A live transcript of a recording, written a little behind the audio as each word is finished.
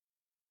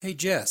Hey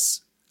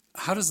Jess,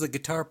 how does the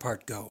guitar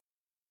part go?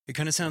 It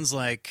kind of sounds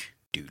like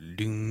doom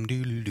doom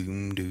doom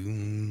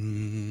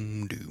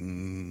doom doom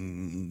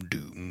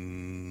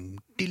doom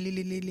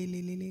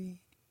doom.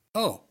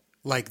 Oh,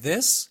 like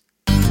this?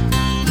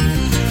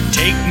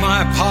 Take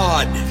my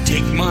pod,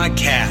 take my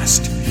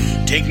cast,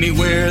 take me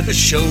where the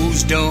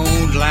shows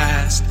don't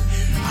last.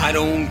 I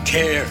don't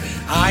care,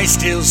 I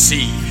still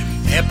see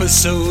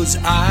episodes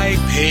I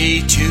pay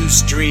to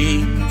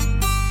stream.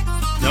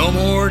 No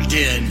more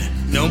din,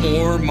 no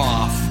more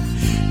moth,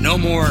 no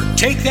more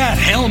take that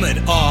helmet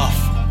off.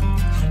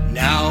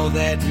 Now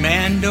that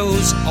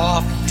Mando's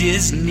off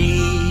Disney,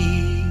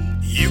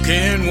 you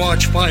can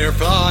watch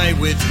Firefly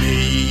with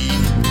me.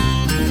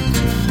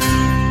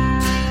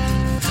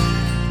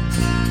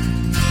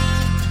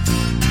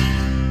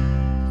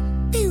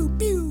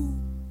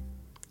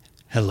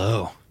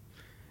 Hello,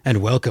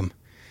 and welcome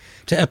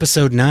to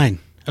episode 9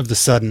 of the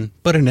sudden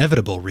but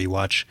inevitable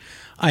rewatch.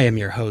 I am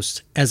your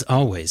host, as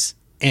always,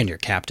 and your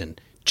captain,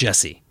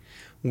 Jesse.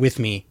 With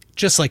me,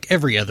 just like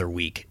every other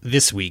week,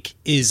 this week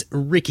is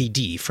Ricky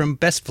D from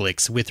Best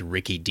Flicks with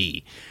Ricky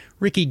D.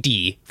 Ricky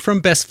D from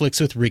Best Flicks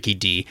with Ricky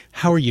D.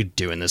 How are you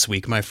doing this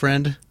week, my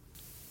friend?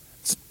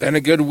 It's been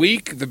a good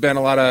week. There's been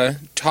a lot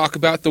of talk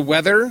about the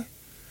weather.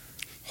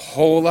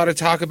 Whole lot of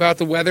talk about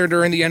the weather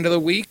during the end of the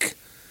week.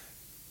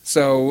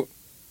 So,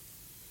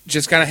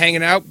 just kind of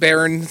hanging out,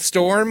 bearing the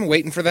storm,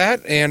 waiting for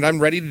that, and I'm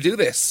ready to do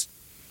this.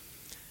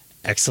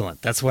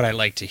 Excellent. That's what I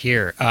like to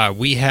hear.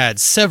 We had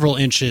several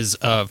inches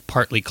of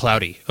partly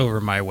cloudy over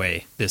my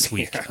way this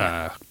week.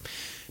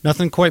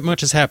 Nothing quite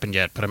much has happened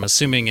yet, but I'm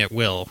assuming it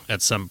will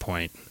at some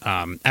point.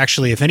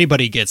 Actually, if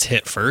anybody gets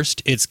hit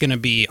first, it's going to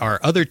be our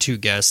other two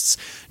guests,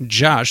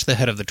 Josh, the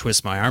head of the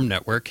Twist My Arm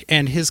Network,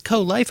 and his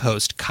co-life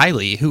host,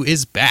 Kylie, who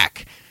is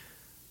back.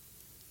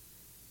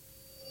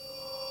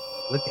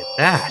 Look at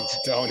that.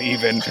 Don't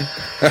even.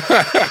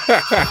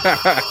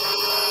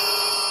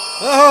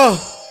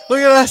 Oh, look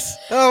at us.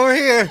 Oh, we're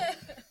here.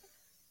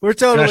 We're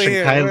totally Josh and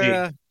here.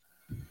 Kylie.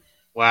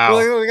 Wow.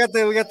 Oh.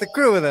 We got the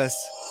crew with us.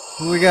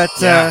 We got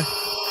yeah,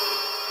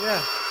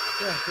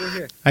 we're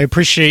here. I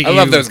appreciate I you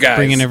love those guys.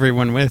 bringing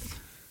everyone with.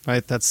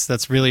 Right,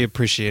 that's really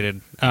appreciated.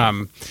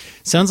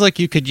 Sounds like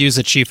you could use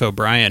a Chief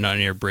O'Brien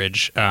on your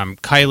bridge.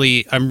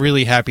 Kylie, I'm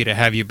really happy to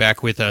have you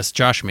back with us.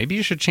 Josh, maybe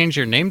you should change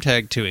your name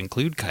tag to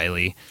include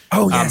Kylie.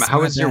 Oh, yes. How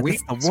was your week?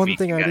 That's the one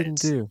thing I didn't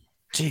do.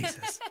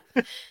 Jesus.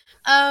 It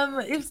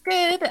was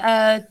good.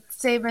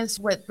 Same as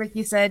what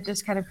Ricky said,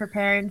 just kind of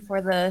preparing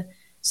for the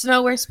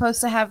snow we're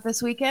supposed to have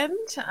this weekend.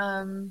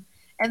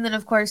 And then,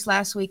 of course,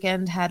 last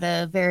weekend had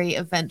a very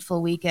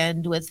eventful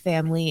weekend with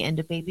family and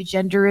a baby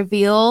gender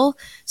reveal.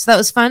 So that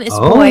was fun. It's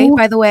boy,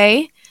 by the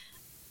way.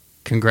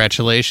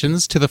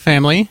 Congratulations to the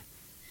family.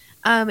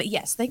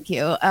 Yes, thank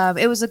you.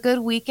 It was a good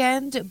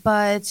weekend,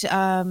 but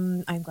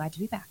I'm glad to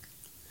be back.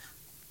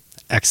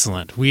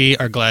 Excellent. We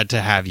are glad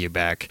to have you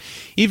back,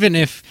 even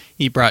if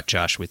you brought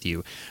Josh with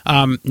you.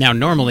 Now,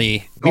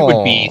 normally We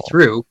would be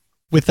through.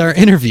 with our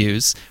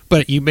interviews,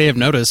 but you may have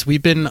noticed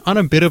we've been on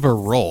a bit of a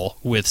roll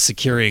with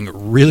securing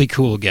really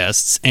cool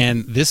guests,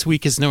 and this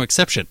week is no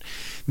exception.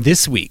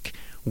 This week,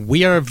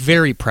 we are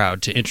very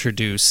proud to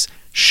introduce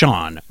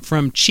Sean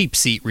from Cheap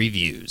Seat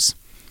Reviews.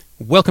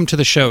 Welcome to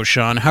the show,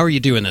 Sean. How are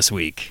you doing this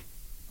week?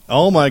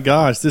 Oh my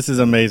gosh, this is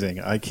amazing.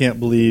 I can't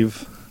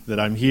believe that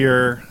I'm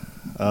here.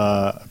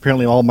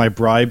 Apparently all my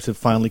bribes have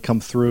finally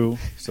come through,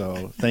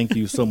 so thank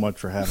you so much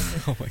for having me.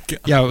 Oh my god.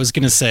 Yeah, I was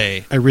going to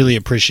say, I really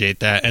appreciate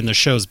that, and the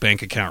show's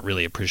bank account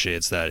really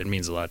appreciates that. It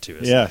means a lot to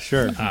us. Yeah,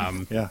 sure.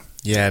 Yeah.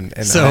 Yeah,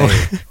 and So-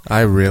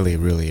 I really,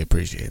 really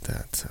appreciate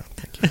that. So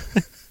thank you.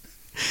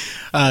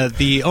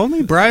 The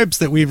only bribes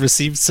that we've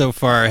received so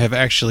far have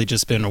actually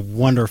just been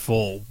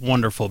wonderful,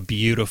 wonderful,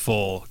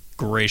 beautiful,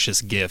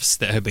 gracious gifts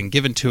that have been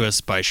given to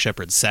us by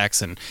Shepard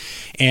Saxon.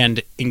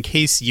 And in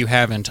case you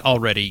haven't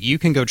already, you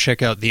can go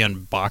check out the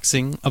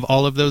unboxing of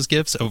all of those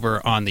gifts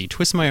over on the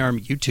Twist My Arm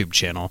YouTube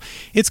channel.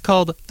 It's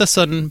called The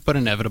Sudden But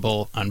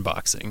Inevitable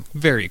Unboxing.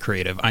 Very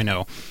creative, I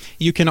know.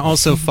 You can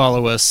also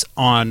follow us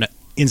on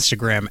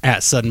Instagram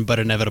at Sudden But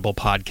Inevitable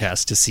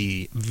Podcast to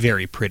see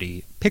very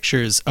pretty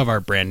pictures of our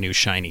brand new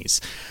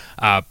shinies.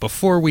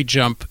 Before we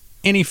jump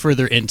any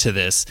further into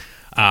this,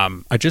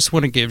 I just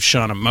want to give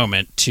Sean a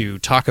moment to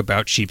talk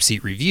about Cheap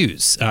Seat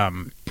Reviews.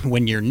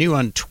 When you're new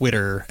on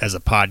Twitter as a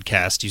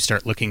podcast, you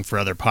start looking for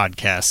other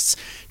podcasts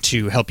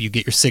to help you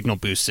get your signal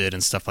boosted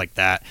and stuff like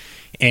that.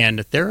 And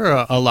there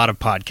are a lot of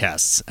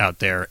podcasts out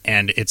there,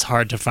 and it's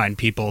hard to find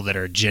people that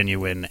are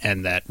genuine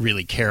and that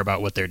really care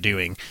about what they're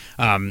doing.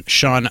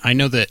 Sean, I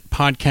know that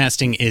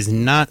podcasting is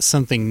not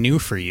something new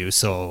for you,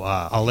 so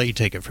I'll let you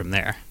take it from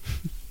there.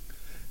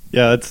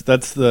 Yeah,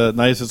 that's the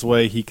nicest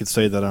way he could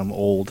say that I'm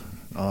old.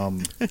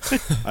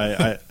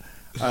 I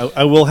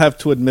will have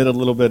to admit a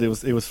little bit.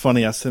 It was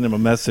funny. I sent him a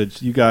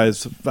message. You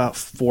guys, about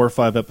 4 or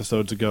 5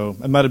 episodes ago,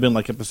 it might have been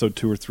like episode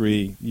 2 or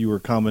 3. You were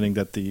commenting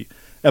that the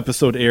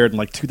episode aired in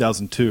like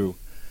 2002,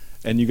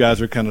 and you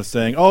guys are kind of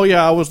saying, "Oh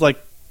yeah, I was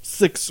like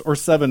 6 or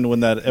 7 when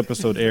that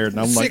episode aired, and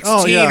I'm like, 16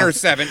 oh yeah, or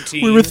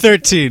 17. We were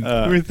 13. We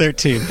were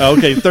 13.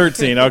 Okay,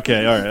 13.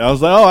 Okay, all right. I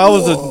was like, oh,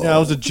 I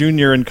was a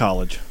junior in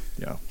college.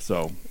 Yeah.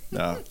 So,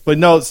 but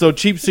no. So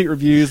Cheap Seat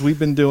Reviews. We've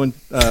been doing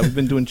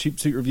Cheap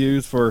Seat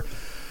Reviews for.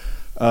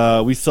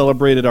 We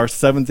celebrated our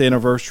 7th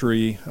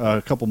anniversary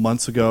a couple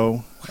months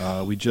ago.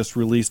 We just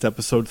released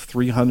episode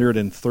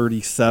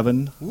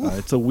 337.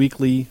 It's a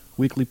weekly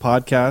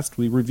podcast.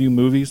 We review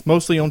movies,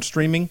 mostly on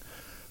streaming.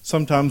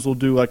 Sometimes we'll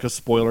do like a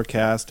spoiler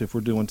cast if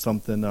we're doing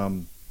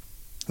something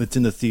that's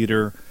in the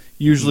theater.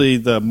 Usually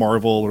the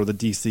Marvel or the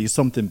DC,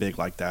 something big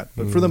like that.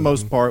 But for the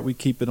most part, we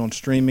keep it on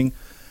streaming.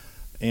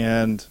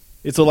 And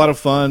it's a lot of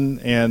fun,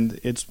 and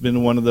it's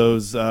been one of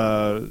those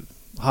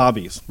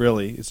hobbies,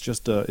 really. It's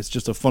just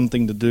a fun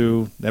thing to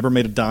do. Never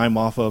made a dime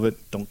off of it.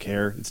 Don't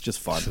care. It's just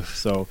fun.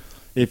 So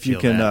if you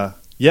can,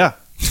 yeah.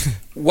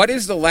 What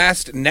is the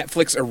last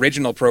Netflix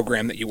original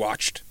program that you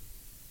watched?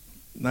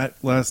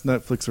 Last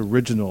Netflix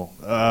original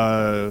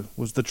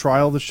was The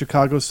Trial of the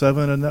Chicago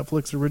 7 a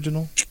Netflix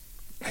original?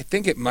 I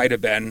think it might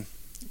have been.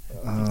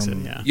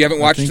 Yeah. You haven't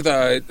watched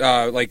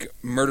the like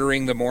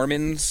Murdering the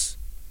Mormons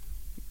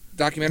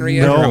documentary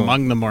yet? No.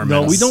 Among the Mormons.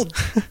 No, we don't.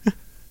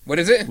 What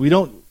is it? We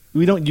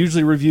don't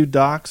usually review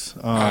docs.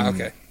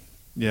 Okay.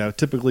 Yeah,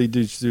 typically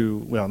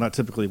not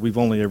typically. We've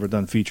only ever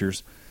done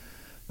features.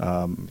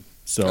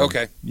 So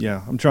okay.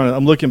 Yeah,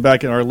 I'm looking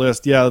back at our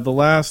list. Yeah, the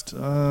last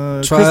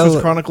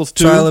Christmas Chronicles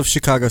 2. Trial of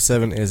Chicago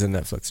 7 is a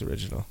Netflix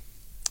original.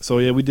 So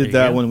yeah, we did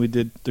that one. We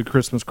did the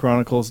Christmas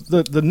Chronicles.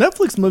 The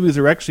Netflix movies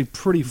are actually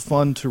pretty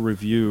fun to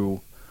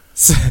review.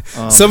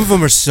 Some of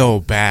them are so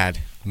bad,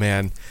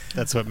 man.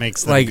 That's what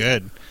makes them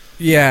good.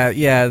 Yeah,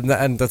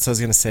 and that's what I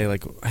was gonna say.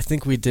 Like, I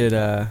think we did.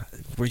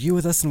 Were you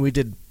with us? And we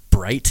did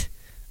Bright.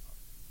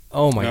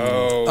 Oh my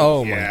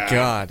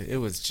god! It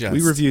was just.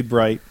 We reviewed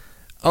Bright.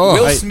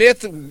 Will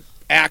Smith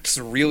acts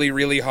really,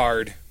 really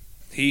hard.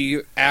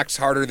 He acts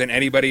harder than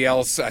anybody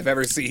else I've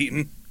ever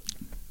seen.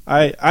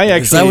 I actually,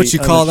 is that what you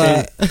call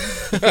that?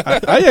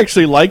 I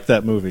actually liked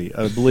that movie.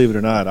 Believe it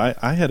or not,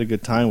 I had a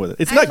good time with it.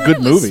 It's not a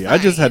good movie. I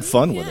just had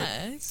fun with it.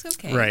 It's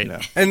okay. Right.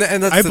 Yeah. And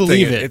that's I the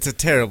believe thing. it. It's a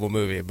terrible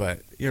movie,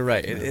 but you're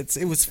right.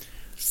 It was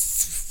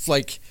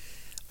like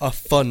a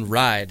fun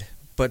ride,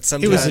 but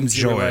sometimes it was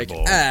enjoyable.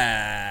 You're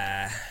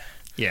like,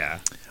 yeah.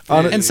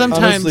 And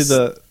sometimes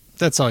honestly,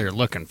 that's all you're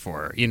looking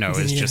for.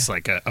 Is just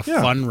like a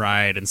fun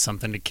ride and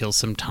something to kill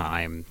some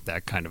time,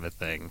 that kind of a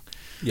thing.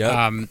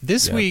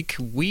 This week,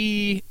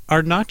 we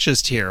are not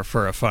just here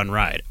for a fun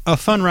ride. A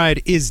fun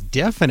ride is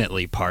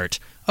definitely part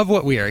of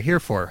what we are here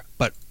for.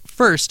 But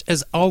first,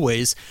 as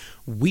always,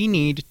 we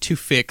need to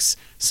fix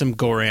some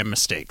Goram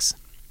mistakes.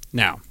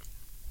 Now,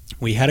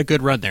 we had a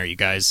good run there, you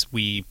guys.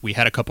 We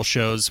had a couple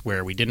shows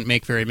where we didn't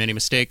make very many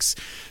mistakes,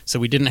 so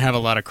we didn't have a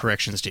lot of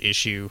corrections to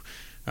issue.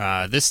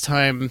 This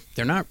time,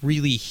 they're not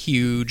really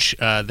huge.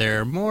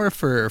 They're more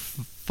for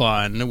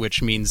fun,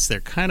 which means they're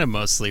kind of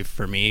mostly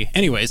for me.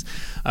 Anyways,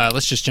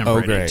 let's just jump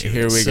right into it.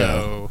 Here we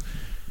go.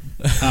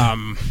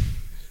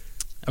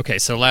 Okay,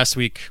 so last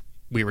week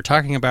we were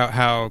talking about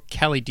how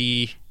Callie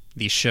D,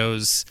 the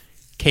show's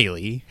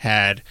Kaylee,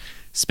 had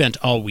spent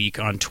all week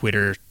on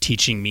Twitter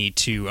teaching me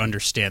to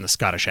understand the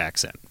Scottish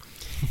accent.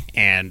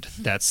 And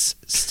that's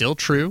still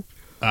true.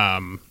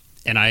 And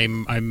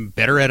I'm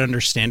better at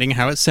understanding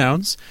how it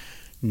sounds.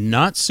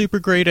 Not super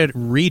great at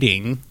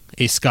reading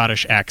a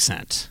Scottish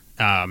accent.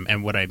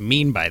 And what I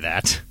mean by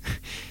that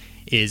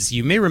is,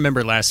 you may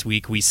remember last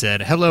week we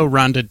said, "Hello,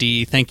 Rhonda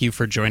D. Thank you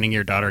for joining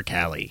your daughter,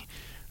 Callie."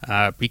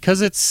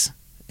 Because it's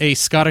a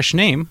Scottish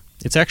name,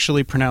 it's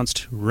actually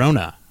pronounced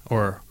Rona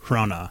or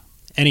Hrona.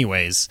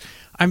 Anyways,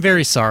 I'm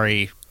very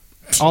sorry.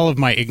 All of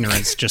my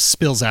ignorance just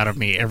spills out of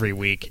me every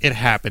week. It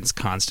happens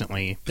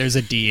constantly. There's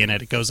a D in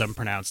it. It goes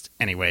unpronounced.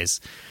 Anyways,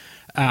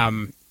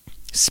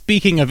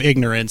 speaking of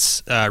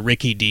ignorance,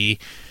 Ricky D.,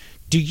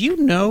 do you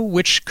know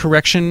which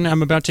correction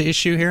I'm about to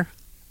issue here?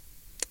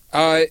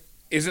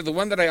 Is it the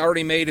one that I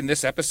already made in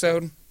this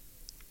episode?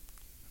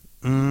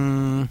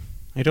 I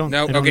don't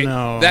know.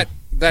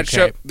 That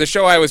show, the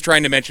show I was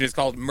trying to mention, is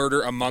called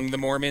Murder Among the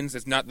Mormons.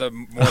 It's not the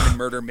Mormon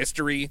murder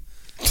mystery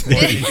or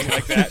anything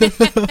like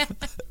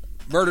that.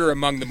 Murder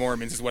Among the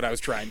Mormons is what I was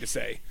trying to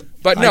say.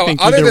 But no,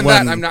 other than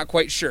that, I'm not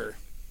quite sure.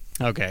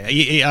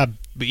 Okay.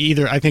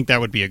 I think that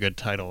would be a good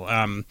title.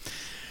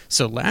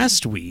 So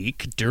last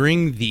week,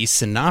 during the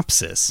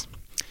synopsis,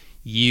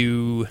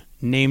 you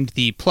named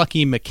the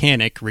plucky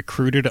mechanic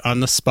recruited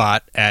on the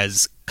spot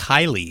as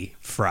Kylie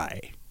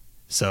Fry.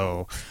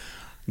 So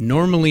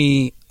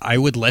normally I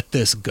would let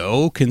this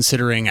go,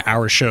 considering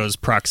our show's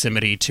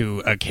proximity to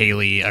a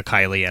Kylie,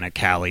 and a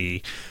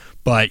Callie.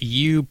 But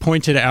you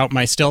pointed out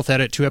my stealth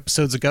edit 2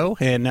 episodes ago,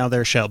 and now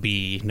there shall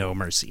be no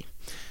mercy.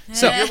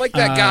 So you're like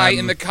that guy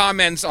in the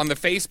comments on the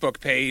Facebook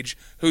page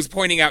who's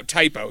pointing out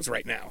typos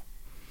right now.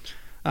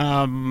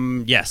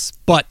 Yes,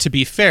 but to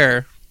be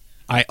fair,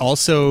 I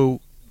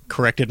also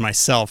corrected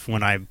myself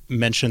when I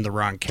mentioned the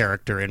wrong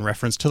character in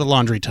reference to the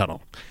laundry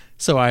tunnel.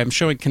 So I am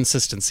showing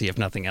consistency, if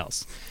nothing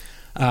else.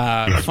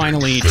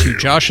 Finally, to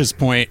Josh's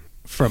point,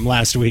 from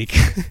last week.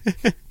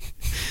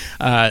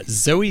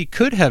 Zoe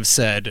could have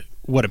said,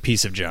 "What a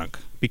piece of junk,"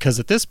 because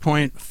at this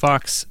point,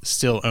 Fox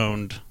still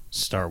owned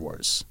Star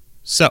Wars.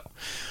 So,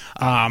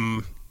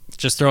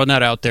 just throwing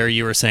that out there.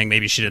 You were saying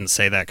maybe she didn't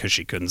say that because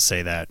she couldn't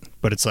say that,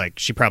 but it's like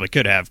she probably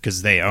could have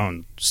because they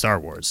own Star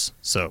Wars,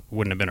 so it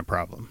wouldn't have been a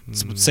problem.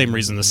 It's the same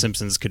reason The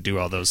Simpsons could do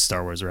all those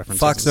Star Wars references.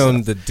 Fox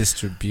owned the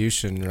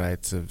distribution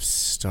rights of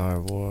Star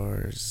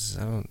Wars.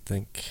 I don't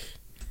think.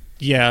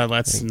 Yeah,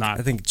 let's not.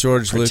 I think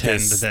George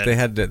Lucas. They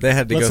had to go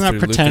through Let's not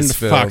pretend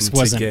Lucasfilm Fox to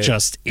wasn't get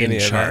just in any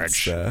of that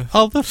charge. stuff.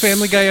 All the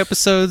Family Guy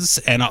episodes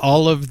and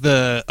all of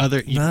the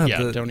other.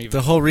 Don't even.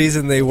 The whole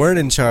reason they weren't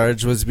in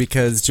charge was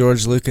because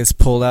George Lucas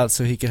pulled out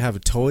so he could have a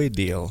toy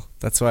deal.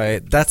 That's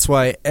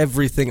why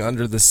everything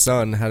under the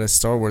sun had a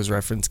Star Wars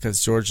reference,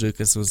 because George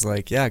Lucas was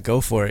like, "Yeah,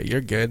 go for it.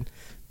 You're good.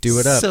 Do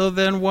it up." So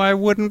then, why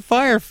wouldn't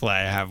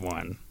Firefly have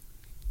one?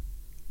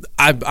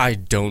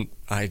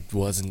 I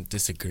wasn't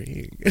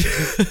disagreeing.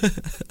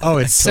 Oh,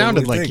 it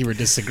sounded like you were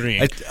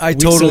disagreeing. I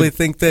totally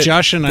think that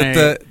Josh and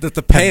that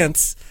the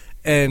pants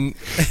and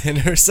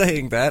her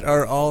saying that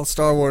are all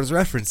Star Wars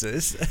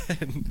references.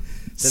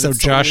 So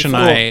Josh and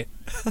I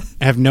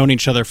have known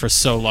each other for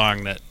so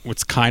long that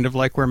it's kind of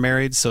like we're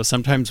married. So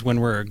sometimes when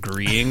we're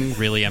agreeing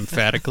really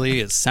emphatically,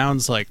 it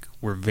sounds like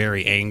we're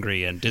very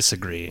angry and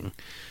disagreeing.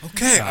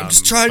 Okay, I'm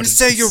just trying to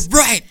say you're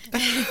right.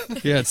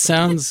 Yeah, it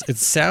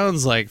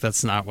sounds like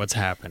that's not what's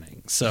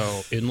happening.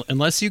 So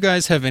unless you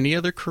guys have any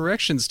other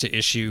corrections to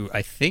issue,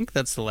 I think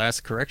that's the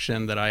last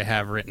correction that I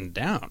have written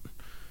down.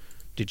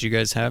 Did you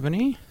guys have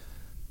any?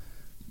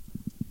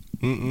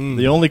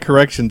 The only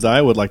corrections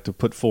I would like to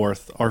put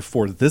forth are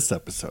for this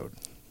episode.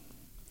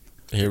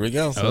 Here we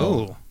go.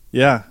 Oh.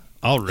 Yeah.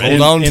 Already.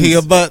 Hold on to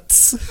your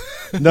butts.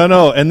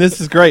 No, and this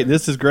is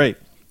great.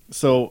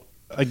 So,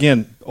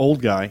 again,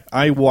 old guy,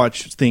 I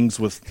watch things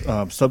with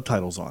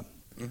subtitles on.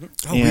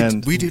 Mm-hmm.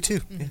 And we do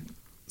too. Yeah.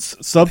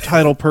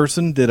 Subtitle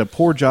person did a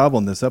poor job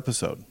on this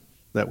episode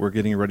that we're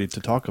getting ready to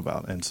talk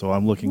about. And so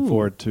I'm looking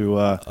forward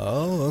to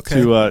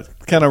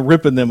kind of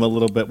ripping them a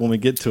little bit when we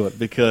get to it,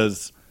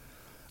 because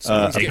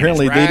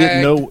apparently they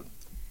didn't know.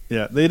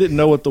 Yeah, they didn't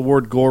know what the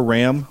word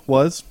 "go-ram"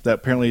 was. That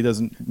apparently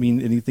doesn't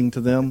mean anything to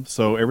them.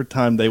 So every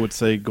time they would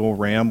say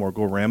 "go-ram" or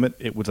 "go-ram it,"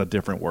 it was a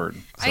different word.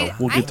 So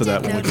we'll get to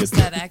that when we get to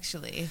that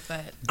actually,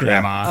 but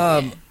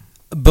Grandma.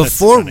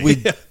 Before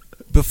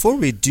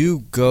we do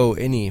go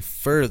any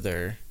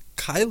further,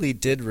 Kylie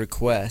did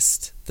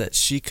request that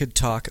she could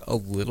talk a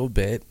little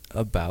bit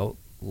about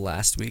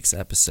last week's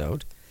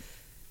episode.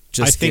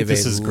 Just give a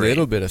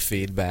little bit of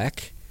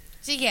feedback.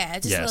 So yeah,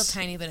 just a little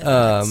tiny bit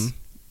of feedback.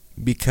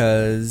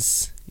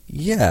 Because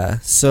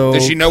so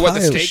does she know what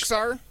the stakes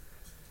are?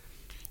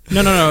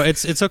 No,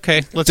 it's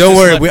okay. Don't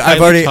worry,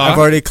 I've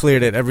already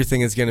cleared it.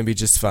 Everything is going to be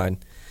just fine.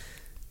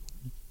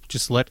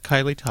 Just let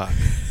Kylie talk.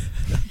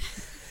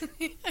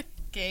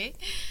 Okay.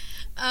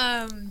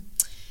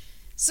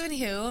 So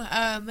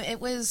anywho, it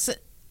was.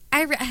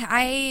 oh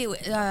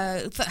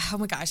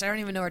my gosh, I don't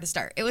even know where to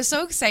start. It was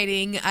so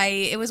exciting.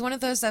 It was one of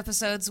those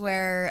episodes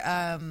where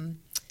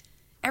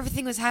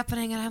everything was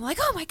happening, and I'm like,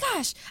 oh my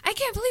gosh, I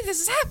can't believe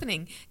this is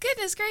happening.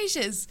 Goodness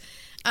gracious.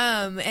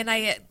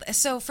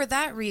 So for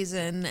that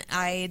reason,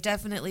 I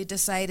definitely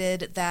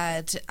decided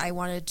that I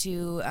wanted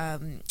to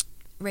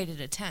rate it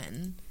a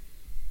 10,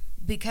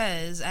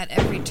 because at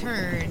every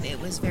turn it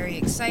was very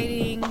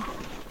exciting,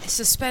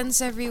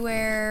 suspense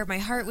everywhere, my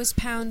heart was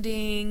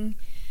pounding.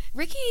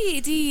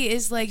 Ricky D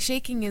is like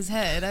shaking his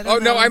head. I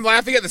don't know. No, I'm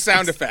laughing at the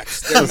sound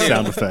effects.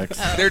 sound effects.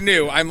 Oh. They're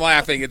new. I'm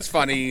laughing. It's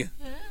funny.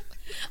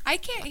 I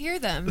can't hear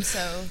them,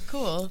 so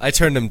cool. I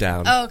turned them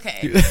down. Oh,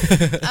 okay.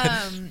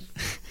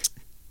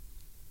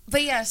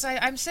 But yeah, so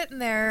I'm sitting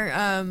there,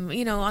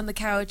 on the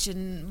couch,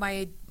 and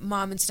my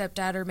mom and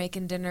stepdad are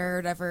making dinner or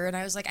whatever, and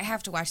I was like, I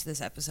have to watch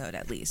this episode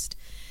at least.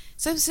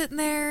 So I'm sitting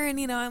there, and,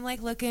 I'm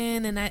like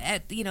looking, and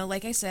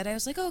like I said, I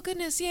was like, oh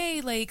goodness,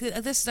 yay, like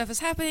this stuff is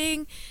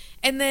happening.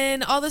 And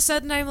then all of a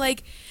sudden I'm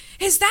like,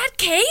 is that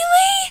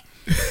Kaylee?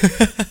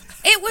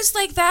 It was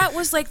like, that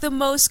was like the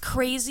most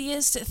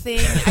craziest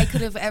thing I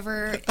could have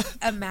ever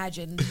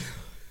imagined.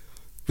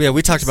 Yeah,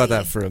 we talked about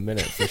that for a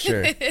minute, for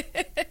sure.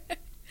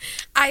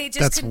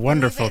 That's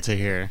wonderful to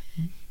hear.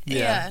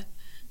 Yeah.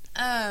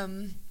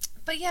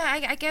 But yeah,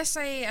 I guess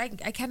I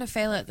kind of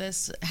fail at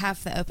this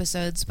half the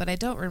episodes, but I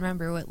don't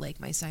remember what like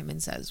my Simon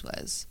Says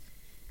was.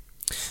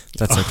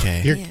 That's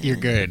okay. You're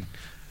good.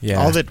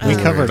 Yeah. We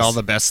covered all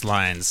the best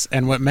lines,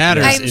 and what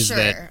matters is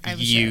that I'm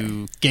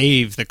you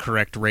gave the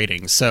correct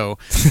rating. So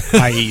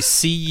I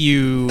see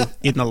you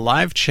in the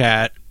live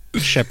chat,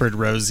 Shepherd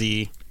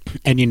Rosie,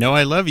 and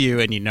I love you,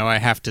 and I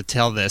have to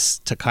tell this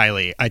to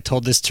Kylie. I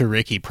told this to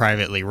Ricky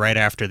privately right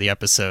after the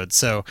episode.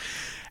 So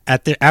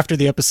after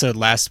the episode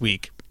last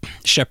week,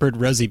 Shepherd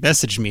Rosie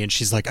messaged me, and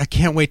she's like, I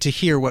can't wait to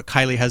hear what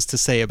Kylie has to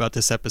say about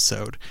this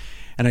episode.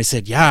 And I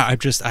said, yeah,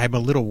 I'm a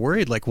little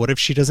worried. Like, what if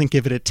she doesn't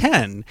give it a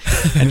 10?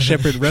 And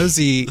Shepherd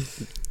Rosie,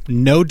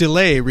 no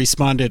delay,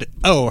 responded,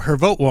 oh, her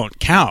vote won't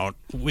count.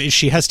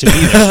 she has to be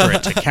there for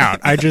it to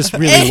count. I just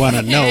really want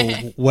to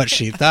know what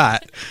she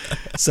thought.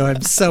 So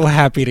I'm so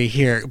happy to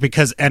hear,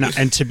 because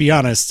and to be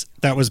honest,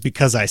 that was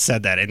because I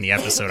said that in the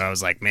episode. I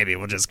was like, maybe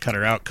we'll just cut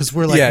her out, because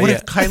we're like, what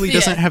if Kylie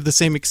doesn't have the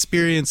same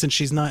experience and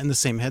she's not in the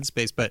same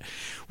headspace? But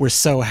we're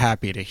so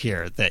happy to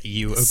hear that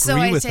you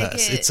agree with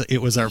us.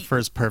 It was our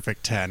first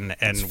perfect 10,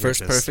 and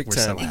first perfect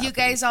 10. So you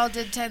guys all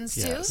did 10s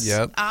too?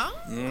 Yep.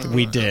 Oh,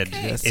 we did.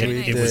 Okay. Yes,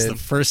 It was the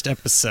first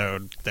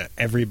episode that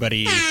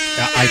everybody.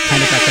 I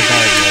kind of got the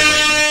ball rolling.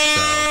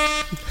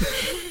 So.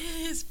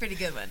 It's a pretty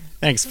good one.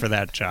 Thanks for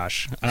that,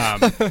 Josh.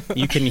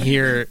 You can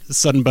hear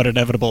Sudden But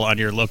Inevitable on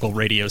your local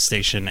radio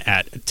station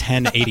at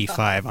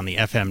 1085 on the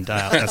FM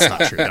dial. That's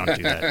not true. Don't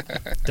do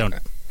that.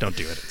 Don't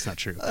do it. It's not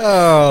true.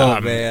 Oh,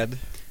 man.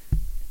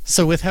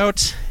 So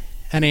without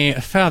any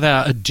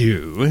further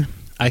ado,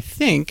 I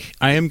think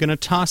I am going to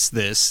toss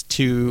this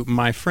to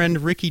my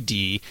friend Ricky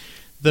D,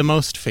 the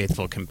most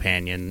faithful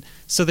companion,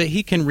 so that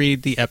he can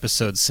read the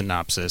episode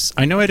synopsis.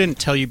 I know I didn't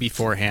tell you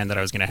beforehand that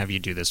I was going to have you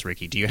do this,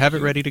 Ricky. Do you have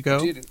it ready to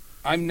go?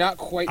 I'm not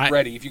quite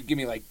ready. If you give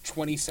me like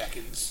 20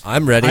 seconds.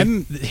 I'm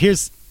ready.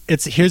 Here's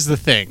the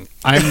thing.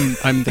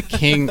 I'm the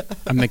king.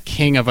 I'm the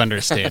king of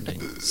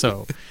understanding.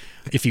 So,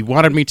 if you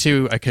wanted me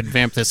to, I could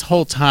vamp this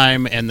whole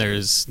time, and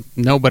there's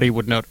nobody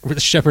would know.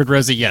 Shepherd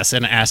Rosie, yes,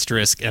 an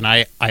asterisk, and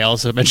I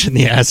also mentioned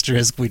the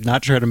asterisk. We'd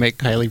not try to make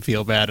Kylie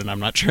feel bad, and I'm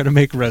not trying to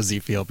make Rosie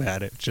feel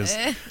bad. It just,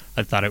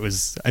 I thought it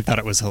was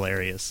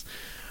hilarious.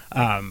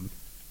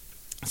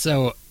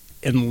 So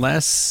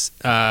unless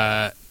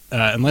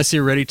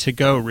you're ready to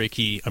go,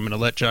 Ricky, I'm going to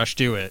let Josh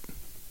do it.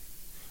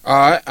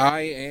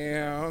 I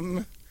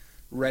am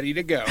ready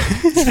to go.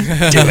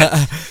 Do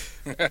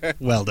it.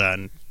 Well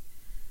done.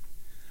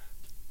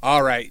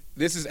 All right,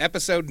 this is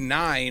episode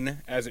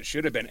 9, as it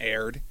should have been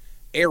aired,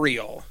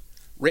 Ariel,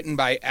 written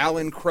by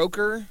Alan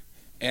Croker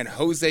and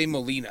Jose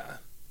Molina.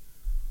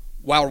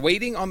 While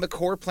waiting on the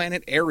core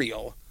planet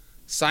Ariel,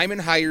 Simon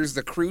hires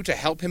the crew to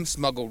help him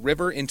smuggle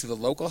River into the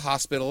local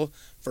hospital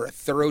for a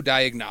thorough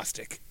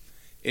diagnostic.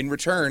 In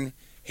return,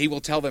 he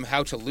will tell them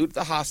how to loot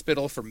the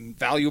hospital for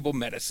valuable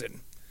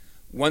medicine.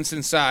 Once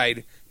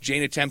inside,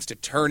 Jane attempts to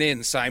turn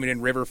in Simon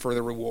and River for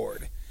the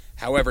reward.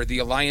 However, the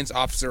Alliance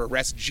officer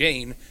arrests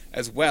Jane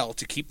as well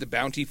to keep the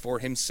bounty for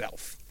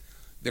himself.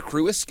 The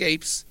crew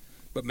escapes,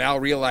 but Mal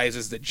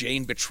realizes that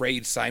Jane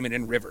betrayed Simon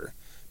and River.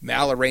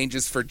 Mal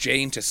arranges for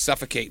Jane to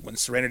suffocate when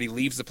Serenity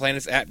leaves the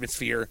planet's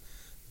atmosphere,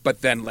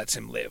 but then lets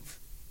him live.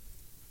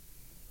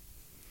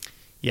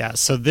 Yeah,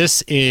 so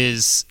this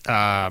is,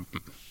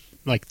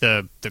 like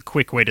the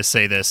quick way to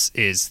say this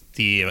is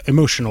the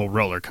emotional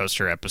roller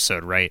coaster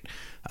episode, right?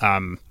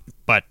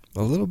 But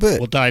a little bit.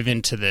 We'll dive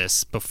into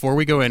this. Before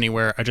we go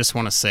anywhere, I just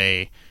want to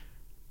say,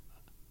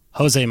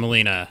 Jose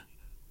Molina,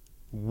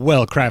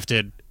 well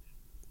crafted.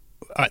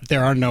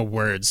 There are no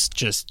words.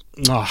 Just,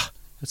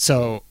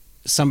 So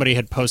somebody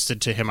had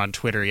posted to him on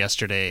Twitter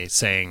yesterday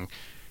saying,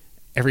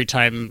 every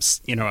time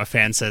a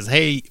fan says,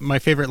 "Hey, my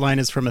favorite line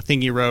is from a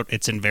thing you wrote,"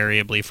 it's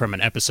invariably from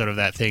an episode of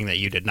that thing that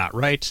you did not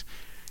write.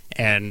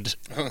 And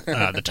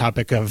the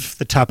topic of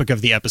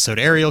the episode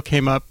Ariel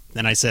came up,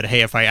 and I said,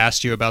 "Hey, if I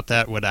asked you about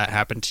that, would that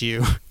happen to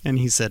you?" And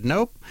he said,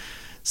 "Nope."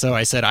 So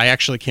I said, "I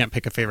actually can't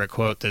pick a favorite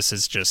quote. This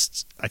is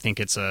just, I think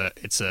it's a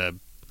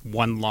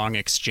one long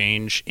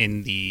exchange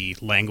in the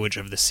language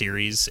of the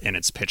series, and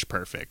it's pitch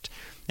perfect."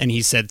 And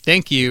he said,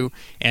 "Thank you,"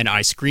 and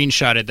I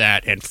screenshotted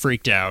that and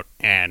freaked out.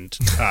 And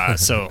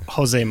so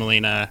Jose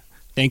Molina,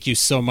 thank you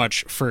so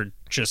much for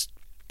just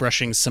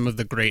brushing some of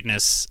the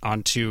greatness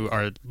onto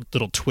our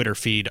little Twitter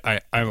feed.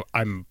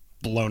 I'm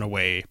blown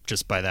away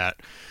just by that.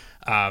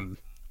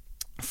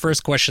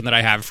 First question that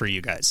I have for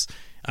you guys,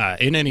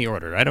 in any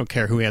order, I don't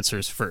care who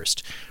answers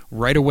first.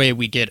 Right away,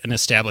 we get an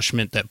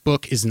establishment that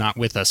Book is not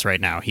with us right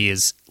now. He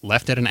is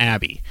left at an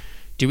abbey.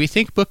 Do we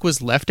think Book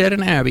was left at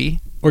an abbey,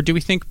 or do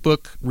we think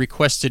Book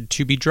requested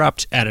to be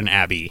dropped at an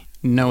abbey,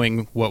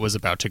 knowing what was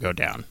about to go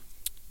down?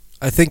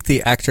 I think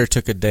the actor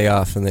took a day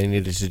off and they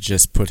needed to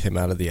just put him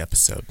out of the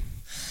episode.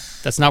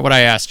 That's not what I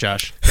asked,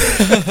 Josh.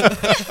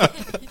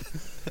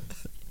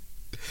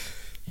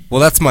 Well,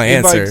 that's my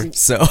answer.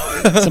 So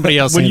somebody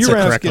else answered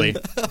correctly.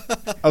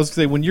 I was going to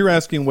say, when you're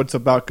asking what's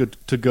about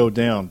to go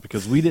down,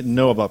 because we didn't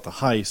know about the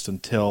heist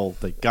until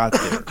they got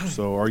there.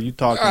 So are you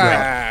talking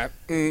about...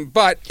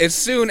 But as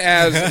soon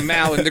as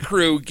Mal and the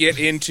crew get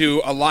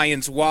into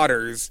Alliance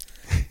waters,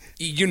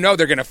 you know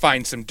they're going to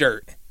find some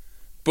dirt.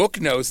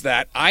 Book knows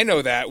that. I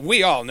know that.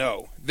 We all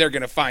know they're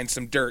going to find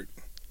some dirt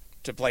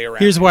to play around.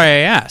 Here's why I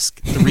ask.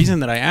 The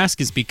reason that I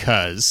ask is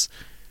because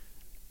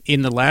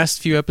in the last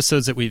few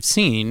episodes that we've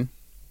seen,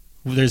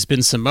 there's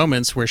been some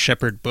moments where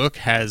Shepherd Book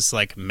has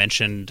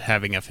mentioned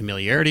having a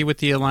familiarity with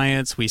the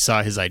Alliance. We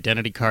saw his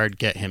identity card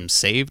get him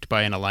saved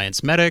by an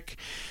Alliance medic.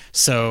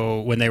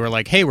 So when they were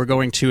like, "Hey, we're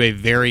going to a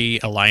very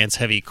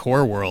Alliance-heavy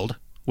core world,"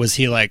 was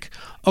he like,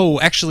 "Oh,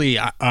 actually,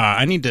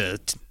 I need to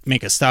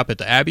make a stop at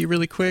the Abbey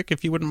really quick,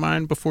 if you wouldn't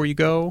mind, before you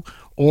go"?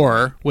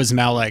 Or was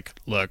Mal like,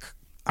 "Look,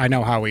 I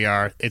know how we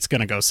are. It's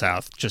going to go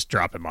south. Just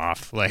drop him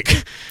off."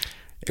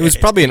 It was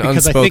probably an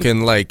Because I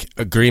unspoken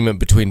agreement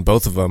between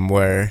both of them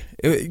where,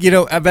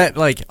 I bet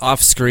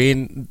off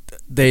screen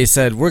they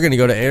said, we're going to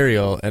go to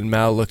Ariel, and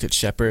Mal looked at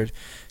Shepard.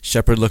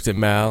 Shepard looked at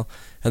Mal,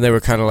 and they were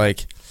kind of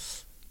like,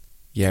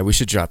 yeah, we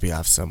should drop you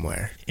off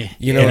somewhere.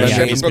 You know what I mean?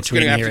 Shepard Book's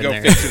going to have to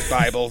go fix his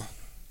Bible.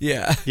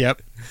 Yeah.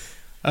 Yep.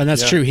 And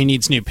that's true. He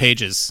needs new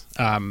pages.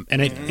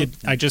 And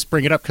I just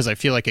bring it up because I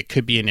feel like it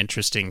could be an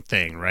interesting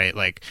thing, right?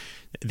 Like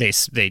they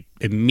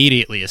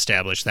immediately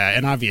establish that,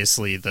 and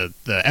obviously the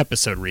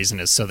episode reason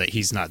is so that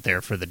he's not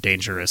there for the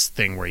dangerous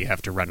thing where you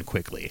have to run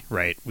quickly,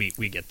 right? We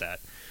get that,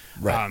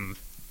 Right.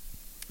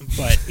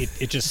 But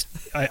it just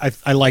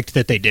I liked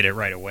that they did it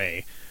right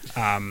away.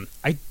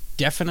 I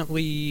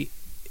definitely.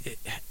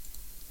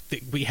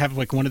 We have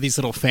one of these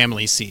little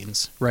family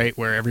scenes, right,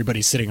 where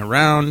everybody's sitting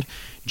around.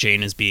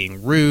 Jane is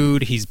being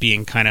rude. He's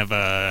being kind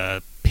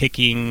of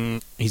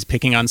he's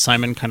picking on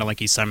Simon, kind of like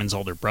he's Simon's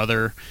older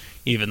brother,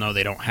 even though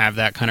they don't have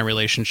that kind of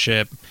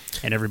relationship.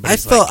 And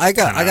everybody's I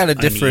got a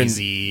different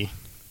uneasy.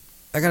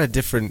 I got a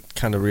different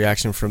kind of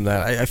reaction from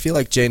that. I feel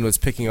like Jane was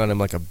picking on him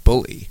like a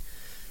bully.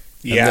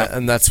 Yeah.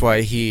 And that's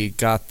why he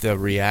got the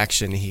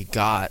reaction he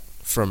got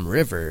from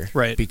River,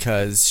 Right.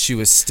 Because she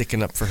was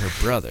sticking up for her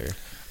brother.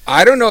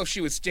 I don't know if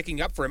she was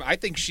sticking up for him. I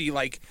think she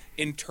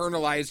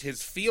internalized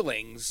his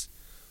feelings,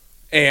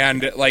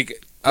 and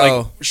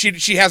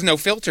she has no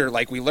filter,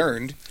 like we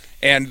learned,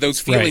 and those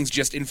feelings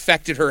just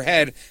infected her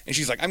head, and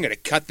she's like, I'm going to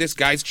cut this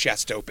guy's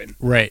chest open.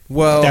 Right.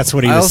 Well, that's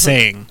what he was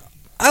saying.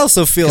 I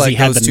also feel 'Cause he like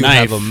had those the two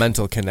knife. have a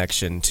mental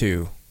connection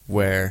too,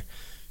 where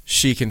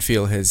she can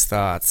feel his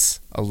thoughts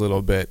a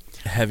little bit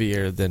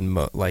heavier than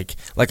like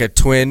a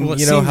twin. Well, it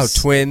you know how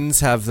seems- twins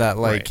have that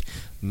Right.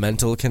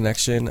 mental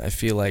connection. I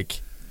feel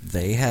like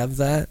they have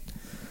that,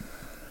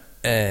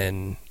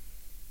 and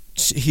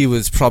he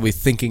was probably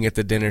thinking at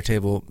the dinner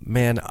table,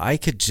 man, I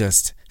could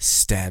just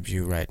stab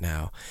you right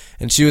now.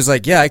 And she was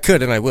like, yeah, I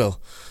could, and I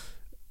will.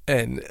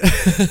 And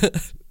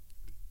that's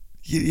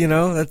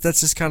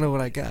just kind of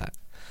what I got.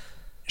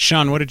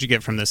 Sean, what did you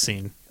get from this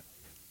scene?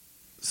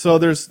 So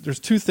there's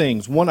two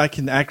things. One I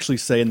can actually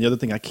say, and the other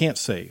thing I can't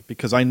say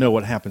because I know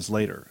what happens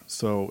later.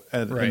 So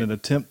in an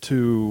attempt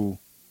to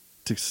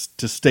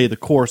stay the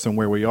course and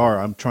where we are,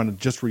 I'm trying to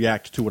just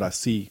react to what I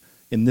see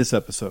in this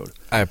episode.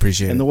 I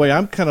appreciate it. And the way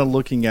I'm kind of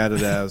looking at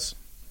it as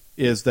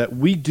is that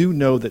we do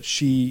know that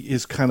she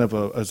is kind of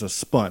as a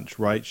sponge,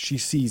 right? She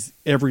sees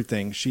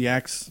everything. She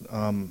acts.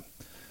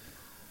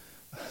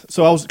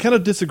 So I was kind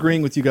of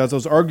disagreeing with you guys. I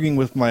was arguing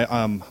with my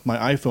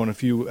my iPhone a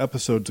few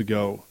episodes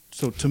ago.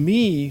 So to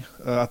me,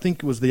 I think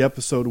it was the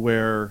episode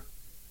where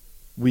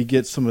we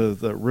get some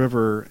of the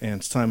River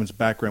and Simon's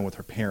background with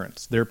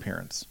their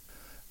parents.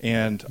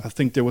 And I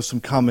think there was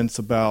some comments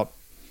about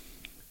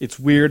it's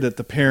weird that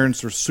the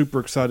parents are super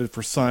excited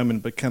for Simon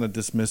but kind of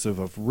dismissive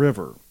of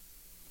River.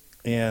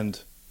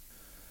 And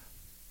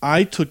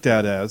I took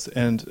that as,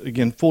 and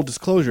again, full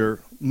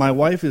disclosure, my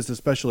wife is a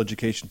special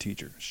education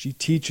teacher. She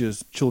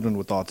teaches children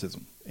with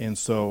autism. And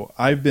so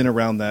I've been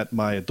around that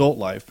my adult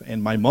life,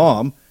 and my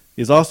mom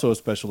is also a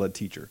special ed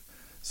teacher.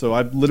 So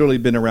I've literally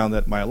been around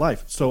that my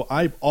life. So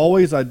I've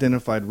always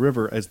identified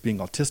River as being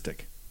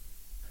autistic.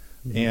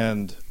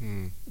 And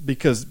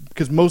because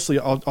mostly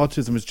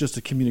autism is just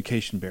a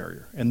communication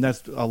barrier, and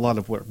that's a lot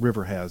of what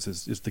River has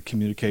is the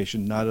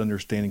communication, not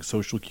understanding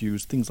social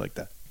cues, things like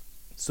that.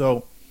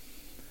 So,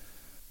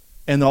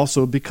 and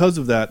also because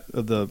of that,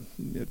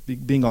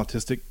 being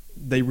autistic,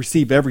 they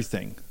receive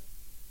everything,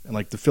 and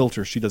like the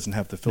filter, she doesn't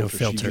have the filter.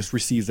 She just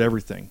receives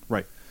everything,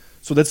 right?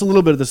 So that's a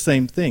little bit of the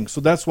same thing. So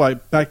that's why,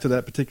 back to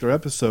that particular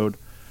episode,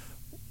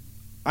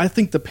 I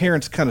think the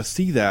parents kind of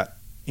see that,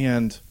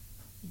 and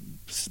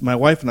my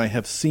wife and I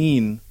have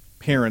seen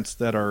parents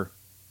that are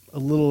a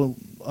little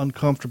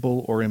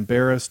uncomfortable or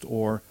embarrassed,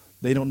 or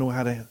they don't know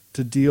how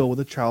to deal with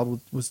a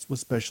child with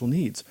special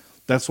needs.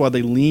 That's why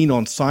they lean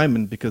on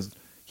Simon, because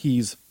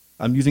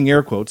I'm using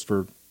air quotes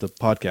for the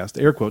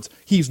podcast, air quotes,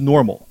 he's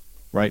normal,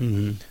 right?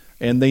 Mm-hmm.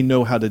 And they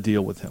know how to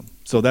deal with him.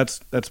 So that's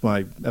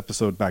my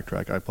episode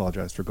backtrack. I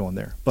apologize for going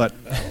there. But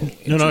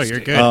No, you're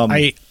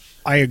good.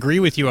 I agree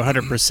with you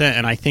 100%,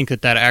 and I think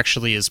that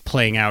actually is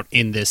playing out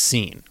in this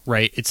scene,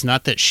 right? It's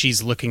not that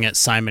she's looking at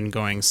Simon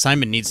going,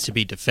 Simon needs to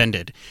be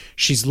defended.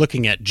 She's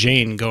looking at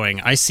Jane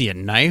going, I see a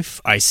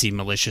knife, I see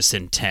malicious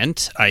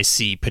intent, I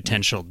see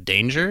potential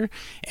danger,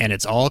 and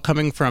it's all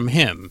coming from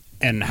him.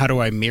 And how do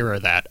I mirror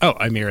that? Oh,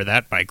 I mirror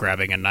that by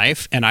grabbing a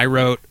knife. And I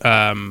wrote,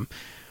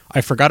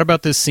 I forgot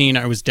about this scene.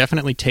 I was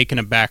definitely taken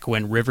aback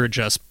when River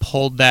just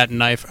pulled that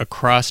knife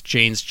across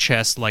Jane's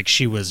chest like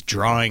she was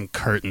drawing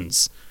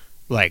curtains.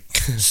 Like,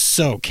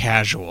 so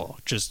casual.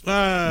 Just,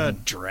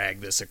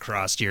 drag this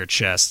across your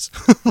chest.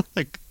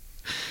 Like,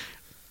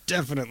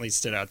 definitely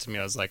stood out to me.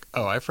 I was like,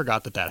 oh, I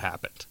forgot that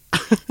happened.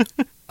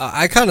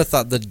 I kind of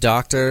thought the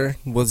doctor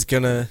was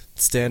going to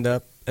stand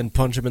up and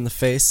punch him in the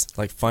face.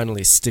 Like,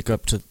 finally stand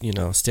up to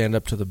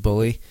the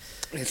bully.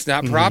 It's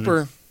not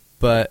proper.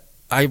 But,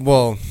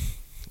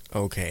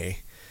 okay.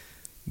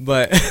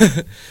 But,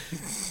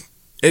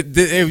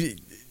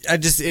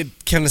 it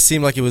kind of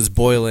seemed like it was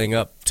boiling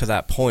up to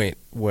that point.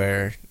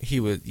 where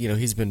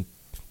he's been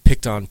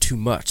picked on too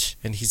much,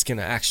 and he's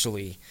gonna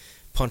actually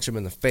punch him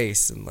in the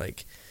face. And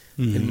like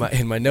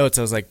in my notes,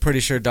 I was like,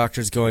 pretty sure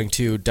Doctor's going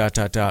to ...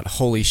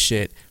 Holy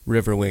shit,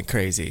 River went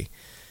crazy.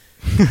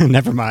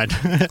 Never mind.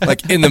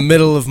 Like in the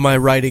middle of my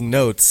writing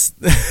notes,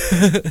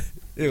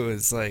 it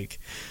was like,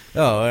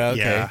 oh, okay.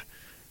 Yeah.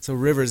 So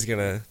River's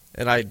gonna,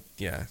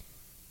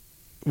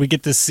 We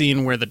get this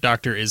scene where the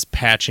Doctor is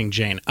patching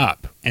Jane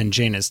up, and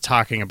Jane is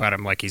talking about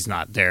him like he's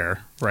not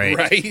there, right?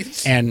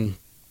 Right.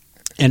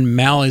 And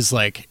Mal is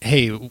like,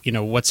 hey,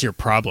 what's your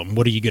problem?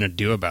 What are you going to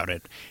do about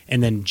it?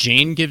 And then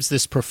Jane gives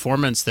this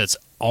performance that's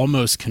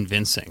almost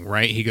convincing,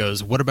 right? He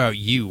goes, what about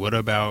you? What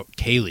about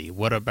Kaylee?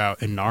 What about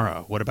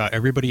Inara? What about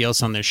everybody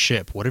else on this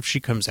ship? What if she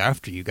comes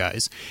after you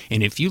guys?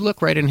 And if you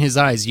look right in his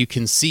eyes, you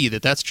can see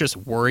that that's just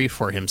worry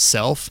for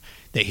himself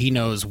that he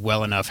knows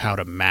well enough how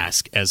to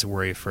mask as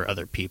worry for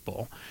other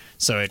people.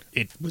 So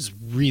it was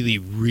really,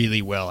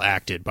 really well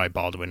acted by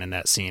Baldwin in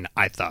that scene,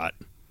 I thought.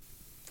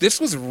 This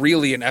was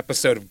really an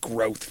episode of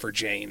growth for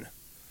Jane.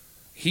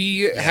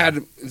 He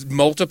had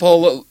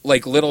multiple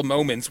little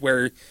moments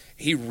where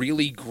he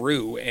really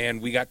grew,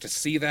 and we got to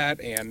see that,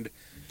 and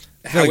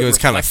how it was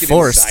kind of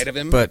forced inside of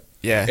him. But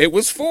yeah, it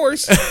was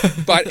forced,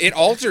 but it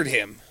altered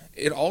him.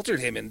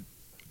 And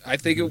I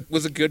think it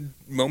was a good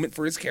moment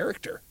for his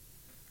character.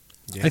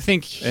 Yeah. I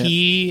think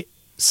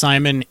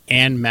Simon,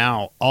 and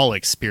Mal all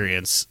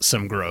experience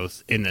some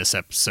growth in this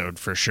episode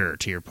for sure.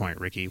 To your point,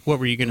 Ricky, what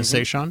were you going to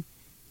say, Sean?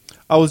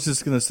 I was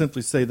just going to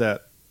simply say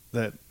that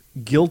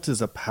guilt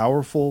is a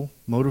powerful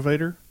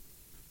motivator,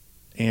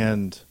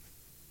 and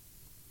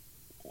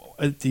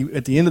at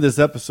the end of this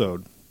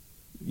episode,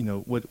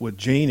 what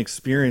Jane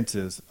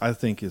experiences, I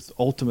think, is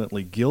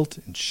ultimately guilt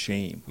and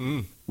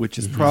shame, which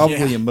is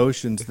probably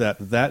emotions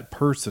that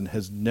person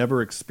has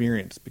never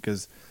experienced,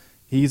 because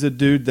he's a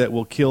dude that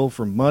will kill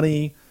for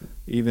money,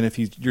 even if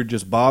you're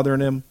just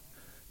bothering him,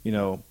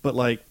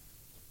 But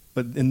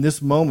in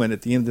this moment,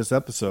 at the end of this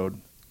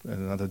episode,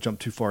 and not to jump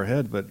too far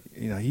ahead, but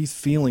he's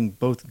feeling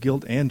both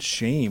guilt and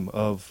shame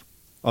of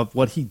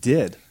what he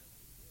did.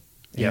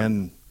 Yep.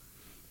 And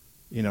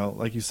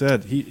like you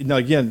said,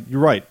 again, you're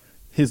right.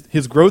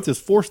 His growth is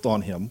forced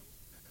on him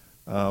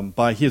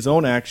by his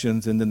own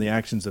actions and then the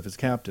actions of his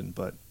captain.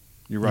 But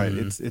you're right,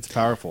 it's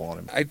powerful on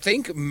him. I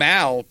think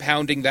Mal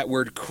pounding that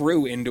word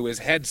crew into his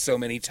head so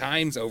many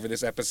times over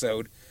this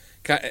episode,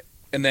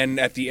 and then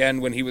at the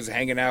end when he was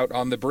hanging out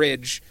on the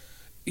bridge,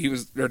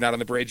 or not on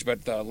the bridge,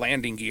 but the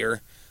landing gear,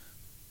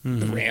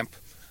 the ramp.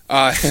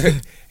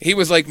 He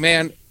was like,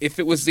 man, if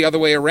it was the other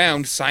way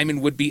around,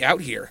 Simon would be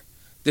out here.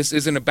 This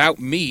isn't about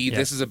me. Yeah.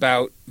 This is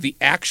about the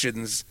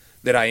actions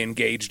that I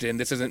engaged in.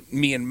 This isn't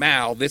me and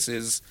Mal. This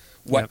is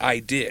what I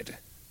did.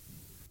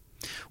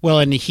 Well,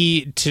 and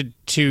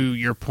to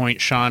your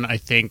point, Sean, I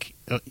think,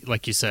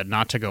 like you said,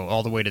 not to go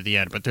all the way to the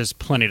end, but there's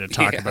plenty to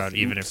talk about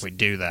even if we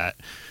do that.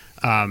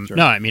 Sure.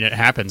 No, I mean, it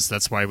happens.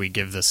 That's why we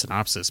give the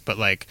synopsis. But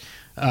I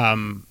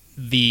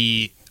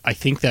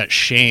think that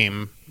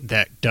shame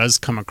that does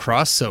come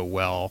across so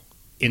well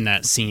in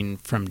that scene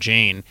from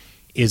Jane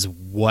is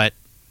what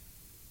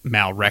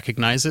Mal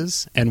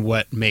recognizes and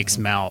what makes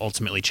Mal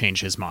ultimately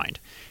change his mind,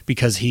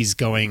 because he's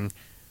going,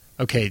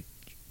 okay,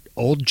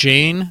 old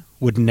Jane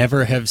would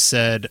never have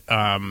said,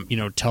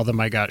 tell them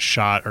I got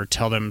shot or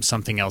tell them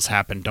something else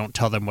happened. Don't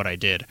tell them what I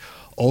did.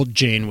 Old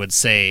Jane would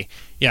say,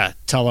 yeah,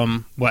 tell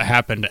them what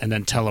happened and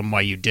then tell them why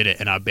you did it,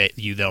 and I'll bet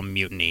you they'll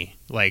mutiny.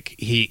 Like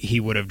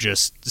he would have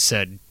just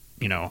said,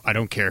 I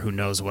don't care who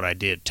knows what I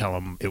did. Tell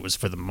them it was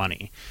for the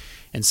money.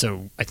 And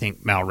so I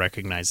think Mal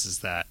recognizes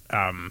that.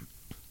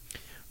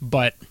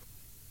 But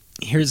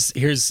here's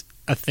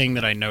a thing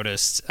that I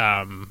noticed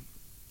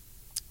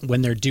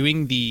when they're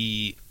doing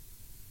the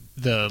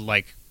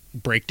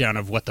breakdown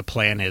of what the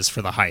plan is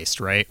for the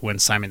heist, right? When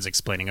Simon's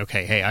explaining,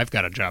 okay, hey, I've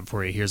got a job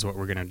for you. Here's what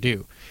we're going to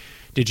do.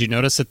 Did you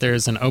notice that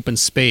there's an open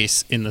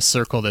space in the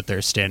circle that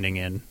they're standing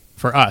in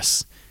for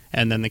us?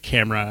 And then the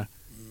camera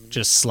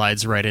just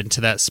slides right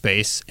into that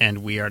space, and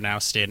we are now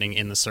standing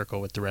in the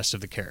circle with the rest of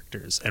the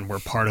characters, and we're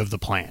part of the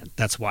plan.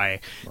 That's why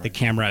the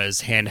camera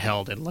is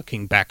handheld and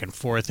looking back and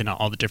forth in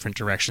all the different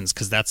directions,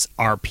 because that's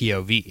our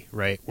POV,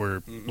 right?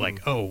 We're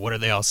like, oh, what are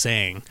they all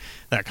saying?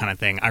 That kind of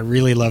thing. I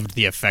really loved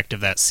the effect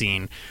of that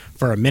scene.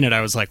 For a minute, I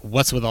was like,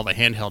 what's with all the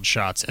handheld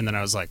shots? And then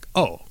I was like,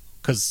 oh,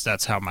 because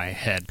that's how my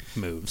head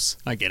moves.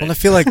 I get it. Well, I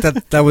feel like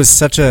that was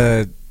such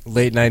a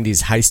late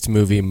 90s heist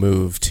movie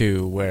move,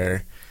 too,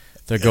 where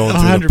they're going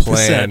through the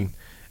plan,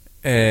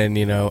 and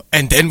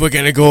and then we're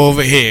gonna go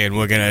over here, and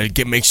we're gonna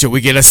make sure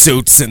we get our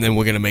suits, and then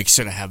we're gonna make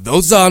sure to have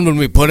those on when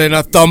we put in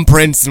our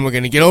thumbprints, and we're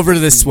gonna get over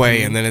this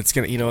way, and then it's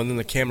gonna, and then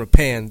the camera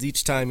pans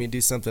each time you do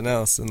something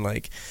else, and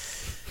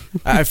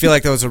I feel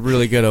like that was a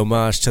really good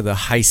homage to the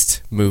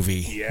heist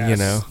movie.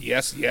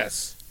 Yes,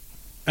 Yes.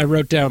 I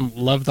wrote down,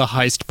 love the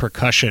heist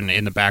percussion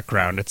in the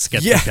background. It's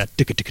got that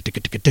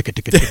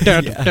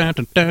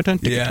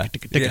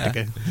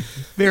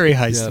very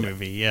heist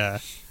movie, yeah.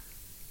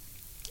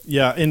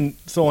 Yeah, and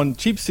so on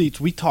Cheap Seats,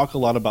 we talk a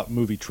lot about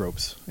movie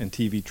tropes and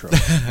TV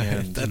tropes.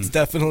 And that's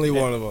definitely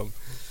one of them.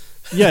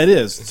 Yeah, it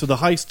is. So the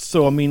heist.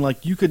 So I mean,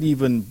 like you could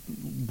even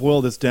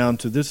boil this down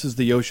to this is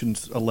the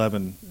Ocean's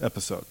 11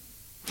 episode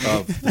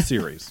of the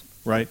series,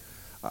 right?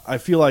 I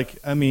feel like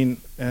and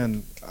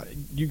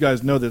you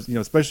guys know this,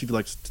 especially if you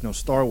like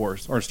Star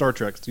Wars or Star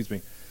Trek, excuse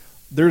me.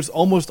 There's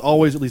almost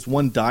always at least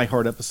one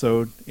diehard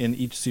episode in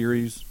each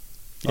series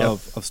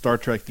of Star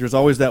Trek. There's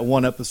always that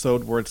one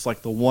episode where it's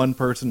like the one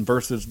person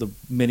versus the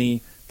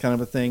many kind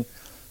of a thing.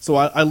 So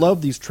I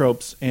love these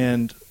tropes,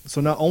 and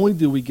so not only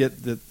do we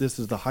get that this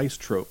is the heist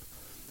trope,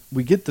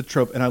 we get the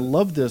trope, and I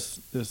love this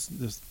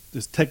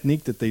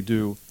technique that they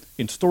do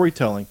in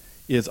storytelling.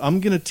 Is I'm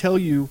going to tell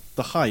you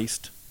the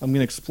heist. I'm going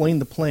to explain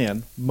the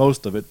plan,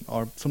 most of it,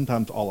 or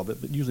sometimes all of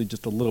it, but usually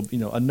just a little,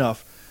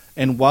 enough.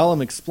 And while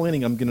I'm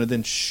explaining, I'm going to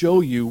then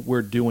show you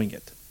we're doing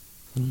it.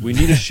 We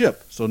need a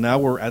ship, so now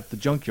we're at the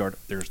junkyard.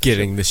 There's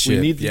the ship. We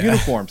need the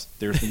uniforms.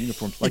 There's the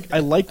uniforms. Like I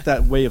like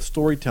that way of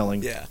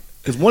storytelling. Yeah.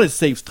 Because one, it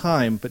saves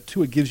time, but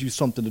two, it gives you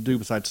something to do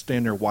besides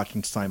standing there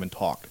watching Simon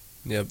talk.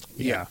 Yep.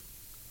 Yeah.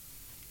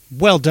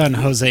 Well done,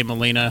 Jose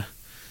Molina.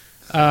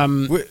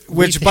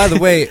 Which, by the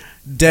way,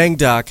 dang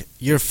Doc,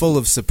 you're full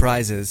of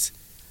surprises.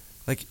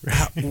 Like,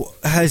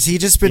 has he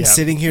just been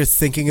sitting here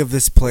thinking of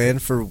this plan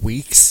for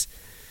weeks?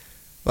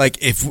 Like,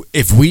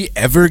 if we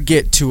ever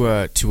get to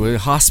a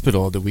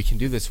hospital that we can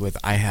do this with,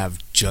 I have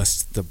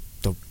just the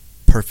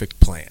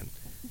perfect plan.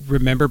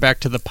 Remember back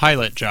to the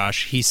pilot,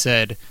 Josh. He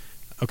said,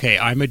 "Okay,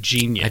 I'm a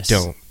genius." I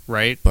don't,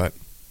 right? But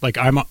like,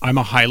 I'm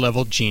a high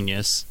level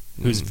genius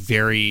who's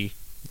very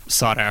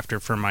sought after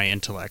for my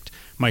intellect.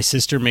 My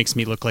sister makes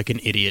me look like an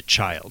idiot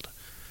child.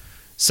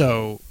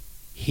 So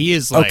he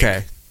is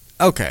like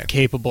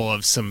capable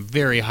of some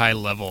very high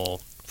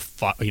level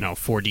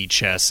 4D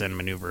chess and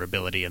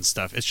maneuverability and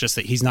stuff. It's just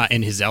that he's not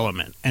in his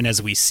element. And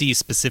as we see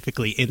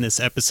specifically in this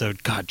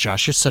episode, God,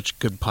 Josh, you're such a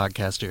good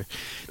podcaster,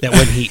 that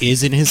when he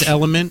is in his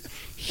element,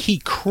 he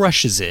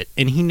crushes it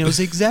and he knows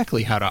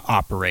exactly how to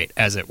operate,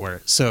 as it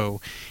were.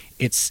 So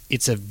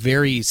it's a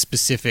very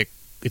specific,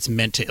 it's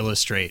meant to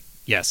illustrate,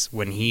 yes,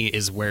 when he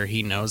is where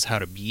he knows how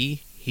to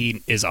be,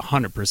 he is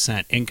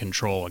 100% in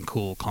control and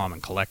cool, calm,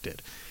 and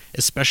collected.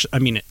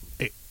 Especially,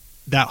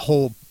 that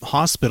whole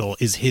hospital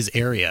is his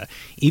area.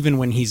 Even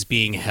when he's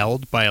being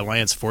held by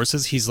Alliance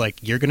forces, he's like,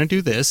 you're going to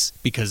do this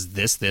because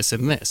this,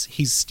 and this.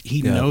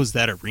 He knows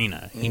that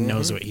arena. He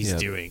knows what he's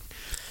doing.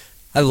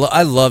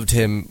 I loved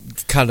him,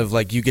 kind of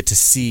like you get to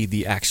see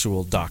the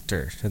actual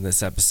doctor in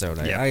this episode.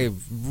 I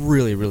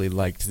really, really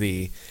liked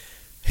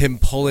him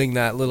pulling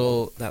that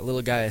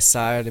little guy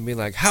aside and being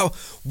like,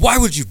 why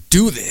would you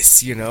do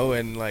this?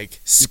 And like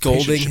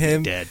scolding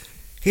him. Dead.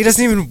 He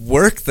doesn't even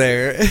work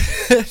there.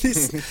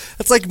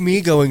 That's like me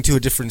going to a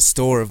different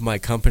store of my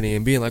company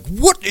and being like,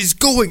 what is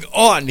going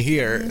on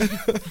here?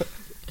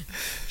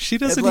 She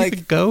doesn't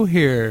even go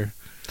here.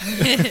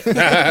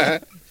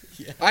 I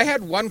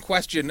had one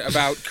question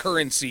about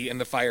currency in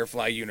the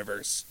Firefly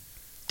universe.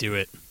 Do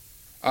it.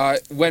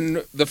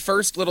 When the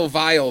first little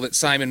vial that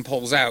Simon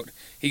pulls out,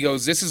 he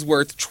goes, this is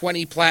worth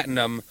 20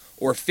 platinum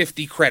or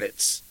 50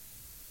 credits.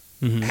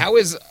 Mm-hmm. How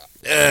is...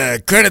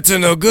 credits are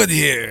no good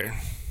here.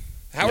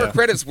 How are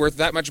credits worth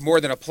that much more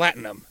than a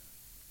platinum?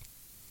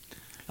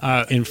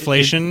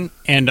 Inflation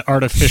and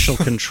artificial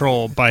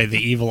control by the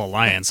Evil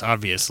Alliance,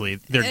 obviously.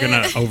 They're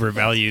going to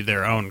overvalue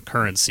their own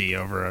currency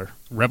over a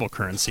rebel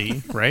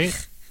currency,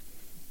 right?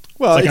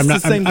 Well,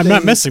 it's like, I'm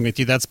not messing with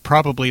you. That's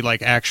probably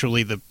like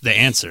actually the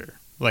answer,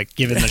 like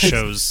given the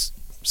show's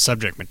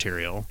subject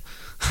material.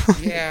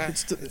 Yeah.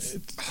 It's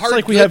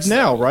like we have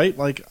now, right?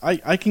 Like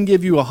I can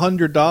give you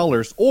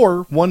 $100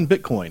 or 1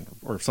 Bitcoin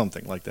or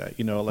something like that,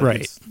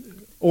 right.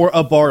 Or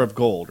a bar of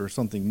gold or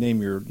something. Name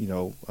your,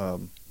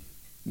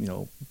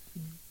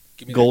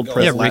 gold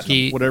press,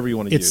 Ricky, whatever you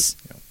want to use.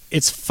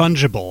 It's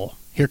fungible.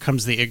 Here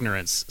comes the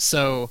ignorance.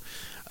 So,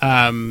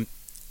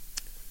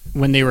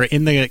 when they were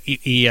in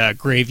the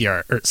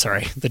graveyard,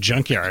 the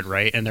junkyard,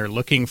 right, and they're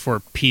looking for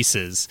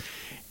pieces,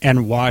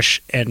 and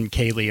Wash and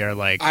Kaylee are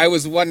like, I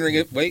was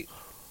wondering. Wait,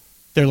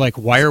 they're like,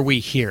 why are we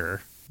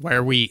here? Why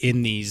are we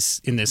in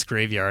this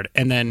graveyard?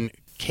 And then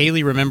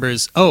Kaylee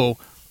remembers, why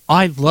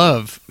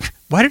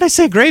did I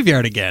say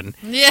graveyard again?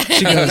 Yeah.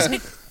 She goes,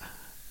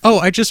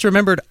 I just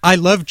remembered I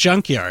love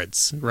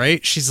junkyards,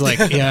 right? She's like,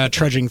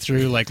 trudging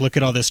through, like, look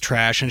at all this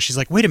trash. And she's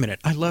like, wait a minute,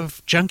 I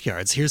love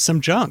junkyards. Here's some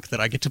junk that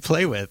I get to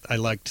play with. I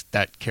liked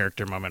that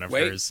character moment of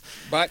hers.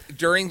 But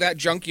during that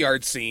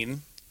junkyard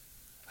scene,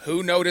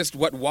 who noticed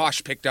what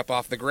Wash picked up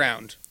off the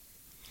ground?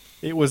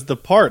 It was the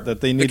part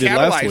that they needed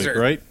last week,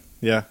 right?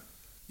 Yeah.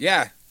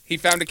 Yeah. He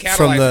found a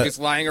catalyzer just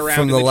lying around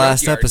from in the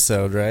last junkyard.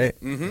 episode, right?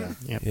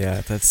 Mm-hmm.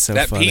 Yeah, that's so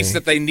that funny. piece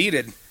that they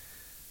needed.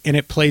 And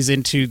it plays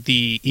into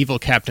the evil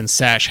Captain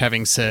Sash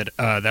having said,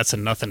 that's a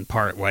nothing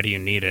part. Why do you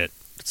need it?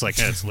 It's like,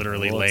 it's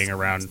literally laying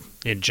around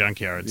in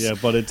junkyards. Yeah,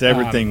 but it's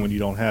everything when you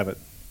don't have it.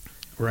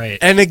 Right.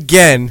 And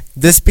again,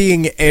 this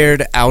being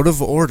aired out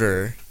of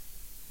order,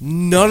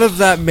 none of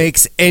that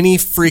makes any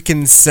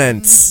freaking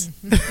sense.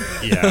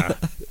 Yeah.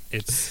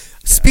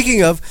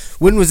 Speaking of,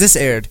 when was this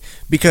aired?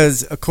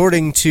 Because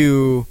according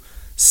to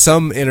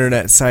some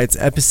internet sites,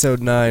 episode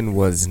 9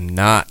 was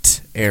not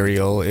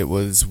Ariel. It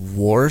was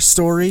War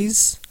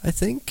Stories, I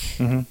think.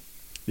 Mm-hmm.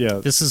 Yeah.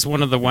 This is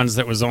one of the ones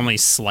that was only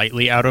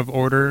slightly out of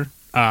order.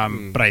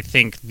 But I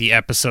think the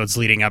episodes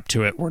leading up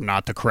to it were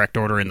not the correct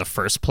order in the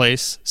first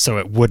place, so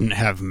it wouldn't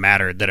have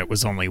mattered that it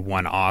was only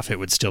one off. It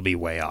would still be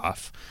way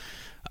off.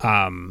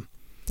 I know.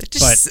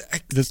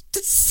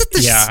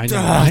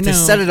 They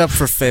set it up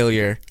for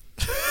failure.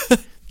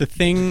 The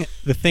thing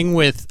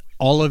with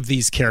all of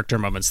these character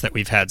moments that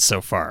we've had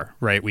so far,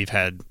 right? We've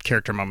had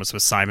character moments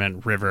with Simon,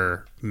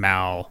 River,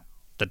 Mal,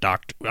 the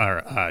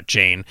doctor,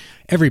 Jane,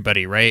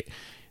 everybody, right?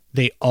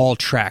 They all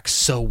track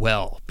so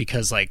well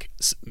because, like,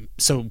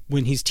 so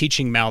when he's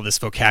teaching Mal this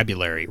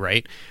vocabulary,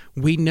 right,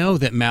 we know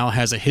that Mal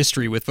has a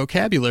history with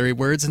vocabulary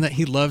words and that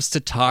he loves to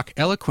talk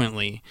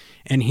eloquently,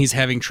 and he's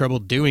having trouble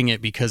doing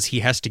it because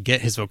he has to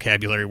get his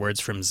vocabulary words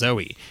from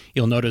Zoe.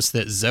 You'll notice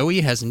that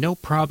Zoe has no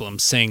problem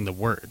saying the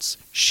words.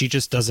 She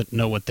just doesn't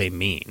know what they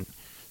mean.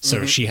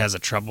 So she has a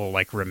trouble,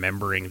 like,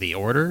 remembering the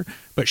order,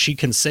 but she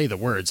can say the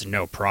words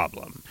no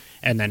problem.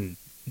 And then,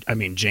 I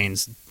mean, Jane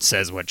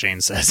says what Jane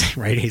says,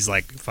 right? He's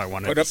like, if I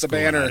wanted Put to up the school,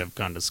 banner. I'd have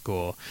gone to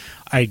school.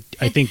 I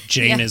think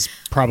Jane is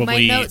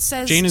probably... My note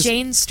says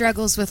Jane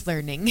struggles with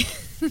learning.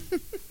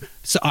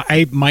 So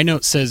my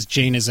note says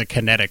Jane is a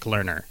kinetic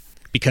learner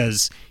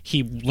because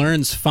he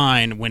learns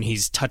fine when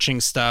he's touching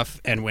stuff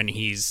and when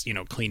he's,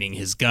 cleaning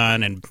his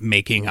gun and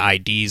making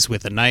IDs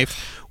with a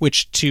knife,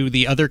 which to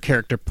the other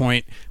character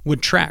point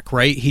would track,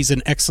 right? He's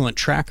an excellent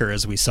tracker,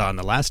 as we saw in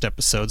the last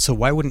episode, so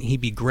why wouldn't he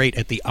be great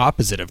at the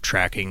opposite of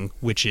tracking,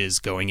 which is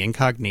going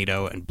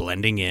incognito and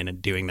blending in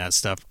and doing that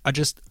stuff?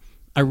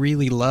 I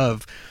really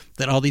love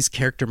that all these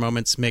character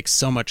moments make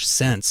so much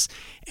sense,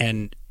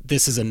 and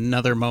this is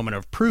another moment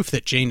of proof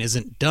that Jane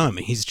isn't dumb.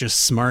 He's just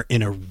smart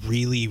in a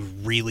really,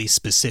 really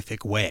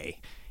specific way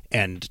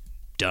and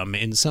dumb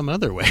in some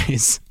other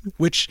ways,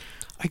 which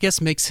I guess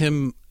makes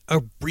him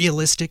a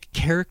realistic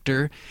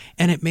character,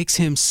 and it makes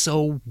him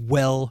so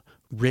well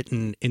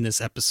written in this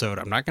episode.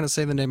 I'm not going to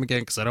say the name again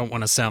because I don't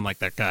want to sound like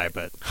that guy,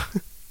 but...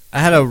 I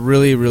had a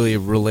really, really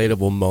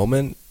relatable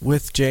moment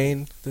with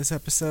Jane this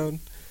episode.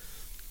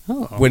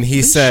 When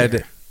he said...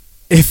 Sure.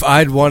 If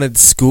I'd wanted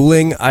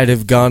schooling, I'd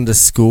have gone to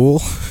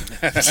school.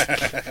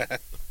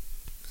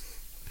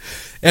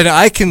 And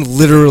I can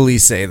literally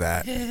say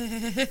that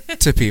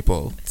to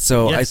people.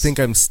 So Yes, I think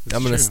I'm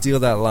going to steal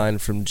that line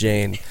from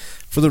Jane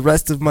for the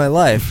rest of my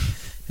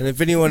life. And if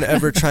anyone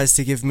ever tries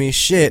to give me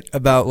shit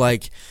about,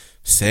 like,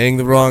 saying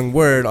the wrong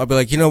word, I'll be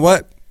like, you know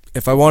what?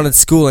 If I wanted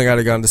schooling, I'd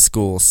have gone to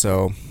school.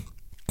 So...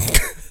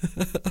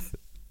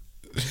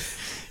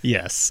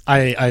 Yes,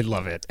 I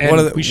love it. And one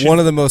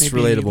of the most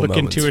maybe relatable look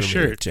moments into a for me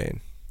shirt. with Jane.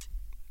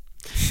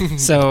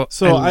 So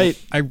I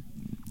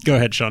go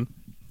ahead, Sean.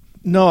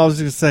 No, I was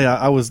going to say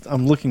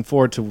I'm looking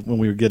forward to when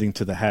we were getting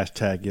to the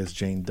hashtag is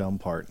Jane dumb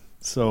part.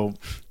 So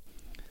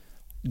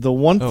the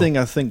one thing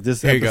I think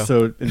this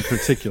episode in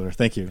particular,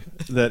 thank you,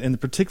 that in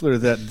particular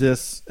that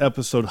this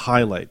episode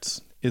highlights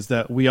is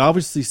that we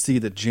obviously see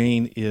that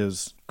Jane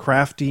is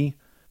crafty,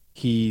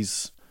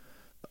 he's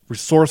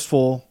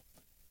resourceful,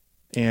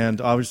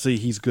 and obviously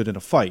he's good in a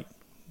fight.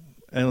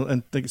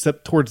 And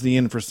except towards the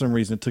end, for some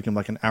reason, it took him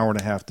like an hour and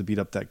a half to beat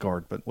up that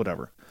guard, but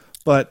whatever.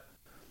 But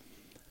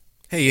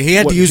hey, he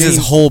had to use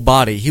his whole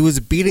body. He was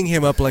beating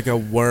him up like a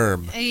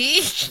worm.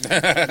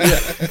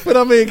 But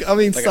I mean,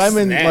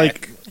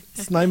 like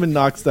Simon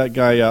knocks that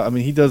guy out. I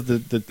mean, he does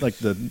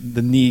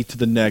the knee to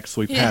the neck,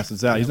 so he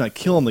passes out. He's not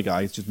killing the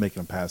guy; he's just making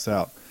him pass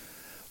out.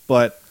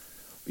 But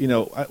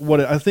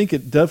what I think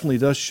it definitely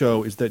does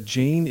show is that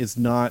Jane is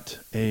not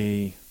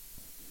a.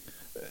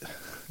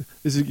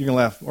 You're gonna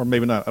laugh, or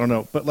maybe not. I don't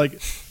know, but like,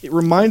 it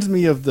reminds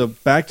me of the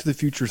Back to the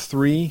Future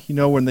 3.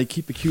 When they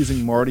keep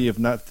accusing Marty of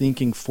not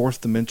thinking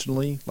fourth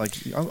dimensionally. Like,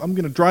 I'm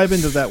gonna drive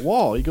into that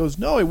wall. He goes,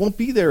 "No, it won't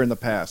be there in the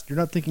past. You're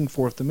not thinking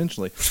fourth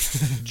dimensionally."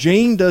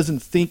 Jane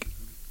doesn't think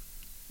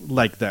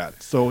like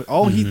that. So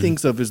all he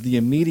thinks of is the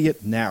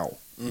immediate now,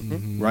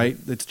 right?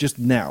 It's just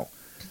now.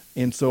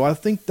 And so I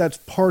think that's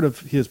part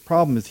of his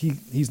problem is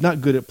he's not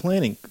good at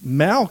planning.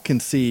 Mal can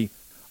see,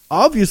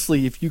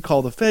 obviously, if you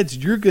call the feds,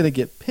 you're going to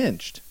get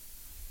pinched.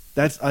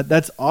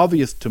 That's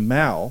obvious to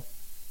Mal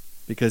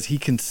because he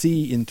can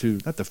see into,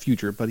 not the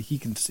future, but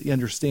he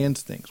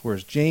understands things.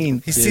 Whereas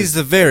Jane... He sees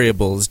the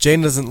variables.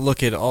 Jane doesn't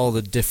look at all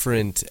the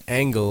different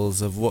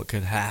angles of what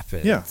could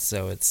happen. Yeah.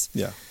 So it's...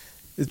 Yeah.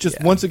 It's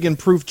just, once again,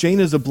 proof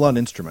Jane is a blunt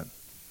instrument.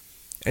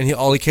 And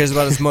all he cares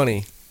about is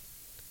money.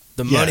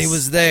 The money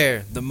was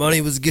there. The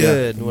money was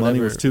good. The money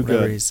was too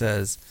good. He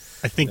says.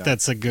 I think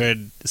that's a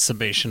good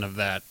summation of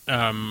that.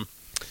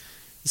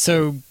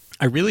 So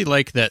I really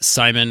like that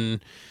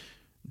Simon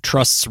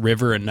trusts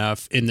River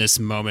enough in this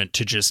moment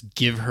to just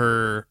give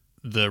her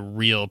the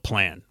real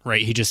plan,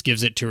 right? He just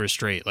gives it to her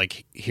straight.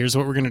 Like, here's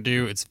what we're going to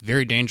do. It's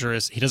very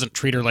dangerous. He doesn't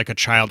treat her like a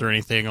child or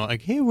anything.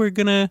 Like, hey, we're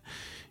going to,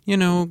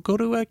 go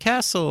to a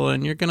castle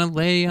and you're going to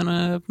lay on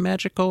a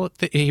magical...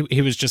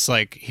 He was just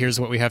like, here's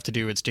what we have to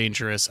do. It's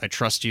dangerous. I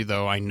trust you,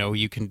 though. I know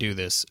you can do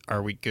this.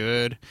 Are we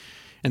good?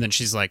 And then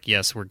she's like,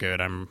 yes, we're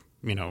good. I'm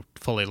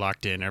fully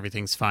locked in.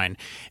 Everything's fine.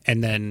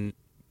 And then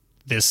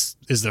this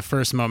is the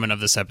first moment of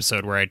this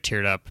episode where I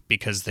teared up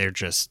because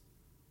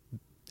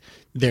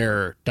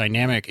their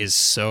dynamic is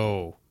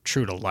so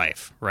true to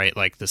life, right?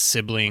 Like the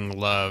sibling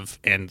love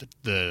and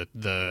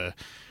the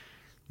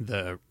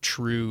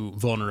true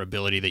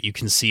vulnerability that you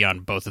can see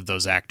on both of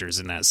those actors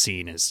in that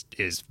scene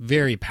is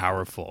very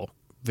powerful,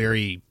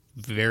 very,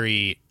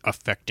 very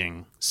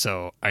affecting.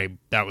 So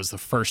that was the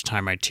first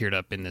time I teared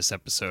up in this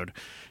episode.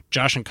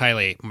 Josh and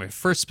Kylie, my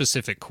first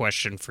specific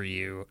question for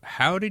you,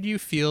 how did you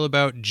feel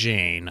about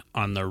Jane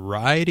on the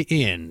ride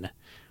in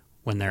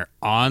when they're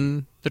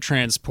on the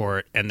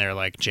transport and they're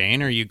like,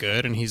 Jane, are you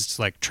good? And he's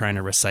like trying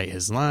to recite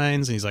his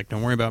lines and he's like,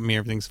 don't worry about me,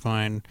 everything's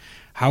fine.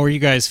 How are you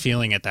guys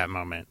feeling at that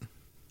moment?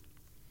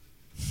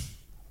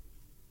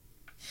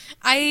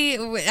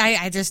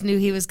 I just knew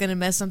he was going to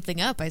mess something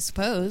up, I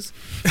suppose.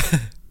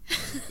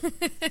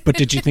 But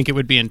did you think it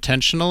would be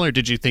intentional, or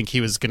did you think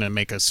he was going to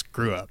make a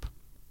screw up?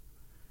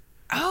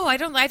 Oh, I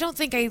don't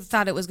think I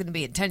thought it was going to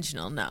be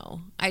intentional.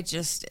 No, I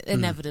just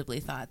inevitably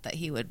thought that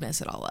he would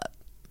mess it all up.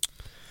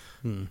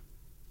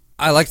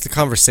 I liked the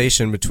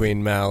conversation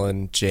between Mal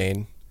and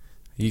Jane.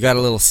 You got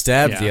a little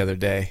stabbed the other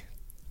day.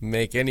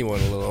 Make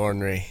anyone a little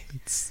ornery.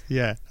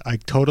 Yeah, I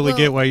totally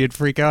get why you'd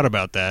freak out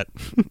about that.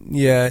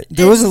 Yeah,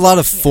 there was a lot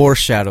of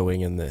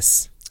foreshadowing in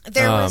this.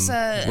 There was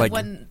heavy,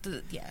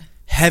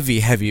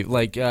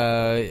 like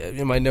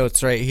in my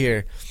notes right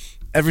here.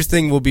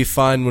 Everything will be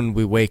fine when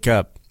we wake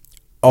up.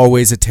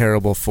 Always a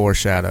terrible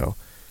foreshadow.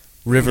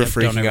 River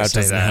freaking out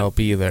doesn't help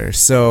either.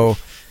 So,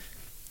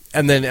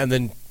 and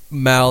then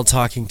Mal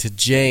talking to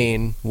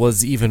Jane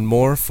was even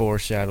more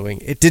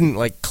foreshadowing. It didn't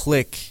like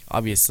click,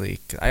 obviously.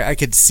 I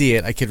could see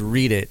it, I could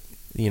read it,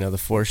 the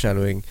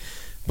foreshadowing,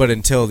 but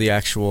until the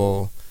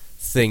actual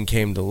thing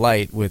came to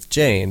light with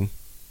Jane,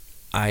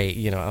 I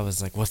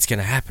was like, what's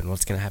gonna happen?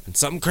 What's gonna happen?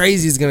 Something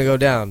crazy is gonna go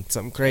down.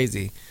 Something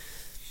crazy,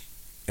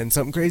 and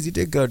something crazy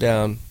did go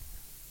down.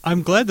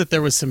 I'm glad that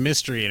there was some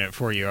mystery in it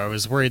for you. I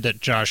was worried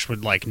that Josh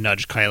would like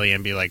nudge Kylie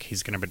and be like,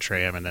 he's going to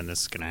betray him and then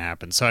this is going to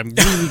happen. So I'm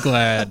really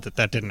glad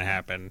that didn't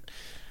happen.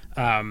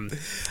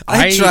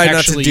 I try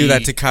not to do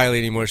that to Kylie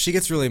anymore. She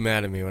gets really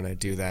mad at me when I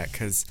do that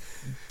because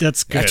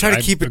that's good. I try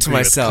to keep it to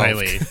myself.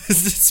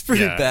 It's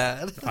pretty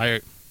bad.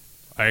 I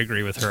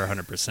agree with her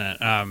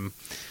 100%.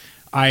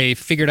 I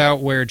figured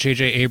out where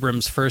J.J.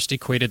 Abrams first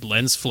equated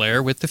lens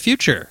flare with the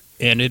future,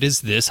 and it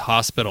is this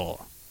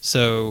hospital.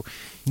 So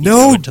you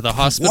go into the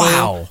hospital,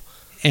 wow,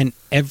 and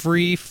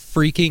every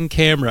freaking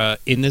camera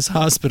in this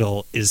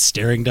hospital is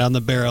staring down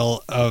the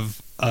barrel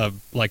of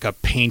like a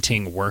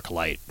painting work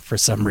light for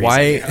some reason.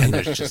 Why? And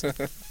there's just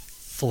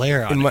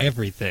flare on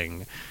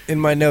everything. In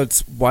my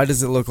notes, why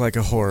does it look like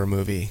a horror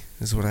movie?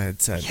 Is what I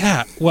had said.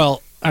 Yeah,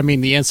 well, I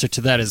mean, the answer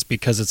to that is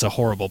because it's a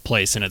horrible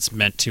place and it's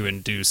meant to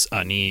induce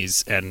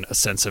unease and a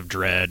sense of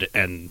dread.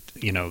 And,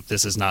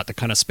 this is not the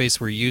kind of space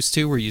we're used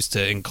to. We're used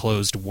to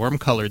enclosed,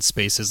 warm-colored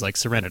spaces like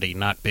Serenity,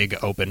 not big,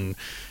 open,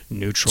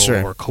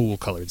 neutral or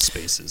cool-colored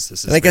spaces. This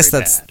is and I guess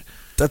bad.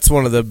 That's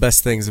one of the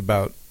best things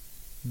about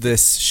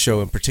this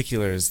show in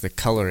particular is the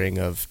coloring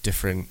of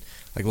different...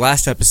 Like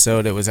last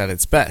episode, it was at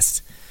its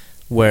best.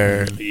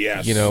 Where,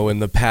 in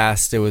the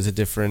past it was a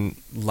different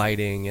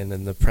lighting, and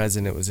in the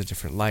present it was a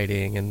different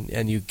lighting,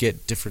 and you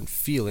get different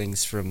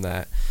feelings from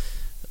that.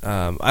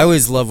 I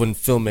always love when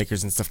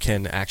filmmakers and stuff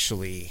can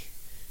actually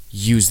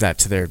use that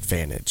to their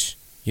advantage.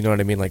 You know what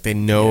I mean? Like they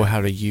know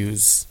how to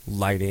use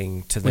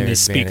lighting to their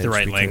advantage. When they speak the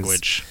right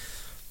language.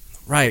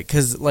 Right,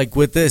 because like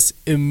with this,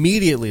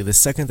 immediately, the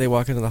second they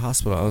walk into the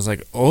hospital, I was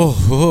like,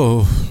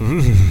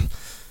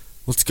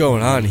 what's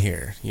going on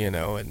here?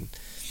 And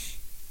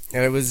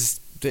it was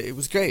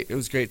great. It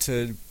was great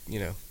to,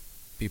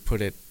 be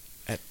put at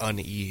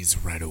unease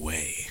right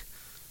away.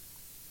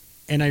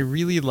 And I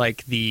really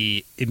like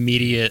the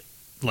immediate,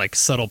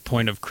 subtle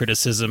point of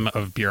criticism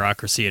of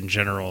bureaucracy in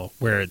general,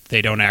 where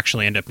they don't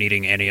actually end up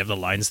needing any of the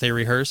lines they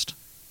rehearsed.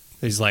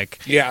 He's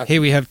like, hey,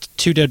 we have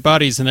 2 dead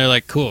bodies. And they're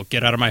like, cool,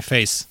 get out of my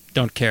face.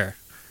 Don't care.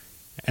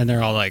 And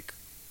they're all like,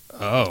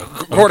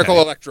 oh.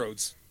 Cortical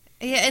electrodes.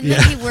 Yeah, and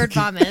then he word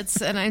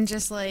vomits, and I'm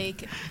just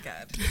like,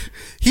 God.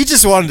 He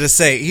just wanted to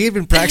say, he had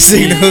been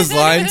practicing those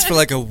lines for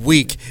like a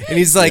week, and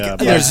he's like,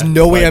 there's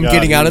no way I'm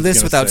getting out of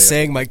this without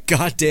saying my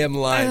goddamn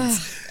lines.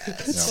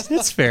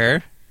 It's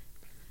fair.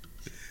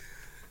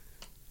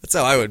 That's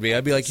how I would be.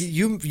 I'd be like,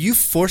 you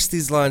forced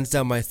these lines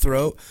down my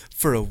throat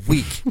for a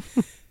week,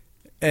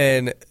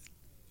 and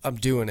I'm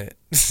doing it.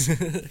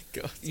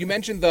 You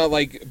mentioned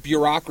the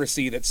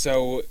bureaucracy that's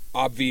so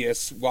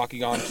obvious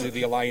walking onto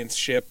the Alliance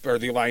ship, or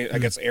the Alliance, I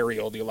guess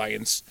Ariel, the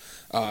Alliance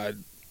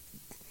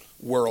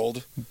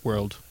world.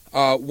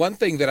 One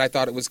thing that I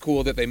thought it was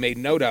cool that they made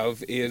note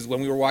of is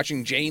when we were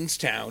watching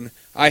Janestown,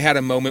 I had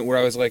a moment where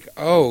I was like,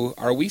 oh,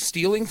 are we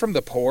stealing from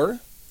the poor?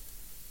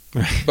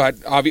 But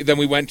then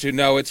we went to,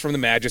 no, it's from the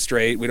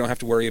magistrate. We don't have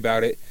to worry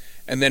about it.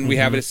 And then we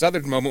have this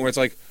other moment where it's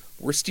like,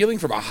 we're stealing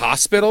from a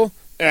hospital?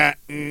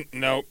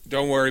 No,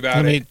 don't worry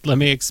about it. Let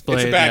me explain.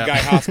 It's a bad guy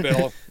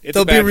hospital.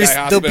 They'll be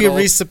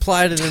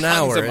resupplied in an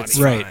hour. It's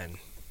right. fine.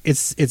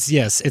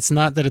 It's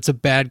not that it's a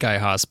bad guy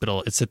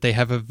hospital. It's that they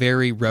have a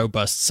very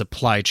robust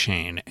supply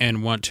chain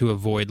and want to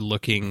avoid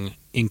looking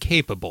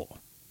incapable.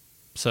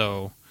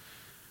 So,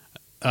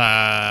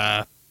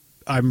 I'm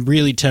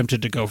really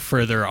tempted to go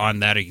further on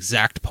that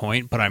exact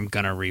point, but I'm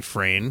gonna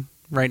refrain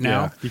right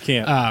now. Yeah, you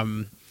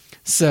can't.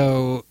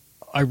 So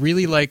I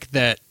really like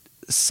that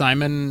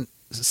Simon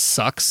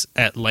sucks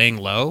at laying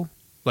low.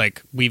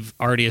 Like, we've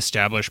already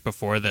established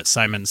before that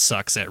Simon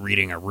sucks at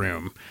reading a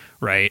room,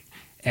 right?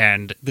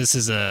 And this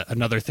is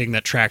another thing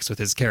that tracks with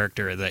his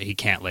character, that he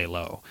can't lay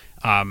low.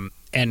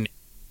 And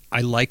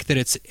I like that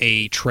it's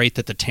a trait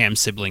that the Tam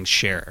siblings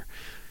share.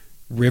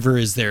 River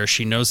is there.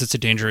 She knows it's a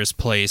dangerous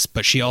place,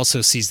 but she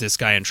also sees this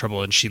guy in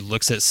trouble, and she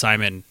looks at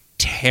Simon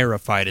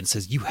terrified and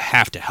says, "You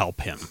have to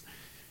help him."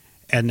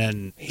 And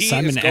then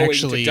Simon is going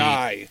actually to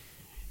die.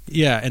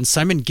 Yeah, and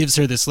Simon gives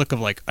her this look of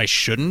like, "I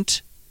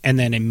shouldn't," and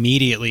then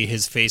immediately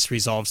his face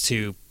resolves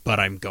to, "But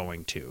I'm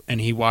going to."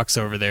 And he walks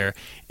over there,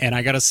 and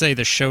I gotta say,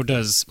 the show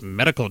does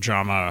medical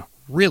drama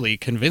really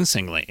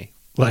convincingly.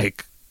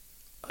 Like,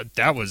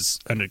 that was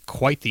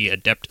quite the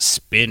adept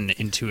spin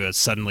into a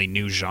suddenly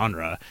new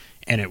genre,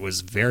 and it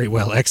was very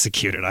well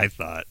executed, I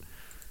thought.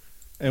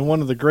 And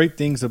one of the great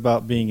things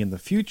about being in the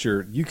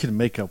future, you can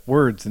make up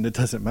words, and it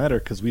doesn't matter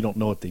because we don't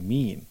know what they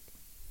mean.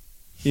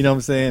 You know what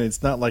I'm saying?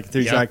 It's not like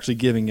there's actually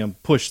giving him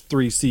push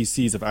 3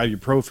 cc's of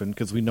ibuprofen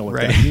because we know what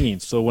that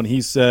means. So when he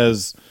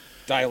says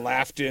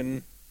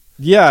Dilaftin.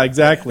 Yeah,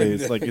 exactly.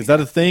 It's like, is that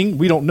a thing?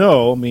 We don't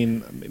know. I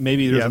mean,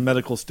 maybe there's a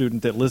medical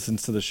student that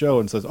listens to the show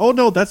and says, "Oh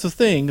no, that's a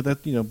thing."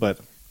 That, you know, but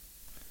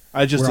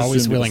I just we're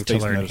always assumed it was willing to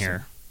space learn medicine.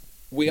 here.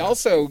 We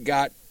also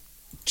got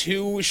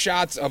 2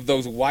 shots of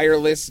those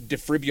wireless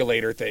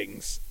defibrillator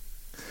things.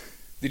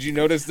 Did you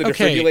notice the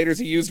defibrillators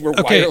he used were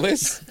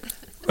wireless?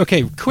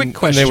 Okay, quick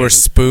question. And they were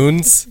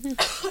spoons?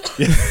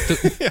 I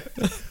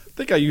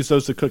think I use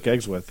those to cook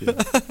eggs with. Yeah.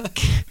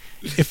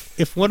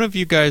 If one of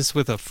you guys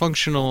with a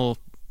functional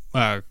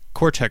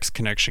cortex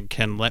connection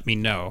can let me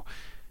know,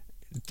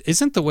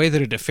 isn't the way that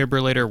a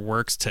defibrillator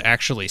works to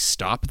actually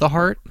stop the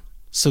heart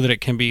so that it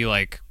can be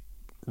like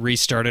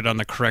restarted on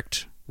the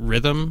correct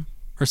rhythm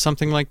or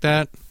something like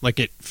that? Like,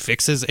 it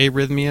fixes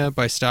arrhythmia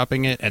by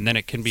stopping it, and then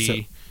it can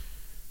be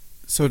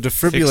so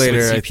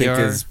defibrillator, I think,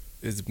 CPR?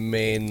 is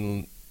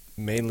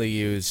mainly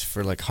used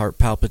for like heart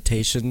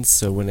palpitations.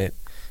 So when it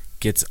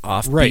gets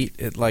offbeat,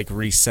 it like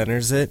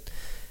recenters it.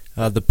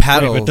 The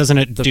paddle, but doesn't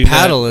it the do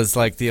paddle that? is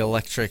like the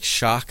electric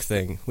shock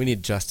thing. We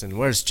need Justin.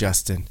 Where's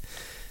Justin?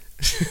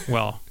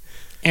 Well,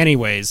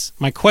 anyways,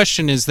 my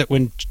question is that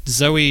when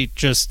Zoe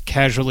just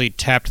casually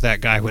tapped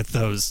that guy with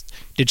those,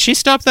 did she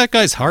stop that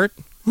guy's heart?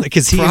 Like,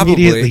 is he Probably.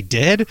 immediately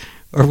dead,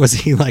 or was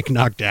he like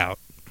knocked out?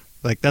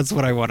 Like, that's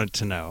what I wanted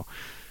to know.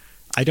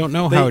 I don't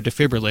know how a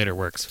defibrillator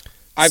works.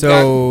 I've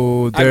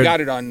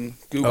got it on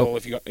Google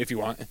if you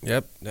want.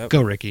 Yep.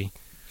 Go, Ricky.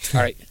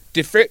 All right.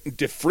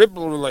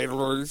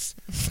 Defibrillators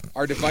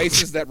are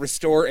devices that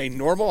restore a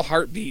normal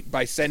heartbeat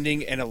by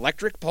sending an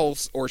electric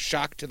pulse or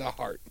shock to the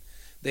heart.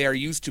 They are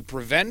used to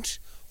prevent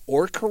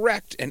or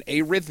correct an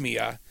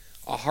arrhythmia,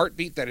 a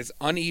heartbeat that is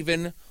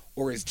uneven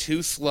or is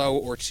too slow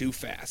or too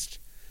fast.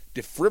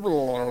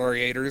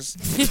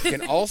 Defibrillators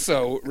can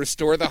also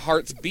restore the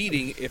heart's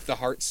beating if the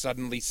heart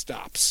suddenly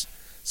stops.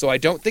 So I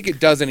don't think it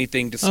does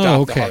anything to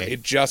stop the heart.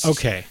 It just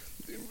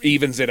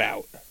evens it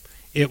out.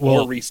 It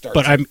will or restarts.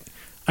 But I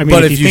mean,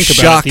 but if you think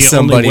shock about it, the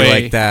somebody only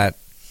way, like that,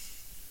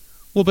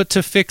 well, but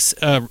to fix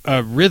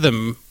a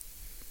rhythm,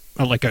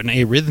 like an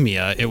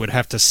arrhythmia, it would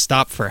have to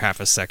stop for half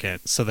a second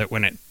so that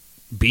when it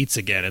beats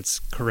again, it's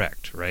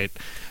correct, right?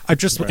 I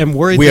just am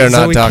worried We that are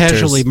not Zoe doctors.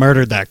 casually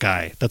murdered that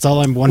guy. That's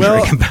all I'm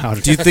wondering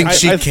about. Do you think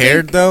she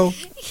cared though?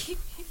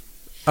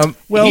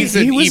 Well, he's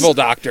an evil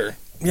doctor.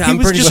 Yeah, He I'm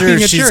was pretty just sure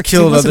being a she's jerk. He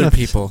killed wasn't other a-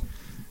 people.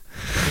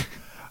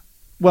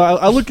 Well,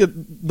 I look at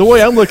the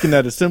way I'm looking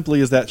at it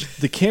simply is that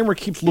the camera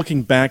keeps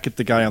looking back at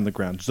the guy on the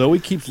ground. Zoe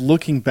keeps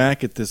looking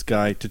back at this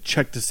guy to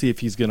check to see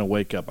if he's going to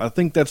wake up. I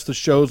think that's the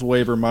show's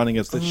way of reminding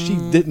us that she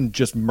didn't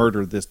just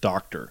murder this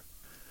doctor.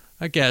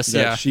 I guess,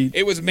 That yeah.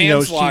 It was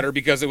manslaughter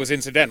because it was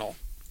incidental.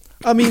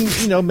 I mean,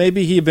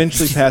 maybe he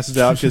eventually passes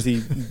out because he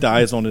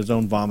dies on his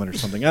own vomit or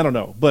something. I don't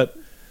know, but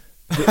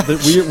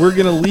we're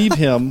going to leave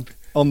him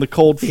on the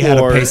cold He had a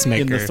floor in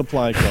pacemaker. the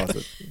supply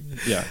closet.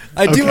 Yeah,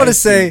 I do want to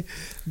say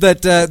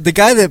that the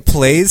guy that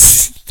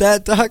plays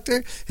that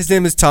doctor, his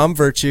name is Tom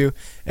Virtue,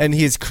 and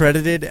he is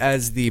credited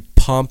as the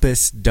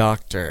pompous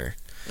doctor.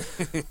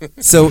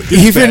 So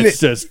even That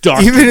says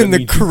doctor, even that in the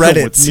means you come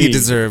credits, with he me.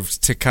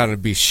 deserved to kind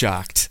of be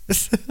shocked.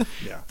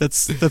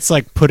 That's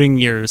like putting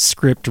your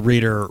script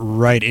reader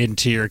right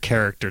into your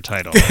character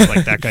title.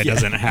 Like, that guy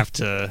doesn't have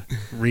to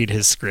read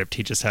his script;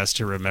 he just has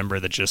to remember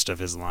the gist of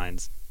his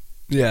lines.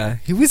 Yeah,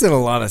 he was in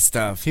a lot of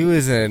stuff. He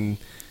was in,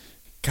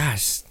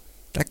 gosh,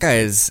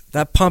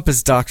 that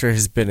pompous doctor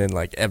has been in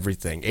like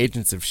everything.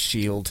 Agents of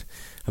S.H.I.E.L.D.,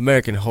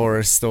 American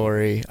Horror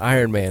Story,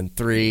 Iron Man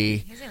 3,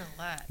 He's in a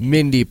lot.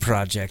 Mindy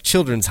Project,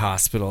 Children's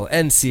Hospital,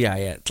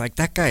 NCIS. Like,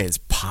 that guy is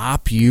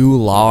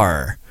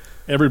popular.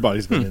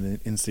 everybody's been in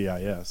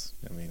NCIS.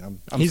 I mean,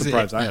 I'm He's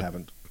surprised I yeah.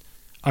 haven't.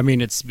 I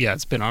mean, it's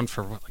been on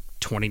for what, like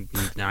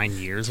 29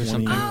 years or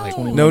something. Like,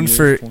 known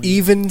for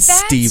Even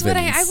That's Stevens.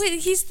 what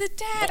he's the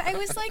dad. I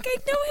was like, I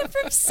know him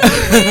from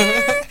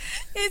somewhere.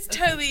 It's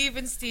totally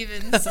Even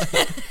Stevens.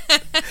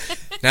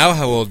 Now,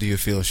 how old do you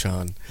feel,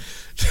 Sean?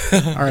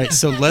 all right,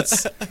 so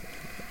let's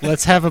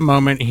have a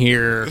moment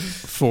here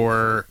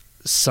for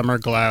Summer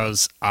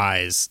Glau's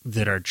eyes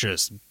that are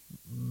just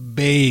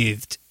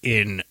bathed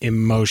in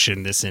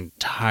emotion this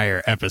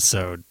entire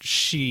episode.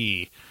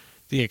 The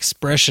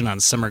expression on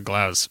Summer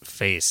Glau's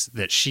face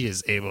that she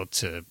is able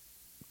to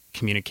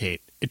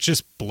communicate, it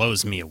just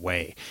blows me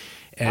away.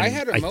 And I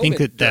had a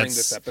moment during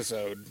this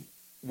episode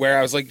where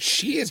I was like,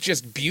 she is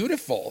just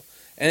beautiful.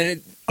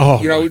 And,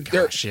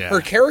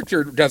 her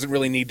character doesn't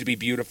really need to be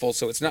beautiful,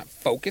 so it's not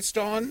focused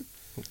on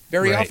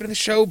very often in the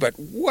show, but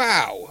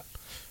wow.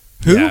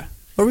 Who? Yeah.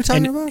 What are we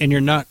talking about? And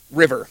you're not...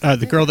 River.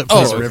 The girl that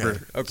plays okay.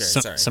 River. Okay,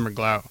 sorry. Summer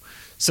Glau.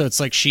 So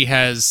it's like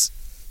she's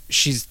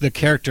the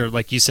character,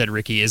 like you said,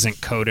 Ricky,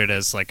 isn't coded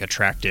as like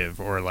attractive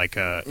or like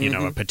a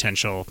a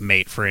potential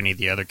mate for any of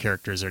the other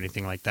characters or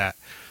anything like that.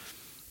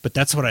 But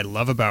that's what I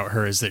love about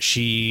her, is that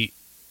she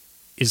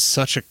is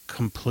such a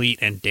complete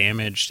and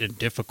damaged and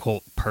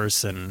difficult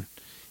person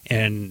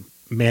and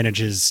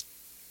manages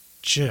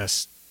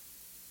just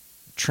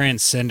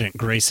transcendent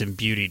grace and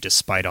beauty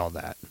despite all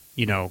that,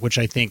 which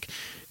I think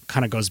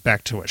kind of goes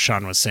back to what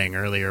Sean was saying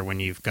earlier. When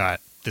you've got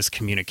this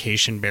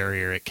communication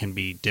barrier, it can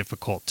be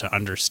difficult to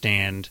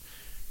understand,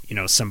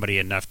 somebody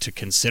enough to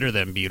consider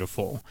them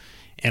beautiful.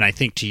 And I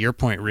think, to your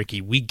point, Ricky,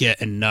 we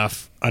get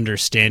enough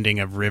understanding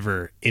of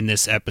River in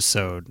this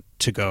episode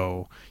to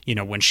go,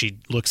 when she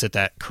looks at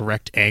that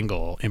correct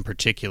angle in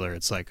particular,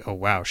 it's like, oh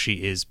wow,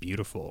 she is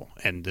beautiful.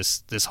 And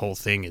this whole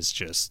thing is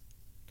just,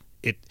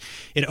 it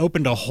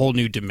opened a whole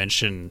new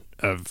dimension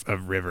of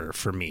River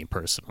for me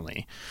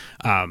personally.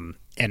 And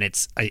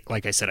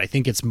like I said, I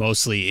think it's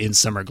mostly in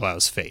Summer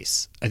Glau's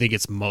face. I think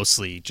it's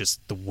mostly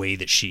just the way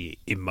that she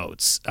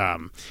emotes.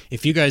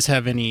 If you guys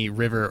have any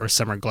River or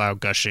Summer Glau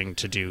gushing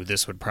to do,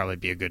 this would probably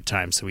be a good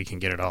time so we can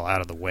get it all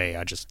out of the way.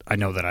 I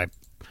know that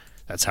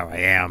that's how I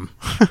am.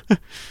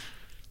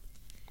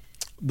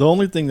 The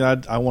only thing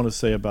that I want to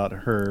say about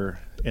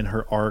her and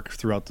her arc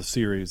throughout the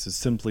series is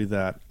simply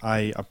that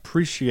I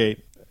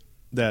appreciate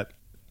that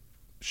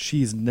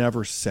she's never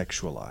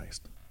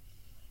sexualized.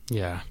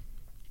 Yeah.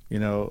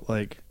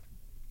 Like,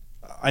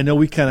 I know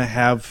we kind of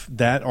have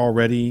that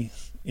already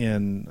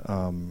in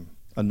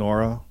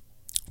Anora.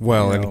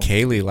 Well, and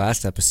Kaylee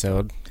last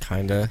episode,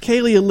 kind of.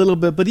 Kaylee a little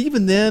bit, but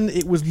even then,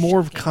 it was more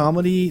of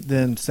comedy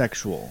than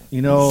sexual.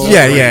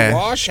 Yeah.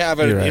 Wash have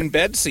an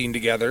in-bed scene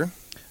together.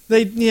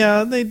 They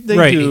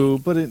right. do,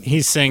 but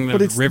he's saying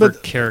the River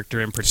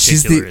character in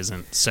particular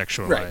isn't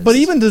sexualized. Right. But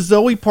even the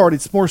Zoe part,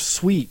 it's more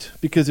sweet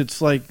because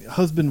it's like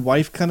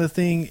husband-wife kind of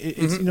thing.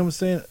 It's you know what I'm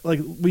saying?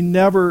 Like, we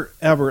never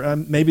ever.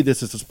 Maybe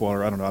this is a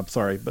spoiler. I don't know. I'm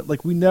sorry, but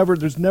like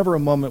there's never a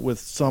moment with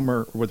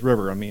Summer or with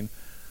River. I mean,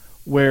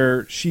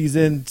 where she's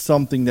in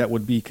something that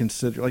would be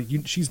considered like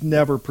she's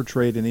never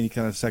portrayed in any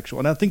kind of sexual.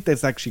 And I think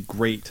that's actually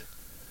great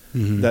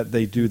that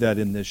they do that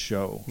in this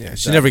show. Yeah,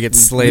 she never gets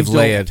slave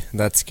laid.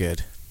 That's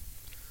good.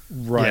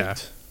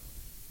 Right.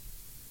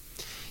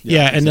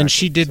 Yeah, and exactly. Then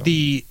she did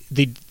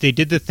they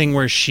did the thing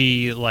where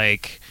she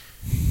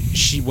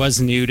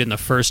was nude in the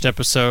first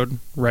episode,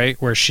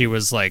 right? Where she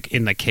was like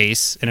in the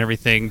case and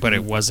everything, but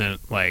it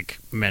wasn't like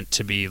meant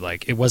to be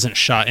like, it wasn't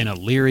shot in a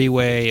leery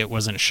way, it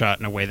wasn't shot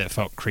in a way that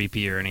felt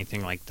creepy or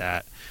anything like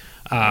that.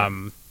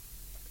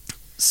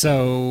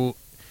 So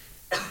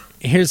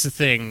here's the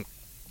thing.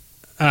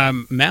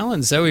 Mal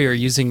and Zoe are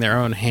using their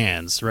own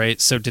hands,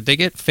 right? So did they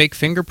get fake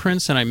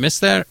fingerprints and I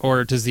missed that?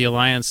 Or does the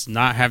Alliance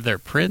not have their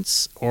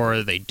prints?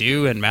 Or they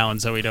do and Mal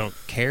and Zoe don't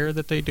care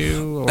that they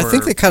do? Or... I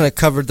think they kind of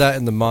covered that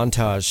in the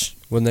montage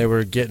when they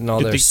were getting all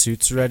their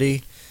suits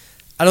ready.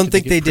 I don't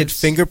think they did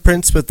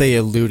fingerprints, but they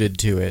alluded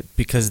to it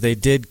because they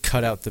did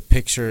cut out the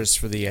pictures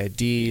for the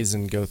IDs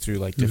and go through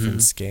like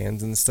different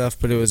scans and stuff,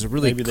 but it was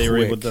really maybe quick. They were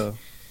able to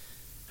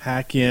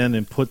hack in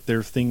and put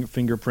their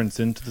fingerprints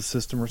into the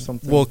system or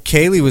something. Well,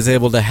 Kaylee was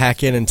able to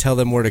hack in and tell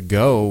them where to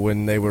go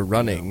when they were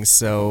running,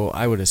 so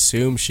I would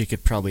assume she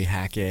could probably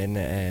hack in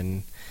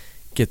and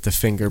get the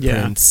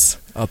fingerprints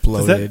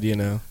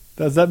uploaded,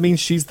 Does that mean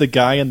she's the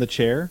guy in the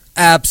chair?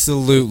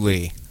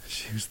 Absolutely.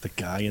 She's the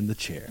guy in the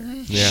chair.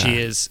 Yeah. She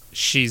is.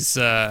 She's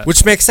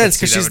which makes sense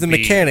because she's the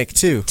mechanic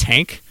too.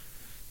 Tank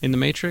in the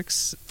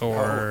Matrix,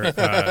 or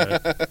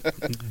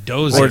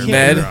Dozer, or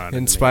Ned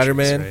in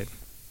Spider-Man. Right?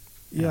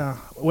 Yeah.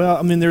 Well,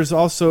 I mean, there's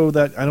also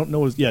that I don't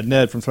know.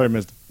 Ned from Spider-Man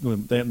is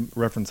the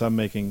reference I'm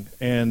making,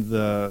 and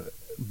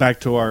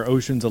back to our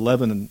Ocean's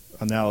 11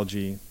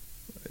 analogy.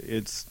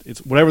 It's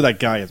whatever that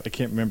guy is. I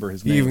can't remember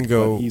his name. You even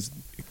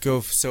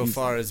go so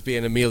far as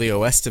being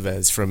Emilio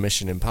Estevez from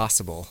Mission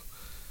Impossible.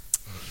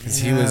 Because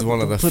he was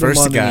one of the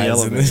first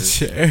guys in the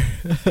chair.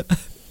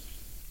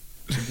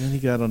 And then he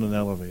got on an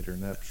elevator,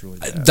 and that's really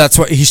bad. That's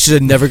why he should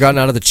have never gotten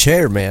out of the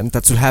chair, man.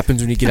 That's what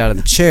happens when you get out of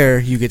the chair.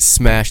 You get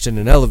smashed in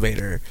an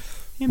elevator.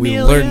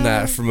 Emilio. We learned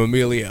that from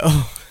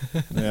Emilio.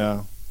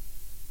 Yeah.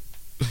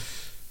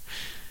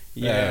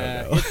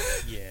 Yeah.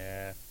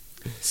 Yeah.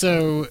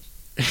 So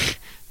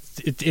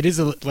it is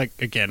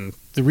again,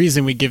 the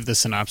reason we give the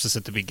synopsis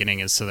at the beginning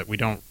is so that we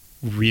don't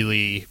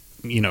really,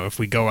 if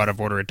we go out of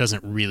order, it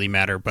doesn't really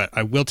matter. But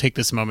I will take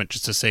this moment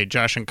just to say,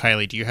 Josh and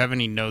Kylie, do you have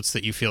any notes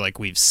that you feel like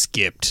we've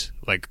skipped,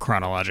 like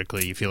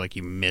chronologically, you feel like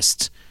you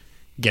missed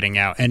getting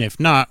out? And if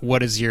not,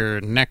 what is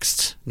your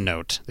next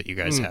note that you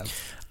guys have?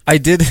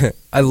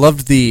 I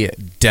loved the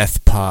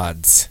death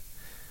pods.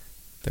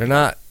 They're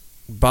not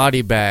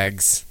body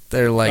bags.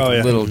 They're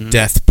like little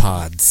death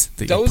pods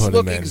that Those you put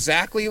look them in.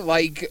 exactly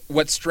like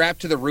what's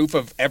strapped to the roof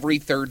of every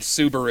third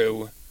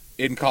Subaru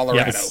in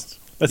Colorado. Yes.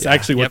 That's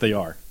actually what they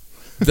are.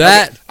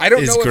 That I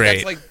don't is know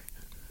great.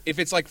 if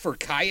it's like for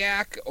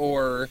kayak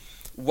or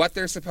what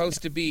they're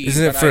supposed to be.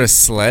 Isn't it for a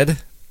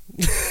sled?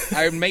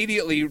 I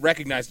immediately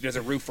recognized it as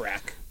a roof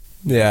rack.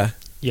 Yeah.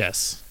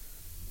 Yes.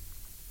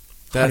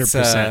 That's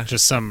 100%.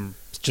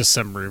 Just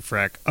some roof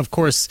rack. Of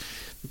course,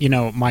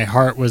 my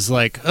heart was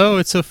like, oh,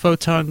 it's a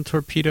photon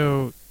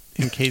torpedo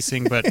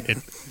encasing, but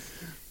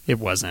it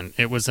wasn't.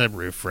 It was a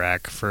roof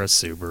rack for a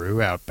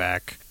Subaru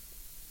Outback.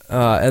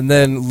 And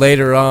then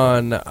later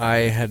on,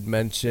 I had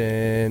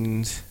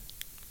mentioned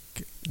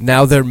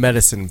now they're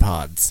medicine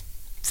pods.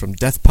 From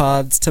death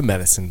pods to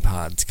medicine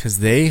pods, because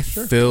they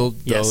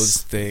filled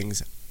those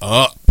things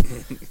up.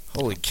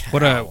 Holy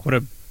cow.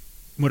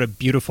 What a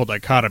beautiful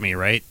dichotomy,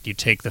 right? You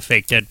take the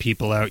fake dead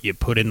people out, you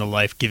put in the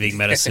life-giving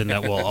medicine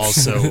that will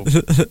also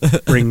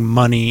bring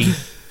money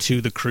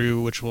to the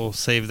crew, which will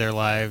save their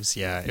lives.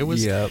 Yeah, it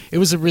was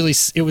really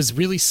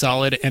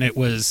solid, and it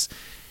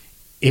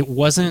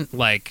wasn't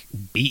like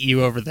beat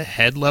you over the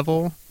head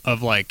level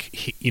of like,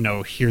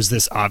 here's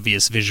this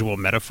obvious visual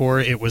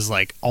metaphor. It was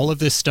like all of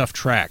this stuff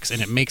tracks,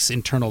 and it makes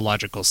internal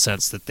logical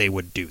sense that they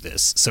would do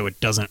this. So it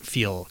doesn't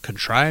feel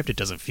contrived. It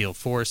doesn't feel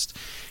forced.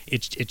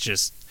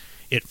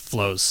 It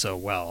flows so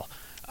well.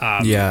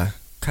 Yeah.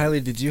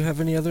 Kylie, did you have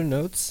any other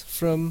notes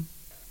from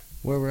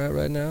where we're at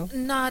right now?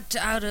 Not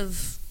out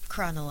of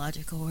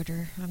chronological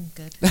order. I'm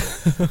good.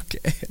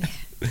 Okay.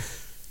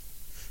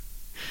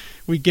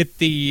 We get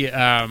the...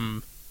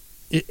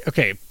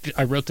 okay,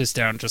 I wrote this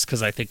down just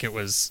because I think it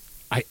was...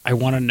 I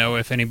want to know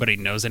if anybody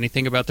knows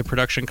anything about the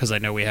production, because I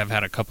know we have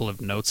had a couple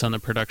of notes on the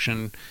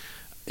production.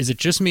 Is it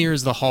just me, or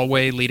is the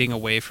hallway leading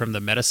away from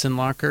the medicine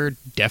locker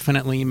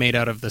definitely made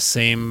out of the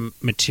same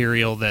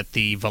material that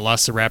the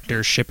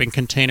Velociraptor shipping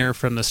container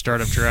from the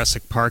start of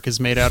Jurassic Park is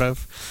made out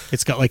of?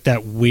 It's got like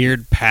that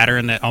weird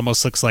pattern that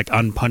almost looks like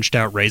unpunched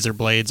out razor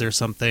blades or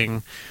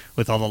something,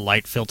 with all the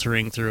light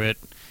filtering through it.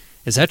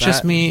 Is that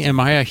just me? Am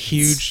I a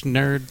huge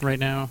nerd right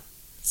now?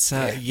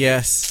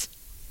 Yes.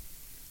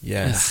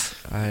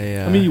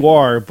 I mean, you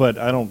are, but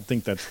I don't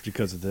think that's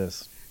because of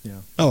this. Yeah.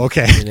 Oh,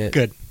 okay.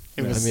 Good.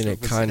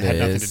 It kind of had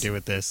nothing to do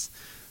with this.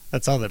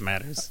 That's all that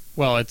matters.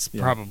 Well, it's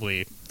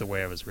probably the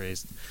way I was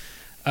raised.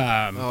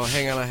 Oh,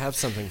 hang on. I have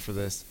something for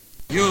this.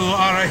 You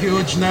are a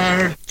huge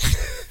nerd.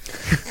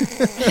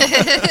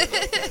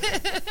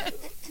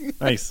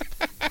 Nice.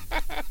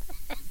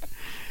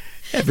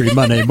 Every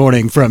Monday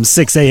morning from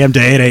 6 a.m. to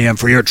 8 a.m.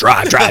 for your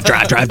drive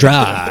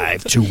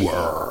to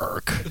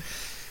work.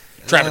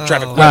 Traffic.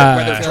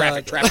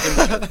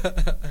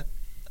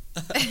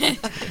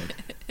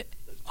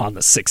 On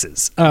the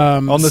sixes.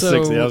 On the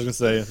sixes, I was going to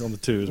say on the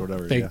twos or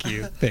whatever.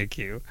 Thank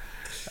you.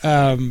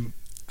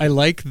 I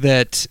like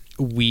that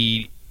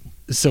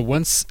so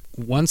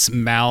once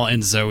Mal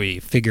and Zoe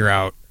figure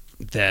out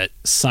that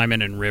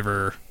Simon and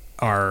River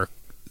are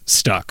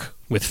stuck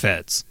with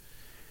feds,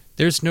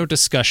 there's no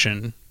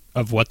discussion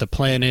of what the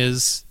plan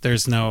is.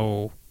 There's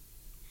no,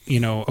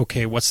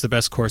 okay, what's the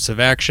best course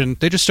of action?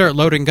 They just start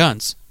loading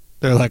guns.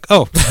 They're like,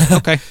 oh,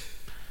 okay.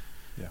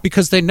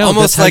 Because they know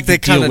almost like they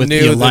kind of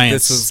knew that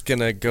this was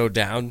gonna go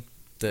down.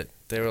 That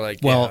they were like,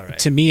 well, all right.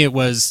 to me it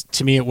was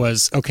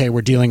okay.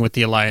 We're dealing with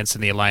the Alliance,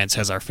 and the Alliance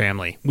has our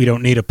family. We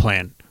don't need a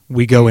plan.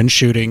 We go in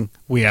shooting.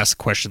 We ask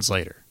questions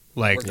later.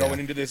 Like we're going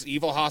into this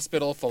evil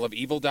hospital full of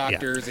evil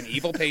doctors and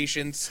evil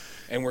patients,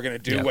 and we're gonna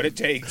do what it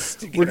takes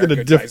to get we're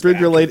gonna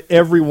defibrillate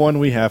everyone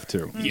we have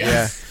to.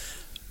 Yeah.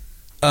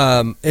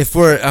 If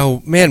we're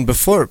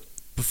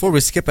before we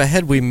skip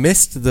ahead, we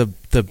missed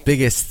the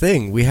biggest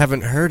thing. We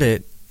haven't heard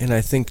it in,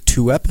 I think,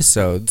 2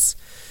 episodes.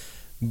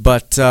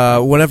 But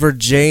whenever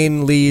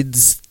Jane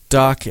leads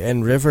Doc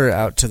and River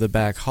out to the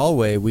back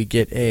hallway, we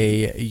get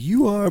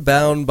 "You are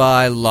bound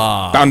by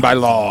law." Bound by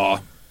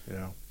law.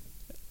 Yeah.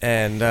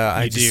 And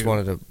I just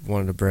wanted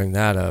to bring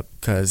that up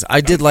because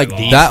I did like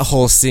that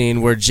whole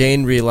scene where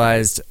Jane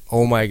realized,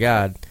 oh my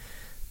God,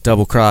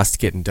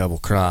 getting double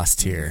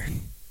crossed here.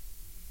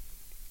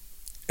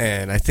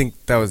 And I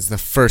think that was the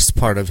first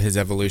part of his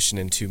evolution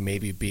into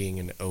maybe being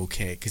an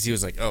okay, because he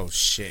was like, oh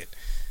shit,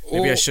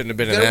 maybe I shouldn't have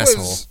been an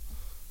asshole.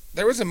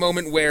 There was a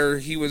moment where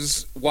he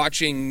was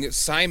watching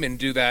Simon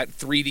do that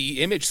 3D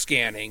image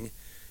scanning,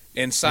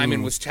 and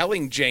Simon was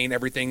telling Jane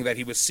everything that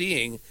he was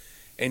seeing,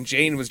 and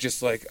Jane was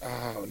just like,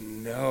 oh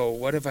no,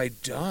 what have I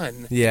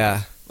done?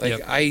 Yeah.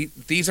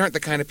 These aren't the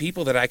kind of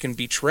people that I can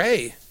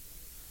betray.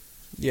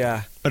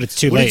 Yeah. But it's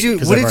too late.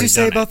 What did you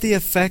say about the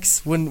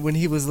effects when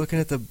he was looking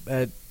at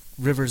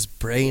River's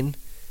brain?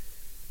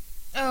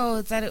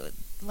 Oh, that it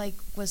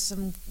was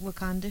some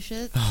Wakanda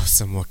shit. Oh,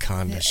 some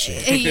Wakanda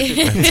shit.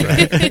 That's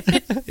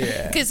right.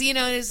 Yeah. Because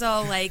it's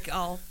all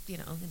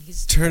and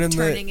he's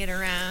turning it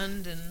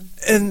around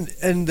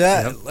and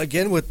that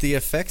again with the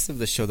effects of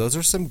the show. Those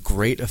are some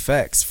great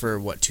effects for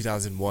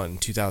 2001,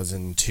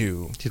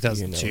 2002,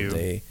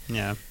 2002.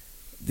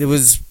 It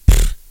was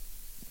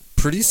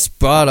pretty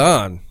spot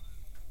on.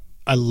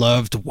 I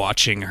loved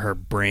watching her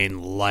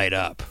brain light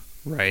up.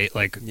 Right,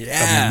 like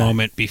yeah. a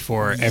moment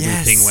before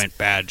everything went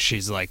bad,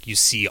 she's like, you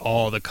see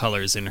all the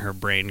colors in her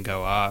brain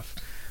go off.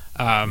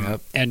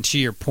 And to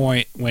your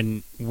point,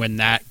 when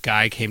that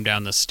guy came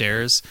down the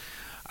stairs,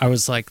 I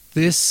was like,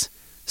 this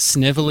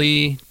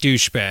snivelly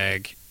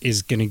douchebag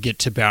is gonna get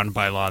to Bound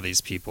by Law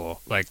these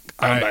people. Like,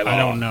 I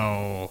don't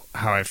know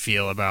how I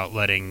feel about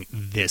letting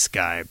this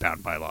guy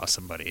Bound by Law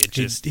somebody.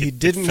 He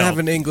didn't have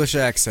an English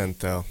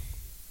accent though.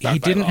 He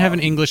didn't have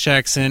an English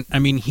accent. I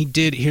mean, he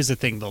did. Here's the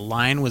thing. The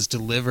line was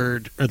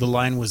delivered, or the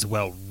line was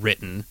well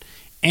written,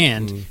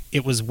 and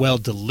it was well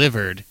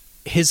delivered.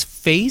 His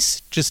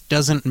face just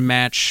doesn't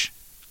match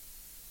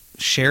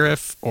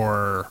sheriff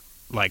or,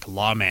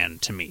 lawman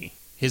to me.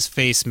 His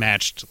face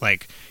matched,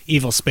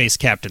 evil space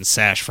captain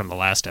Sash from the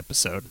last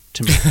episode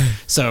to me.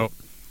 So,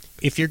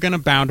 if you're going to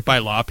Bound by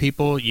Law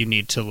people, you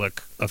need to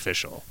look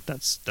official.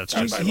 That's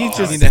just... You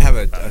just need to have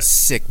a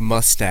sick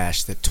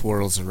mustache that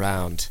twirls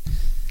around.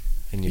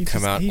 And you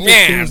come out,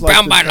 man,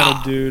 Bound by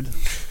Law. Dude,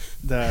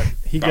 that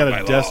he got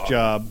a desk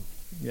job.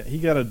 Yeah, he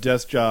got a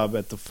desk job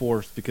at the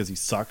Force because he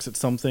sucks at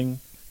something,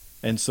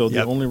 and so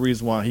the only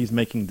reason why he's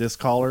making this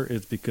caller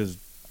is because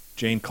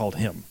Jane called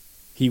him.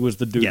 He was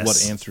the dude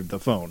what answered the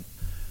phone,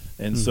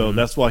 and so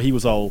that's why he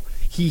was all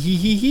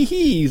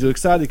He's so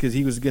excited because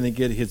he was going to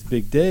get his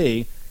big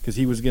day because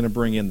he was going to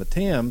bring in the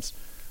Tams.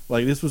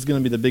 Like this was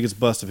going to be the biggest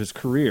bust of his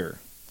career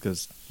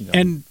because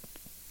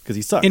because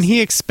he sucks. And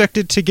he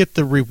expected to get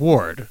the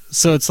reward.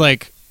 So it's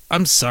like,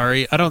 I'm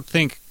sorry, I don't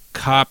think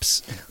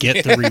cops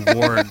get the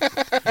reward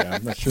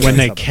I'm not sure when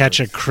they catch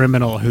a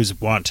criminal who's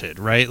wanted,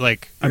 right?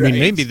 I mean,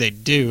 maybe they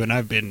do, and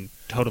I've been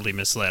totally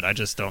misled. I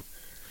just don't.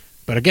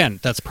 But again,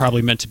 that's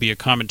probably meant to be a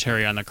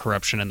commentary on the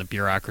corruption and the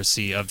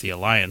bureaucracy of the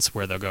Alliance,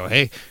 where they'll go,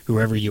 hey,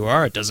 whoever you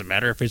are, it doesn't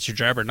matter if it's your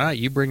job or not,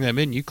 you bring them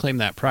in, you claim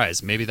that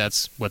prize. Maybe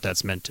that's what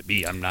that's meant to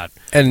be. I'm not.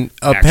 And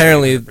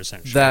apparently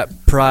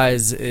that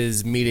prize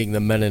is meeting the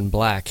Men in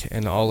Black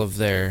and all of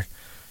their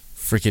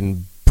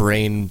freaking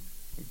brain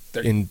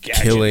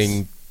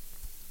killing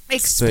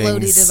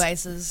explodey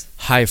devices,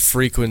 high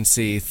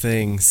frequency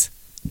things.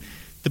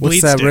 The bleed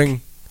What's that stick.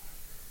 ring?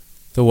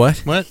 The what?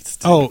 What?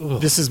 Oh,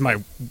 this is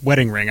my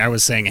wedding ring. I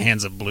was saying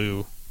Hands of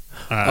Blue.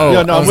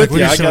 I'm with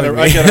you. I got a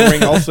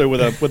ring also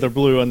with a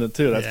blue on it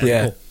too. That's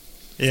pretty cool.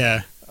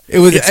 Yeah.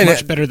 It's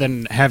much better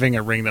than having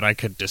a ring that I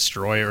could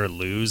destroy or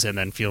lose and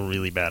then feel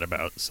really bad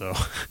about. So.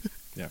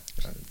 Yeah,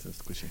 it's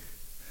squishy.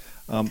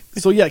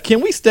 So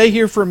can we stay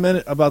here for a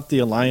minute about the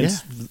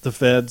Alliance, the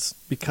Feds,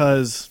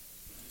 because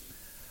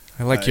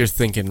I like your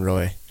thinking,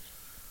 Roy.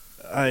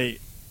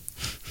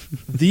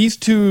 These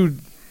two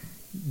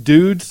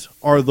dudes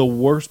are the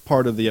worst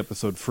part of the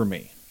episode for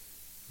me.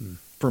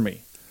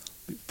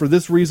 For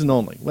this reason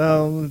only.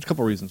 Well, a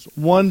couple of reasons.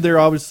 One, they're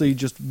obviously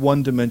just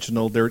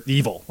one-dimensional. They're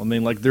evil. I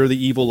mean, they're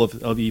the evil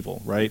of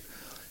evil, right?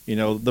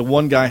 The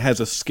one guy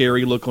has a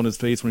scary look on his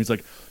face when he's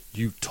like,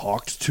 "You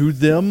talked to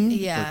them?"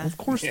 Yeah. Of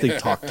course they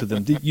talked to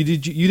them.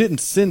 You didn't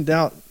send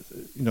out,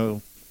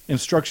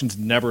 instructions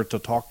never to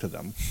talk to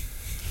them.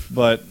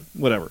 But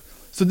whatever.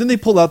 So then they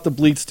pull out the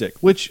bleed stick,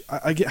 which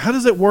I get. How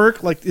does it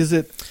work? Is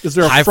there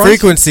a high front?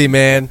 Frequency,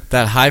 man?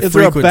 That high is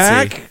frequency.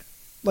 There a back?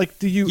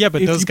 Do you? Yeah,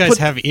 but those guys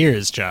have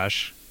ears,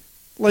 Josh.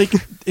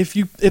 If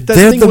that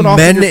they're thing the went off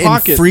Men in your in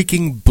pocket,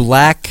 freaking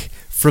black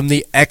from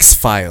the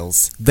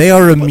X-Files. They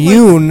are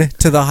immune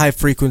to the high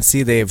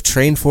frequency. They have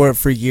trained for it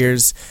for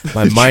years.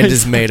 My mind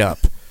is made up.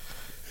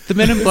 The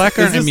Men in Black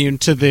aren't immune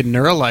to the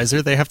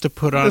neuralizer. They have to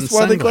put on that's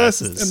why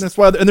sunglasses. And that's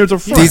why. And there's a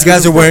front. These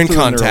guys are wearing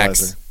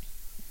contacts.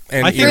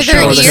 And I think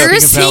Sean is making a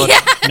ears? valid.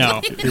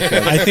 No,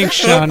 I think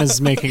Sean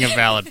is making a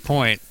valid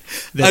point.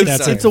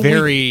 That's sorry. a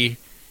very.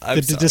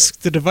 sorry.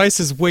 The device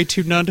is way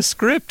too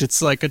nondescript.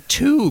 It's like a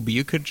tube.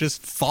 You could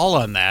just fall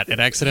on that and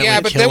accidentally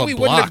Yeah, but kill then we a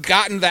wouldn't have block.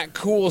 gotten that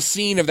cool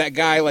scene of that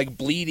guy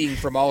bleeding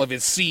from all of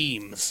his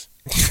seams.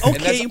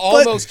 Okay, And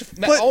that's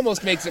but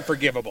almost makes it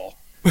forgivable.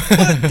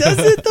 does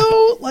it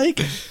though?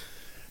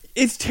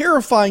 It's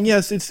terrifying.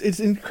 Yes,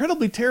 it's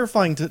incredibly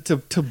terrifying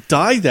to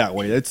die that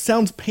way. It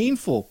sounds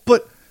painful,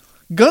 but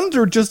guns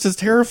are just as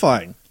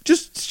terrifying.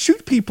 Just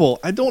shoot people.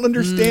 I don't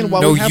understand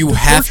why. No, we have you to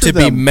have to torture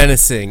be them.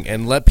 menacing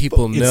and let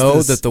people But it's know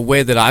this- that the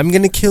way that I'm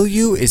going to kill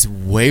you is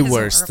way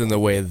worse than the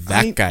way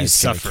that You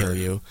guy's going to suffer. kill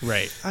you.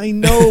 Right. I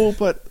know,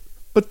 but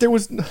there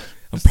was.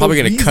 I'm probably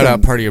going to cut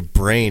out part of your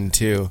brain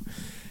too.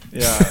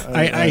 Yeah,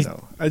 I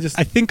know. I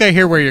think I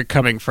hear where you're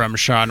coming from,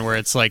 Sean, where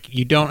it's like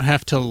you don't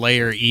have to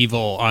layer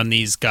evil on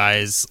these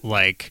guys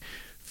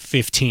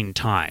 15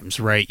 times,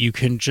 right? You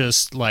can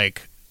just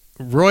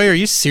Roy, are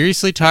you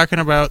seriously talking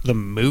about the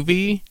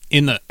movie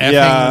in the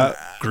effing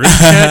group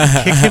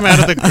chat? Kick him out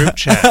of the group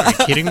chat. Are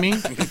you kidding me?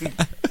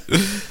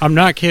 I'm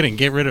not kidding.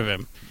 Get rid of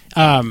him.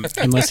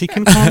 Unless he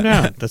can calm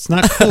down. That's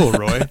not cool,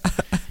 Roy.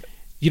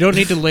 You don't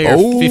need to layer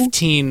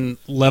 15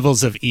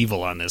 levels of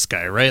evil on this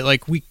guy, right?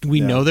 Like, we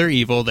know they're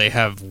evil. They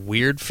have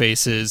weird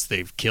faces.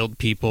 They've killed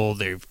people.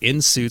 They're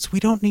in suits. We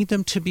don't need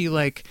them to be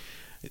like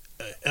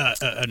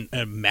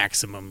a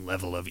maximum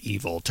level of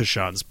evil, to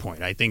Sean's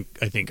point. I think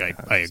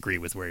I agree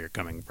with where you're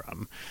coming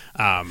from.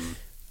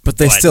 But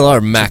they still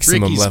are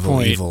maximum level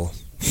point, evil.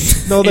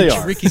 No, they to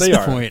are. Ricky's They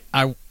are. point,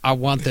 I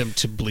want them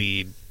to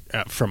bleed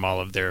from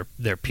all of their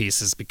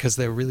pieces because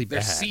they're really They're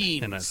bad.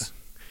 seams.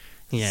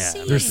 Yeah,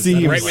 They're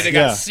seams. Right where they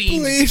got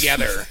seams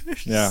together.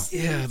 Yeah.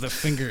 Yeah, the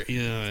finger.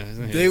 Yeah,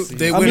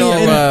 They went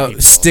all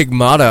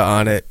stigmata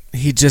on it.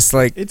 He just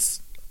like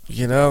It's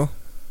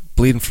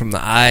bleeding from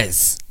the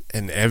eyes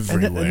and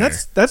everywhere. and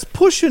that's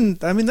pushing.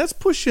 I mean, that's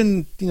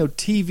pushing.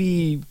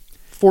 TV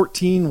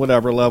 14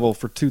 whatever level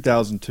for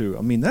 2002.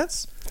 I mean,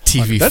 that's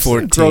TV that's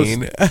 14.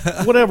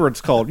 gross, whatever it's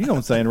called. You know what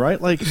I'm saying,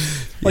 right? Like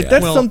Yeah.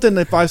 that's Well- something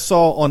if I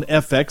saw on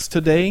FX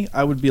today,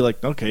 I would be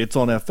like, okay, it's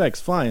on FX,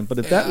 fine. But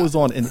if that was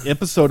on an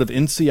episode of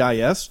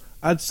NCIS,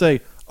 I'd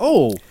say,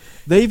 oh,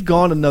 they've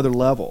gone another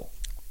level.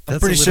 I'm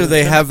pretty sure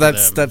they have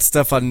that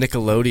stuff on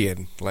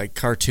Nickelodeon. Like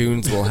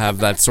cartoons will have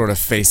that sort of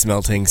face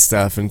melting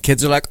stuff, and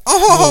kids are like,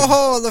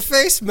 "Oh, the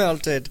face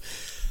melted."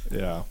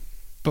 Yeah.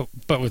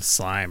 but with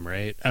slime,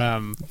 right?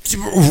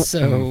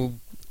 So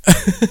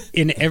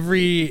in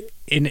every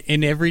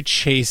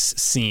chase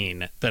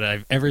scene that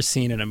I've ever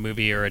seen in a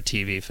movie or a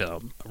TV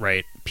film,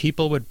 right?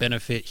 People would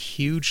benefit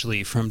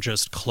hugely from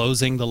just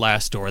closing the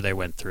last door they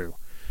went through.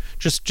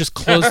 Just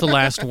close the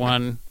last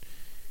one,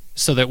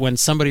 so that when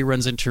somebody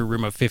runs into a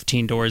room of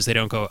 15 doors, they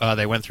don't go, "Oh,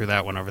 they went through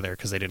that one over there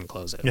because they didn't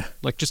close it." Yeah.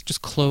 Like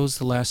just close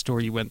the last door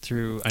you went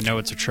through. I know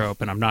it's a trope,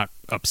 and I'm not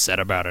upset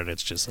about it.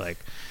 It's just like,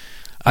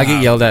 I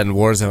get yelled at in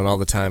Warzone all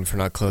the time for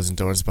not closing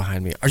doors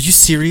behind me. Are you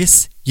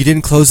serious? You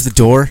didn't close the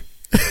door?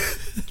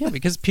 yeah,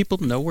 because people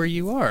know where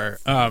you are.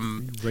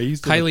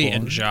 Raised in a Kylie barn.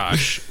 and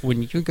Josh,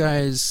 when you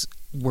guys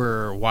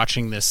were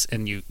watching this,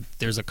 and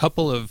there's a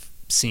couple of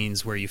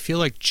scenes where you feel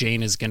like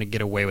Jane is going to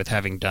get away with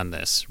having done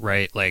this,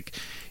 right? Like,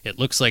 it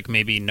looks like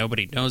maybe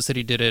nobody knows that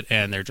he did it,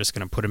 and they're just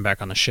going to put him back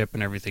on the ship,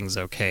 and everything's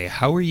okay.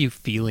 How are you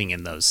feeling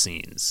in those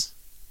scenes?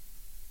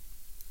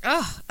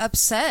 Oh,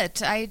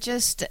 upset. I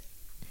guess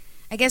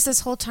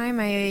this whole time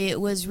I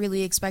was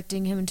really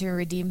expecting him to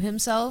redeem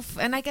himself,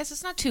 and I guess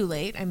it's not too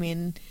late. I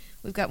mean,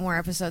 we've got more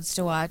episodes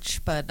to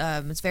watch, but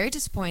it's very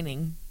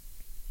disappointing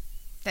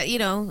that,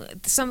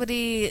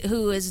 somebody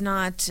who is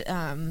not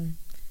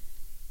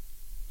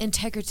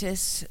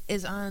integritous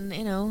is on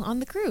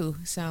the crew.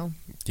 So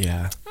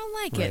Yeah. I don't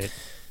like Right.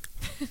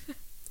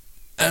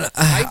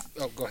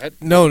 it. Go ahead.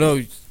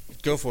 No,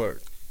 go for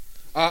it.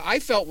 I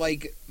felt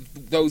like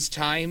those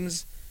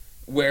times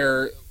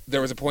where there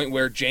was a point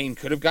where Jane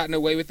could have gotten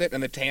away with it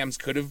and the Tams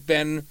could have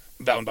been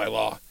bound by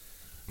law.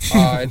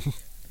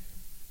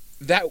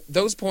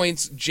 Those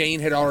points, Jane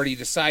had already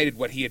decided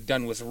what he had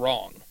done was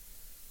wrong.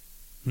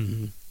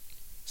 Mm-hmm.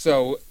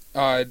 So,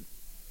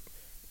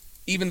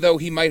 even though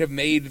he might have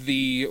made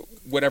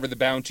whatever the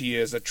bounty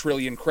is, 1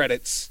 trillion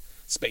credits,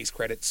 space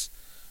credits,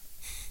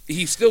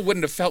 he still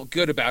wouldn't have felt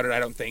good about it, I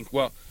don't think.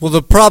 Well,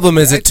 the problem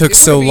is it took it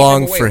so would've eaten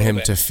long him away for a little him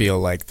bit. to feel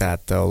like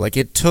that, though. Like,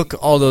 it took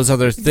all those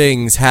other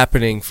things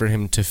happening for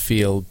him to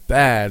feel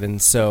bad,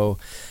 and so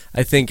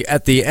I think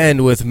at the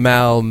end with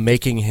Mal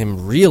making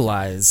him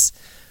realize,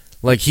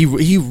 like, he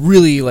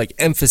really, like,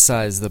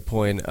 emphasized the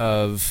point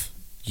of,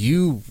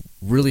 you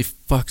really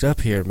fucked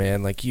up here,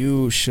 man. Like,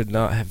 you should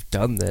not have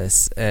done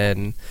this,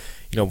 and,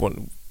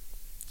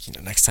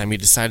 next time you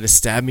decide to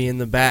stab me in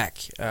the back,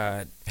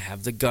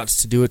 have the guts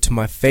to do it to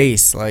my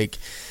face. Like,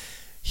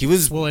 he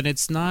was. Well, and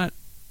it's not.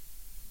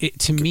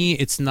 To me,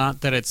 it's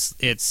not that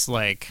it's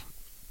like.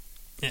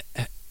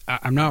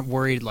 I'm not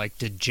worried. Like,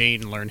 did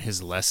Jane learn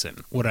his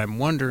lesson? What I'm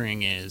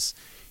wondering is,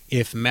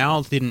 if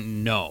Mal didn't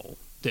know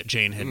that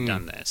Jane had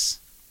done this,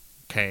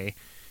 okay,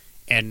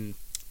 and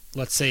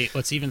let's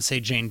even say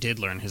Jane did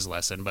learn his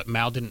lesson, but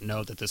Mal didn't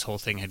know that this whole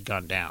thing had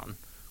gone down.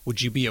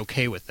 Would you be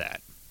okay with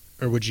that?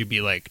 Or would you be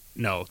like,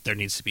 no, there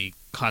needs to be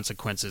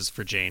consequences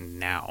for Jane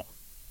now?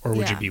 Or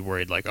would you Yeah. be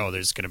worried like, oh,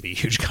 there's going to be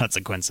huge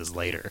consequences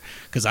later?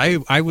 Because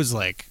I was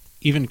like,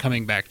 even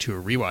coming back to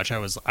a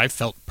rewatch, I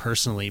felt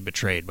personally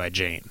betrayed by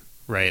Jane,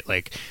 right?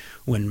 Like,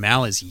 when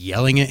Mal is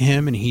yelling at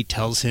him and he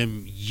tells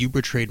him, you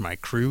betrayed my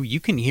crew, you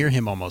can hear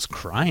him almost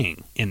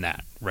crying in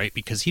that, right?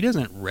 Because he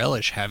doesn't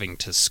relish having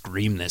to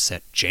scream this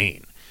at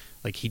Jane.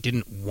 Like, he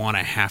didn't want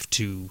to have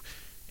to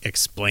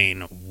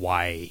explain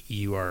why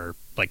you are,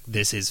 like,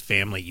 this is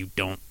family, you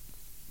don't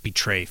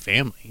betray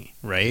family,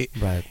 right?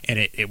 Right. And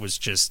it was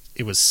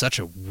such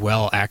a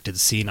well acted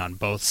scene on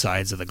both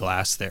sides of the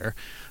glass there.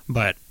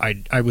 But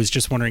I was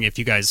just wondering if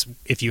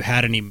you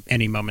had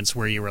any moments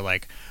where you were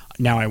like,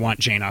 now I want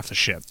Jane off the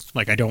ship,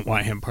 like, I don't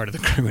want him part of the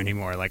crew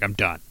anymore, like, I'm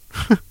done.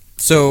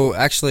 So,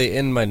 actually,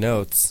 in my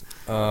notes,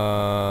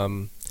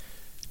 Kylie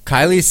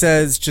Kylie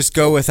says just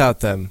go without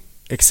them,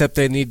 except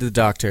they need the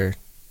doctor,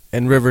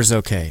 and River's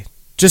okay.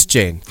 Just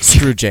Jane.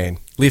 Screw Jane.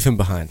 Leave him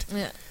behind.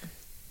 Yeah.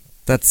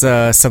 That's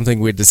something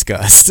we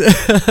discussed.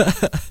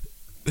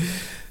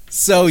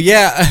 So,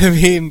 yeah, I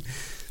mean,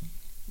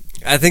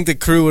 I think the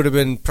crew would have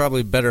been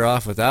probably better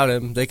off without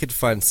him. They could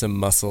find some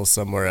muscle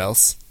somewhere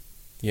else,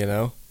 you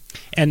know?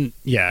 And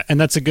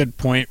that's a good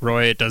point,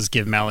 Roy. It does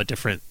give Mal a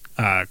different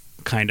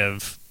kind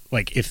of,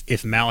 like,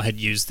 if Mal had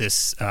used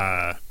this,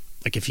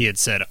 like if he had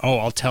said, oh,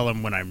 I'll tell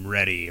him when I'm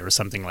ready or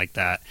something like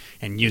that,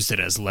 and used it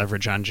as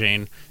leverage on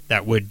Jane,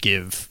 that would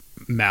give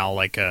Mal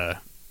like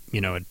a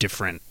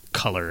different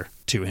color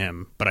to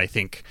him. But I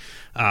think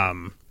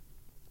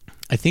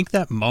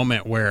that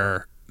moment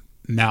where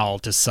Mal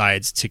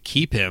decides to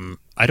keep him,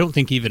 I don't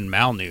think even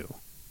Mal knew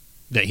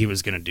that he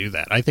was going to do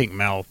that. I think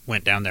Mal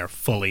went down there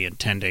fully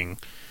intending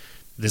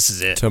this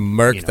is it. To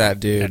murk that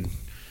dude. And,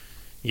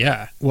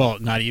 yeah. Well,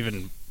 not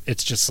even,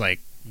 it's just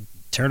like,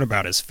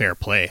 turnabout is fair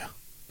play,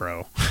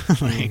 bro.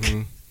 Like,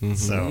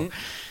 so,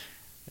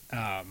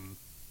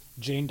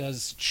 Jane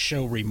does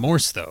show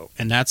remorse though.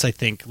 And that's, I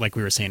think, like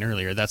we were saying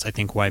earlier, that's, I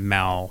think, why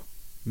Mal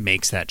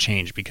makes that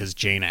change, because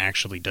Jane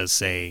actually does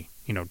say,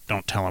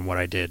 don't tell him what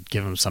I did,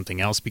 give him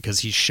something else, because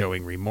he's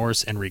showing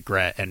remorse and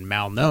regret. And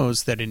Mal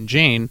knows that in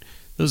Jane,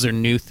 those are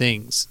new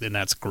things, and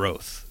that's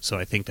growth. So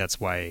I think that's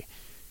why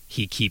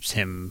he keeps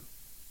him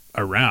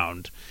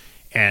around.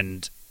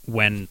 And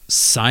when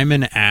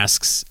Simon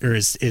asks, or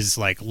is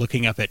like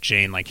looking up at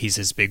Jane like he's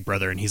his big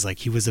brother, and he's like,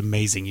 he was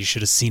amazing, you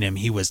should have seen him,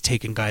 he was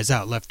taking guys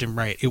out left and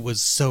right, it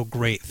was so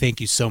great, thank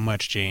you so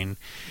much, Jane.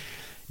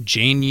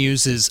 Jane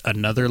uses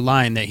another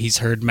line that he's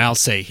heard Mal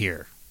say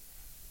here.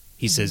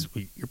 He says,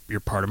 you're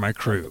part of my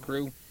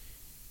crew.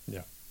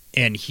 Yeah.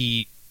 And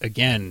he,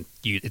 again,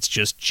 it's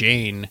just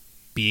Jane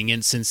being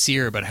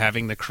insincere but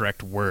having the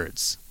correct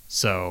words.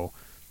 So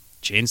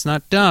Jane's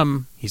not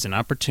dumb, he's an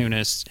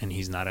opportunist, and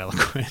he's not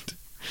eloquent.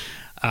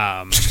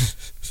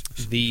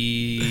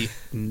 The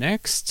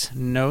next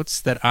notes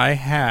that I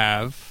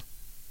have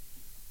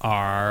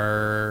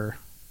are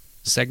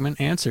segment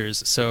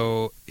answers.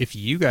 So if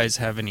you guys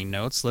have any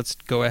notes, let's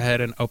go ahead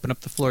and open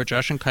up the floor.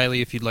 Josh and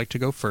Kylie, if you'd like to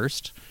go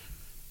first.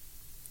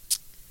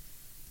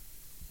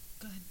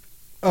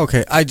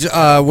 Okay,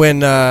 when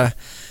they're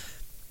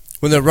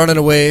running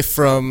away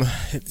from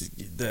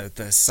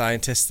the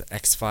scientists, the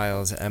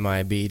X-Files,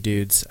 MIB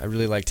dudes, I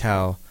really liked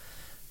how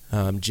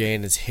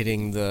Jane is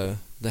hitting the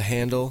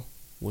handle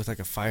with like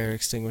a fire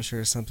extinguisher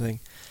or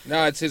something.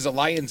 No, it's his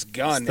Alliance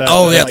gun. The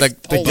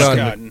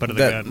gun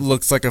that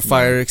looks like a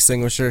fire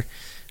extinguisher.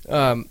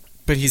 But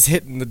he's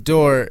hitting the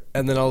door,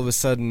 and then all of a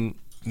sudden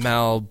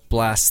Mal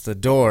blasts the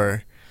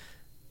door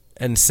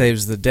and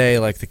saves the day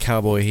like the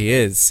cowboy he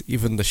is.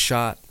 Even the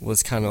shot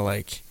was kind of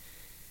like,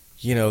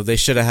 they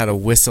should have had a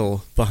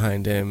whistle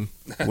behind him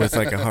with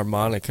like a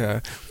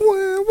harmonica.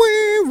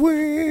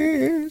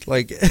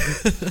 Like,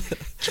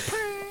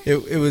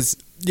 it was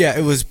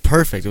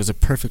perfect. It was a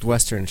perfect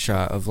Western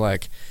shot of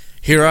like,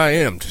 here I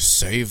am to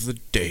save the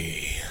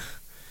day.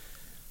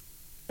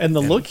 And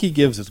the look he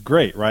gives is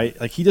great, right?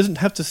 Like, he doesn't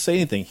have to say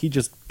anything. He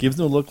just gives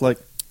them a look like,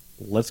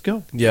 let's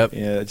go. Yep.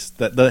 Yeah, it's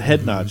the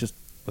head nod, just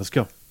let's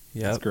go.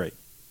 Yeah, that's great.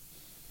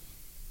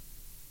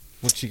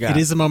 What you got? It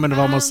is a moment of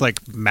almost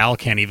like Mal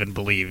can't even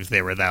believe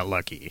they were that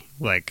lucky.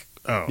 Like,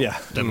 oh, yeah.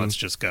 Then let's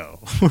just go.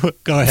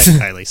 Go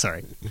ahead, Kylie.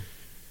 Sorry.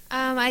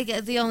 I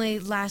get the only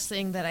last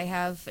thing that I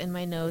have in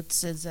my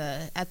notes is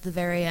at the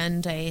very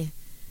end. I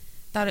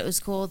thought it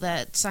was cool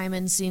that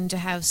Simon seemed to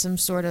have some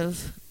sort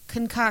of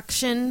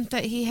concoction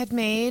that he had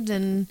made,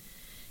 and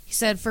he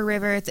said for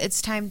River,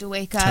 it's time to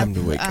wake up. Time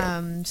to wake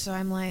up. So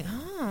I'm like,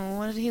 oh,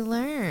 what did he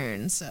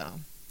learn? So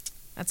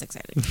that's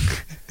exciting.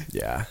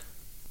 Yeah.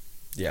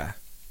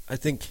 I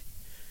think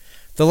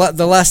the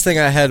last thing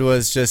I had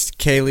was just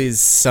Kaylee's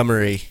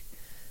summary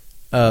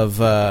of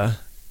the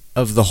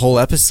whole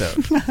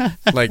episode.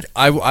 Like,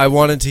 I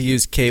wanted to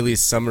use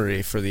Kaylee's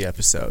summary for the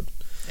episode.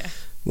 Yeah.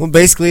 Well,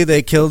 basically,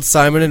 they killed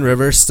Simon and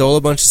River, stole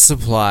a bunch of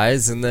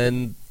supplies, and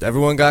then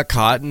everyone got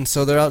caught, and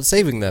so they're out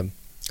saving them.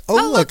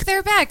 Oh, look,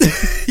 they're back.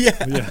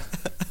 Yeah,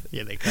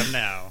 they come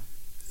now.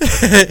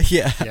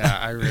 Yeah,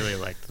 I really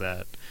liked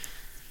that.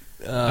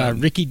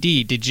 Ricky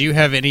D, did you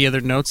have any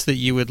other notes that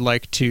you would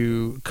like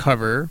to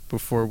cover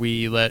before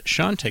we let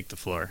Sean take the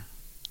floor?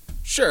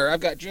 Sure,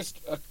 I've got just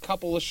a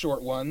couple of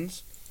short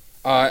ones.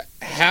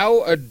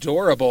 How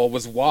adorable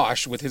was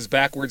Wash with his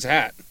backwards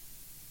hat?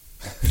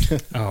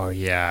 Oh,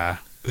 yeah.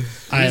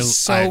 He's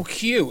so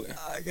cute.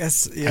 I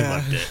guess, yeah. I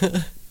loved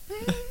it.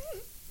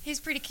 He's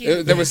pretty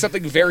cute. There was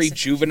something very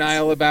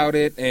juvenile about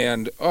it,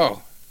 and,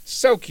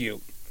 so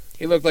cute.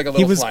 He looked like a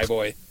little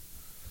flyboy.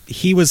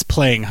 He was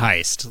playing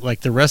heist.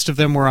 Like, the rest of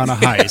them were on a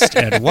heist,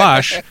 and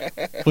Wash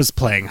was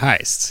playing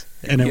heist,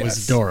 and it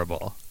was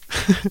adorable.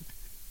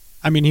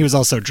 I mean, he was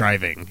also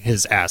driving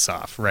his ass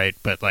off, right?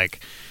 But,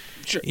 like,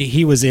 sure.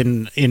 He was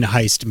in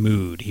heist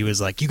mood. He was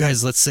like, you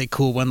guys, let's say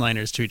cool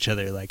one-liners to each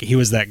other. Like, he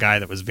was that guy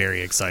that was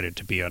very excited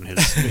to be on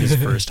his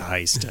first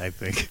heist, I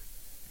think.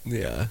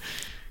 Yeah.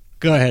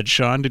 Go ahead,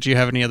 Sean. Did you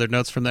have any other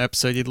notes from the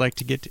episode you'd like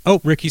to get to?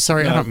 Oh, Ricky,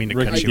 sorry, I don't mean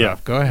to cut you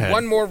off. Go ahead.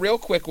 One more real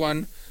quick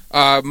one.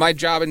 My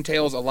job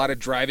entails a lot of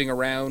driving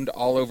around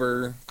all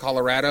over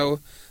Colorado,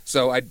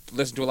 so I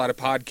listen to a lot of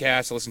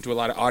podcasts, I listen to a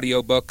lot of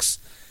audiobooks,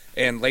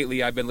 and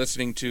lately I've been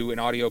listening to an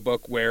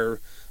audiobook where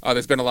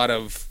there's been a lot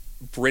of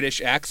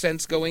British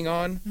accents going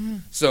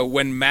on. So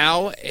when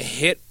Mal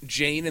hit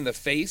Jane in the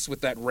face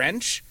with that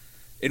wrench,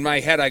 in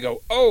my head I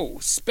go, "Oh,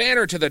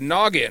 spanner to the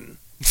noggin."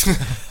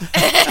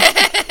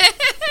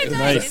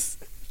 Nice.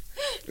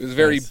 It was a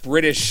very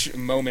British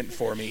moment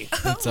for me.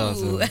 That's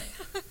awesome.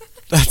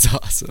 That's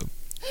awesome.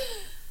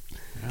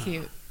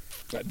 Cute.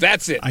 But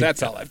that's it.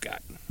 That's all I've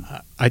got.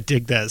 I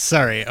dig that.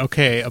 Sorry.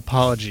 Okay,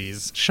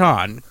 apologies.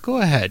 Sean, go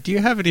ahead. Do you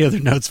have any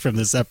other notes from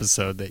this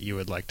episode that you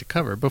would like to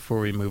cover before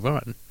we move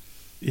on?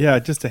 Yeah,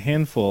 just a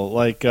handful.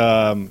 Like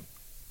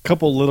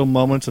couple little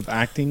moments of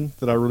acting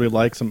that I really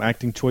like, some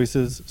acting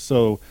choices.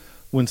 So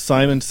when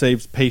Simon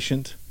saves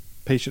Patient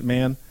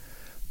Man,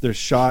 they're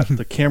shot,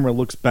 the camera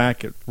looks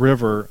back at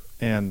River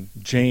and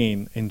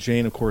Jane,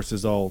 of course,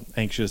 is all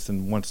anxious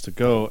and wants to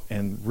go,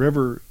 and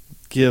River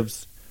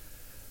gives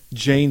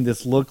Jane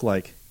this look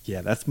like,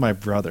 yeah, that's my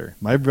brother.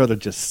 My brother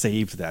just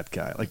saved that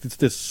guy. Like, it's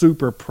this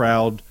super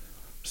proud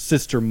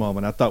sister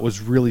moment. I thought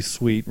was really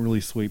sweet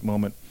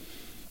moment.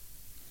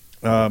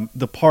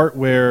 The part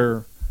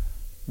where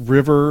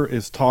River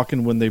is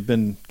talking when they've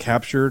been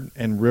captured,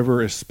 and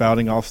River is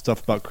spouting off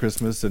stuff about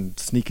Christmas and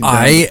sneaking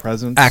down the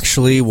presents. I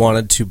actually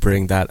wanted to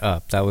bring that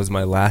up. That was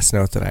my last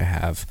note that I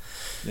have.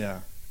 Yeah.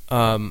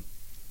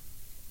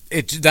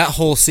 That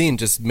whole scene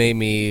just made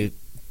me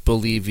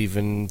believe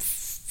even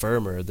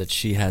firmer that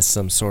she has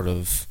some sort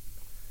of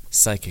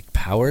psychic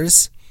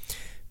powers,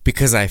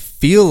 because I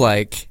feel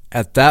like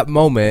at that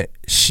moment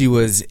she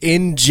was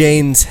in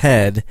Jane's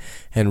head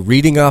and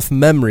reading off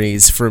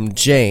memories from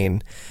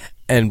Jane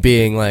and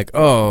being like,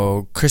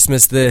 oh,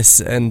 Christmas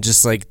this, and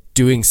just like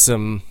doing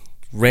some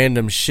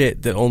random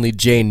shit that only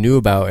Jane knew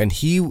about. And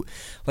he,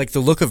 like,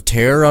 the look of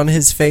terror on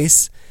his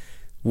face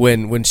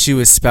when she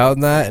was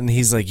spouting that, and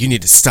he's like, you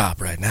need to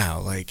stop right now.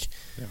 Like,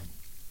 yeah.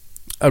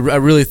 I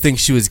really think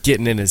she was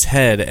getting in his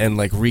head and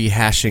like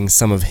rehashing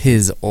some of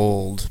his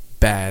old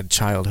bad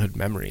childhood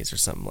memories or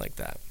something like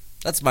that.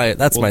 That's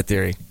my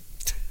theory.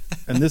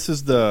 And this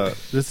is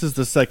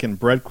the second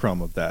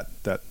breadcrumb of that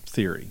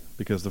theory,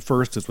 because the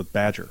first is with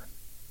Badger.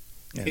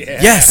 And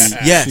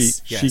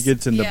Yes. She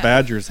gets into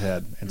Badger's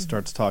head and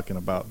starts talking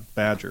about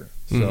Badger.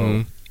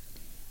 So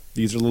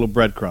these are little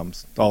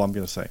breadcrumbs. That's all I'm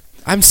going to say.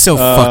 I'm so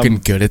fucking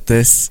good at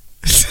this.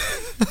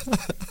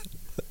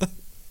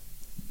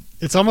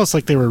 It's almost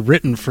like they were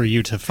written for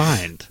you to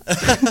find.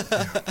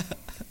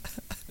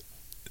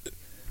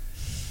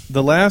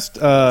 The last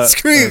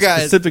screw you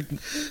guys.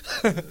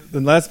 The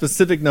last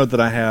specific note that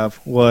I have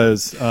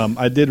was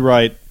I did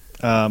write.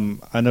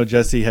 I know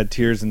Jesse had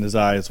tears in his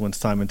eyes when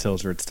Simon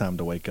tells her it's time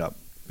to wake up,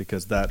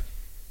 because that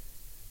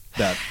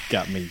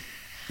got me.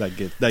 That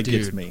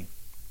gets me.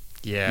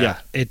 Yeah.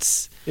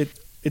 It's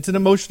an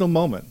emotional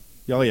moment.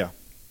 Oh yeah.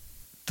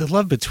 The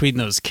love between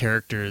those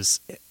characters.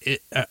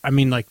 I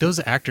mean, like, those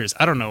actors,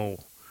 I don't know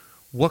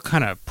what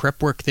kind of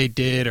prep work they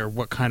did or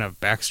what kind of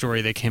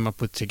backstory they came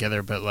up with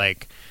together, but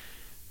like,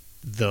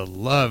 the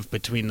love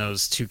between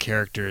those two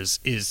characters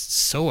is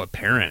so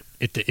apparent.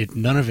 It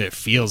none of it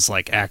feels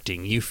like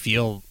acting. You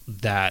feel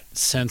that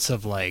sense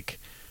of like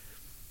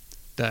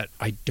that.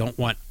 I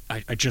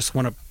just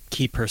want to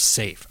keep her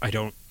safe. I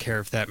don't care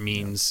if that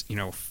means,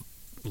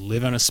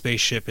 live on a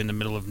spaceship in the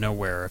middle of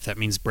nowhere, or if that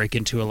means break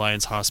into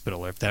Alliance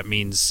Hospital, or if that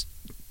means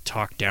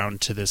talk down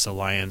to this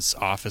Alliance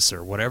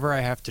officer, whatever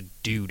I have to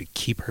do to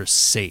keep her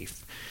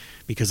safe,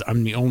 because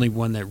I'm the only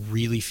one that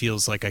really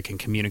feels like I can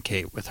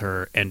communicate with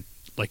her. And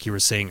like you were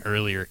saying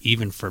earlier,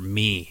 even for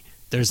me,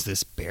 there's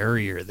this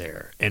barrier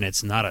there, and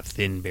it's not a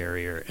thin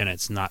barrier, and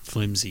it's not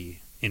flimsy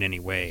in any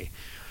way,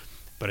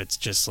 but it's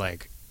just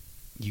like,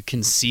 you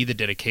can see the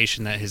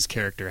dedication that his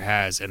character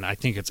has. And I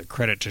think it's a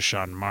credit to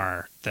Sean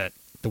Marr that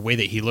the way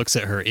that he looks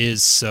at her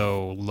is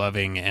so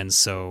loving and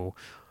so,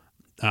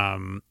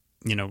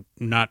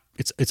 not,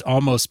 it's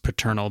almost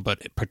paternal,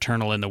 but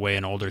paternal in the way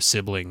an older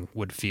sibling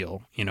would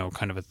feel,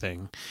 kind of a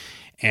thing.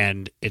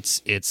 And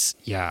it's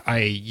you're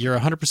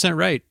 100%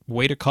 right.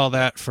 Way to call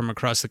that from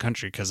across the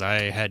country, because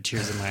I had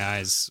tears in my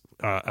eyes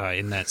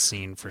in that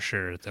scene for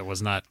sure. That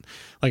was not,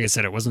 like I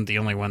said, it wasn't the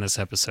only one this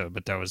episode,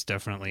 but that was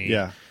definitely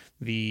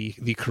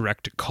the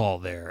correct call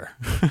there.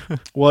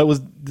 Well,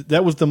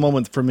 that was the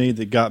moment for me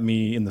that got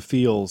me in the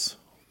feels.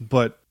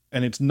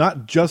 And it's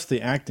not just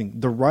the acting.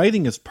 The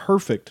writing is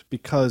perfect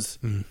because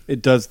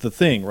it does the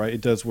thing, right?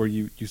 It does where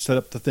you set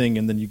up the thing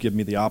and then you give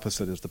me the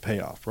opposite as the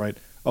payoff, right?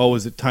 Oh,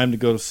 is it time to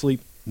go to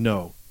sleep?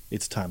 No,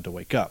 it's time to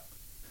wake up.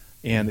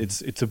 And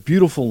it's a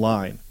beautiful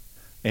line.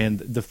 And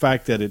the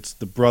fact that it's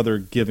the brother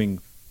giving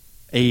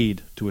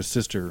aid to his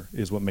sister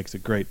is what makes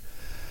it great.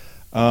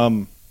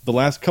 The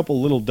last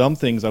couple little dumb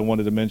things I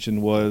wanted to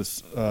mention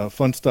was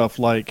fun stuff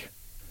like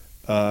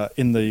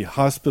in the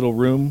hospital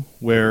room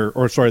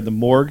the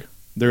morgue,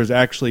 there's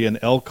actually an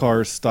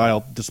LCARS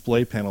style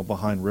display panel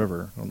behind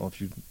River. I don't know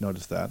if you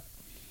noticed that.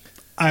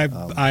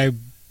 I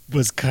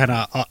was kind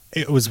of.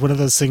 It was one of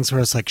those things where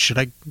I was like, should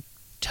I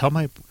tell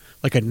I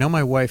know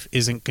my wife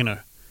isn't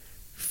gonna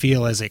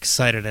feel as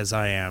excited as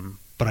I am,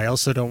 but I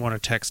also don't want to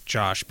text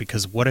Josh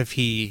because what if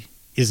he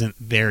isn't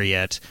there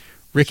yet?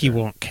 Ricky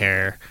won't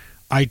care.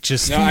 I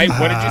just. No,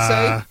 what did you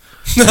say?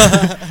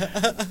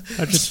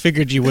 I just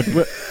figured you would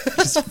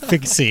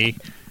just see.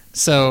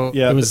 So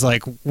Yeah, it was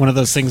like one of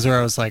those things where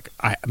I was like,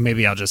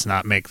 maybe I'll just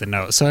not make the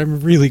note. So I'm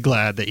really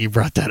glad that you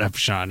brought that up,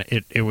 Sean.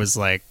 It was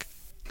like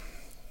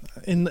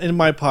in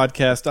my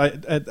podcast,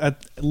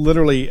 at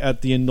literally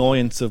at the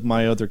annoyance of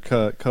my other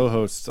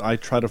co-hosts, I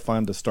try to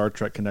find a Star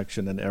Trek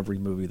connection in every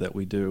movie that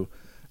we do,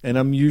 and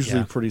I'm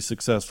usually pretty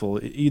successful.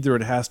 Either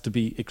it has to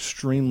be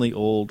extremely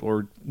old,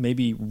 or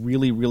maybe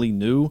really really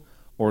new,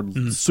 or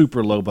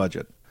super low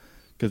budget.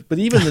 But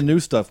even the new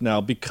stuff now,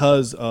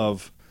 because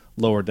of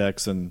Lower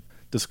Decks and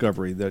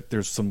Discovery, that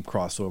there's some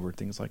crossover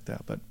things like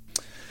that. But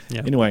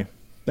anyway,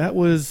 that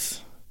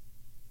was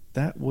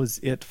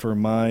it for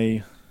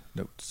my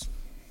notes.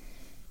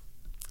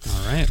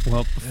 All right.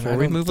 Well, before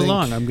we move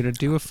along, I'm going to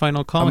do a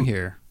final call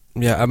here.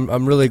 Yeah,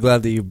 I'm really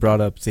glad that you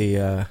brought up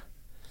the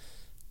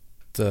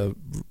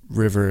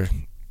River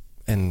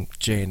and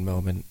Jane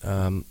moment.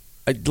 The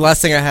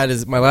last thing I had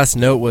is my last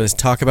note was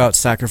talk about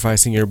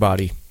sacrificing your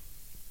body.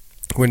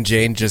 When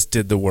Jane just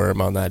did the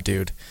worm on that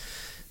dude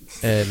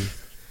and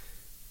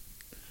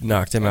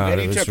knocked him out.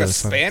 He took a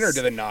spanner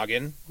to the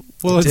noggin.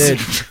 Well, he did.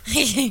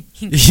 He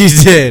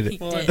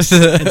did.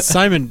 And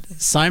Simon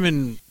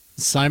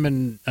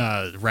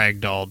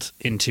ragdolled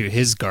into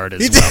his guard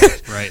as well,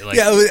 right? Like,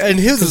 yeah, and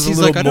his was a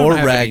little more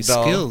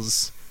ragdoll.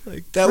 Skills.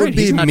 Like, that would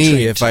be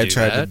me if I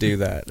tried to do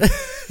that.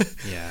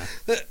 Yeah.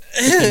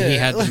 And he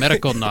had the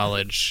medical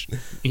knowledge.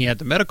 He had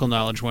the medical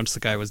knowledge once the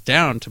guy was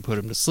down to put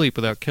him to sleep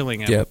without killing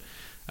him.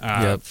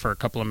 For a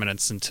couple of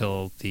minutes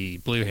until the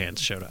Blue Hands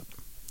showed up.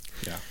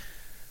 Yeah.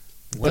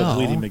 Well,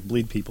 the Bleedy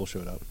McBleed people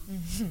showed up.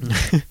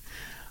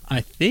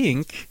 I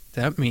think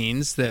that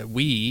means that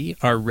we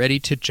are ready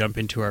to jump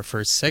into our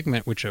first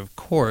segment, which, of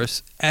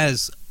course,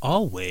 as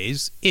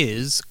always,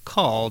 is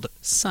called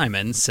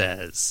Simon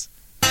Says.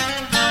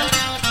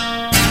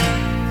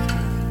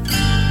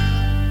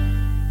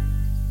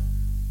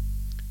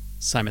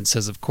 Simon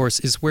Says, of course,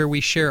 is where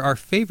we share our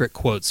favorite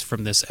quotes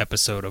from this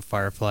episode of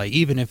Firefly,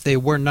 even if they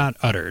were not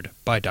uttered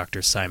by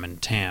Dr. Simon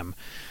Tam.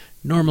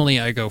 Normally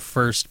I go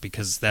first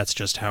because that's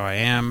just how I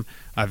am.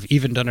 I've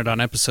even done it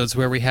on episodes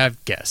where we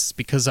have guests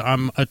because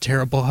I'm a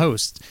terrible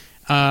host.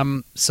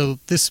 So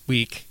this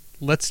week,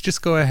 let's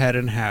just go ahead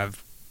and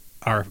have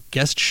our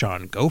guest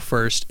Sean go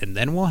first, and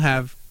then we'll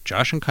have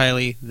Josh and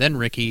Kylie, then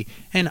Ricky,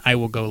 and I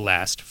will go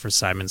last for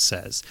Simon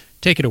Says.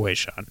 Take it away,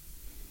 Sean.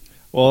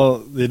 Well,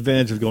 the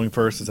advantage of going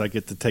first is I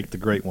get to take the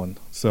great one.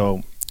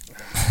 So,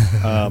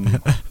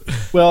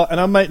 well,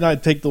 and I might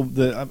not take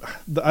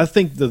I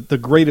think the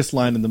greatest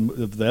line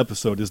of the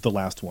episode is the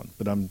last one,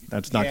 but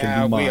that's not going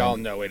to be mine. We all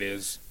know it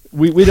is.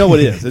 We know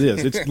it is. It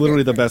is. It's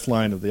literally the best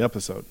line of the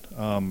episode,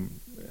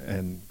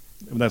 and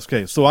that's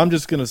okay. So I'm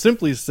just going to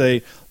simply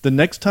say, the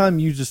next time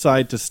you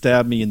decide to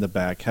stab me in the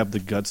back, have the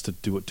guts to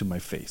do it to my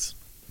face.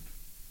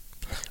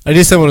 I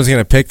knew someone was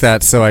going to pick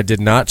that, so I did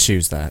not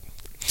choose that.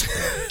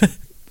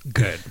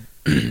 Good.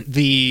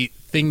 The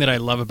thing that I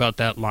love about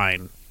that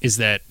line is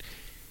that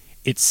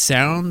it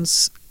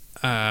sounds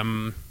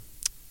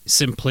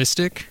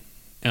simplistic,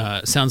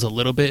 sounds a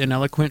little bit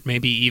ineloquent,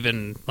 maybe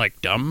even like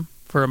dumb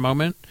for a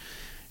moment.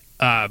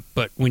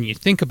 But when you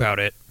think about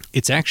it,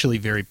 it's actually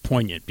very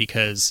poignant,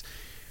 because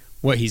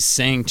what he's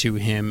saying to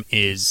him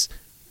is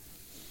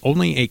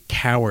only a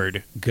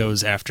coward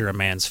goes after a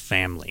man's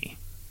family.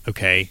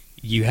 Okay?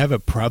 You have a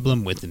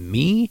problem with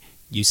me,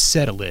 you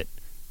settle it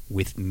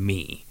with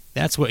me.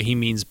 That's what he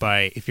means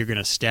by, if you're going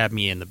to stab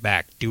me in the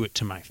back, do it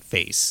to my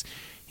face.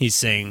 He's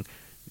saying,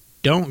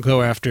 don't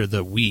go after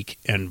the weak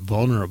and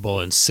vulnerable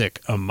and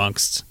sick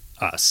amongst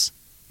us.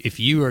 If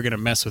you are going to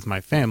mess with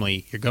my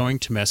family, you're going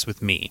to mess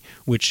with me,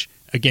 which,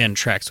 again,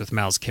 tracks with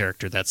Mal's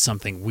character. That's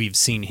something we've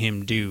seen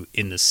him do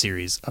in the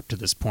series up to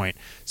this point,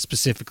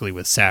 specifically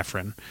with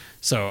Saffron.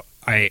 So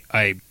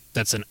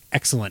that's an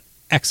excellent,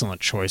 excellent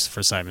choice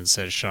for Simon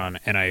Says, Sean,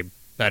 and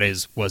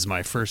was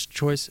my first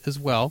choice as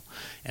well,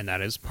 and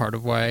that is part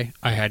of why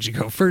I had you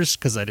go first,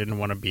 because I didn't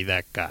want to be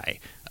that guy.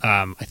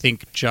 I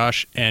think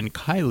Josh and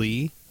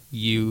Kylie,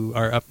 you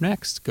are up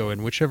next. Go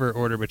in whichever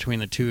order between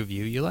the two of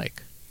you you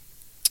like.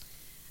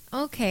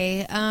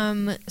 Okay,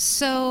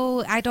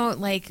 so I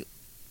don't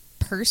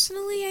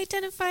personally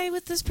identify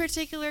with this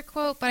particular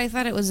quote, but I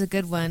thought it was a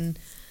good one.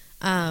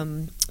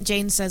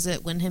 Jane says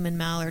it when him and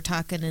Mal are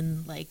talking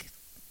in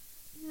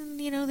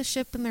the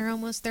ship, and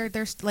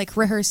they're like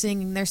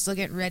rehearsing and they're still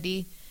getting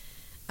ready.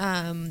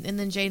 And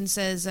then Jane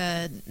says,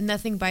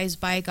 nothing buys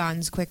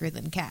bygones quicker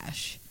than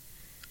cash.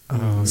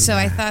 So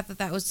I thought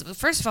that was,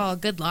 first of all, a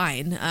good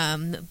line,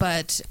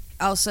 but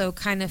also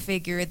kind of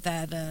figured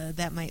that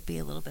that might be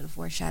a little bit of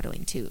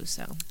foreshadowing too.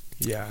 So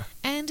yeah,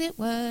 and it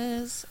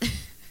was.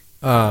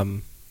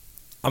 Mine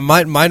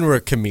were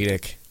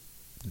comedic,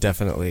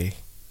 definitely,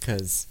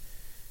 because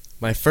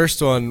my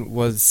first one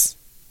was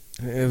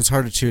It was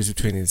hard to choose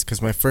between these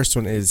because my first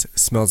one is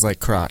smells like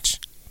crotch.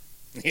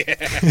 Yeah.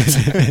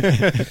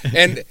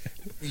 And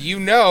you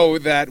know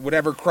that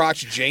whatever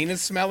crotch Jane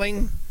is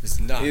smelling It's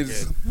not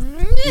is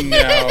good.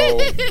 no.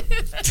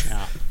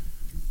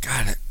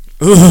 Got it.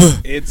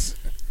 Ugh.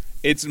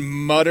 It's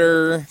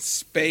mutter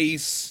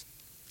space.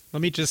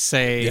 Let me just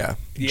say, Yeah.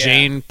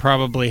 Jane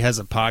probably has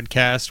a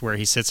podcast where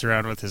he sits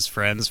around with his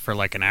friends for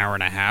like an hour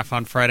and a half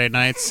on Friday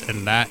nights,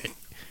 and that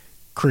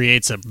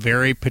creates a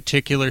very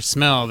particular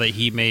smell that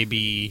he may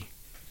be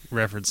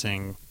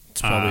referencing.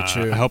 It's probably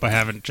true. I hope I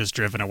haven't just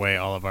driven away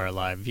all of our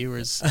live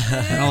viewers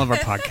and all of our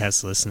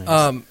podcast listeners.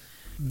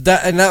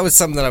 That was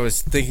something that I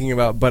was thinking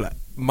about, but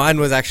mine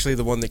was actually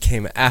the one that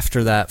came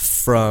after that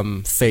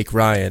from Fake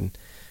Ryan,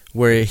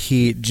 where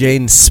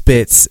Jane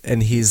spits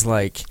and he's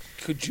like,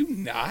 Could you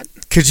not?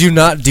 "Could you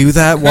not do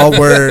that while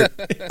we're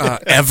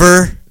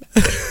ever?"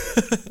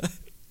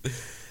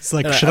 It's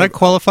like, should I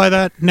qualify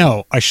that?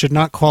 No, I should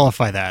not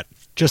qualify that.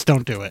 Just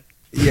don't do it.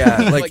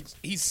 Yeah, Like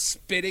he's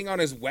spitting on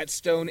his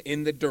whetstone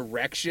in the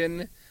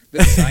direction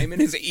that Simon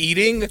is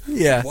eating.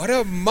 Yeah. What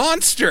a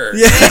monster.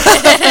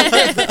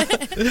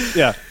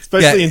 Yeah,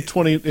 especially in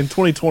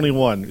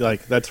 2021,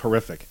 like that's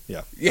horrific.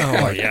 Yeah. Yeah.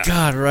 Oh my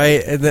god,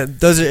 right? And then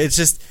it's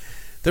just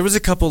there was a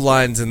couple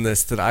lines in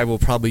this that I will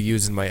probably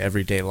use in my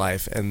everyday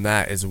life, and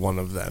that is one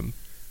of them.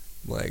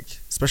 Like,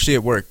 especially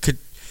at work. Could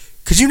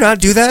you not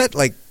do that?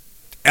 Like,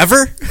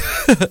 ever?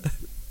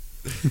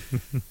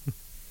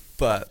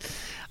 But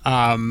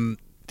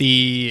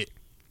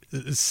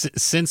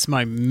since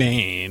my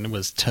main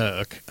was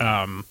took,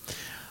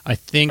 I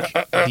think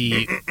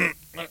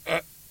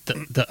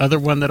the other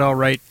one that I'll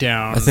write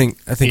down. I think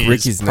is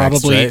Ricky's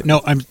probably next, right?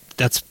 no.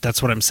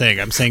 That's what I'm saying.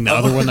 I'm saying the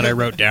other one that I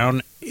wrote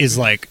down is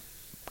like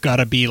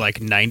gotta be like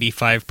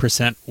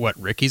 95% what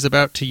Ricky's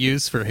about to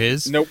use for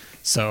his. Nope.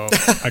 So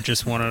I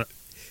just want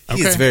to.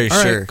 He's very all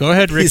right, sure. Go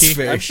ahead, Ricky. He's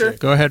very sure.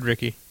 Go ahead,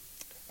 Ricky.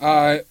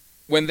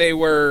 When they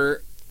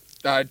were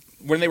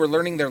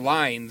learning their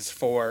lines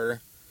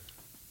for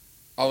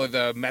all of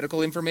the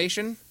medical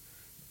information.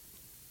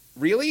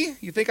 Really?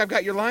 You think I've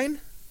got your line?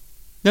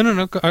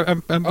 No.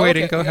 I'm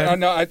waiting. Okay. Go ahead.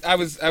 No, I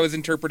was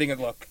interpreting a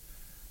look.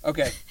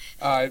 Okay.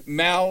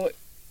 Mal's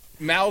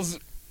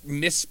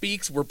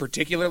misspeaks were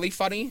particularly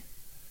funny.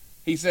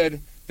 He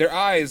said their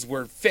eyes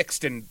were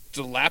fixed and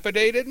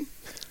dilapidated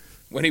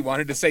when he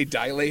wanted to say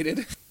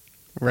dilated.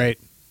 Right.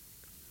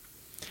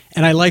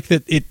 And I like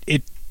that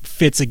it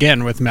fits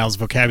again with Mal's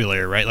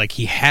vocabulary, right? Like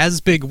he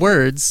has big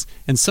words,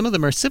 and some of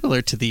them are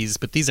similar to these,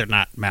 but these are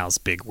not Mal's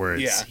big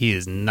words. Yeah. He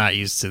is not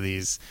used to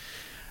these.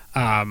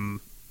 No,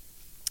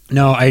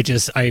 I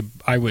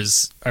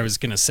was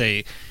gonna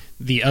say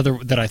the other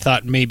that I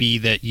thought maybe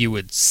that you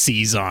would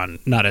seize on,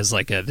 not as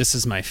like a this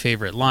is my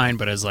favorite line,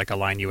 but as like a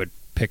line you would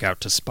pick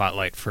out to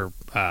spotlight for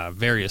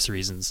various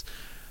reasons.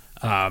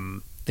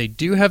 They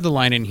do have the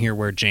line in here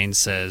where Jane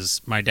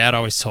says, "My dad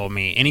always told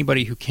me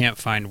anybody who can't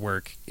find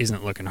work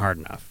isn't looking hard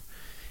enough."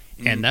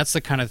 Mm-hmm. And that's the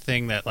kind of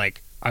thing that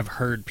like I've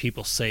heard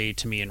people say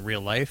to me in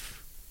real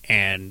life,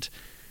 and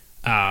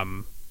I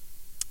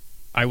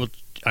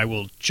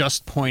will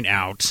just point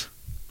out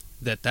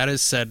that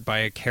is said by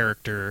a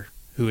character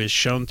who is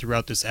shown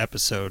throughout this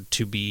episode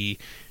to be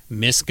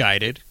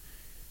misguided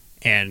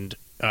and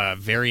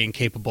very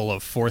incapable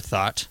of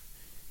forethought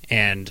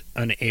and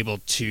unable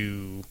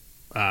to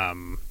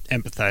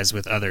empathize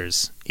with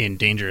others in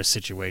dangerous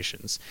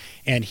situations.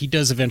 And he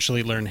does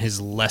eventually learn his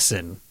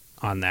lesson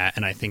on that,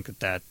 and I think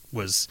that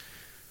was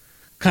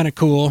kind of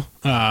cool.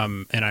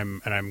 And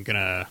I'm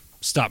gonna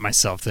stop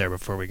myself there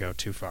before we go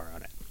too far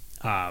on it.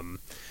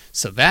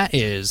 So that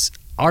is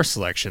our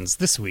selections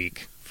this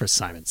week for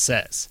Simon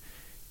Says.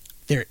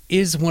 There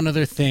is one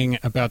other thing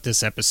about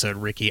this episode,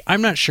 Ricky.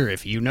 I'm not sure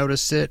if you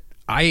noticed it.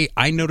 I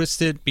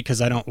noticed it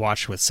because I don't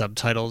watch with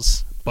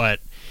subtitles,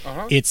 but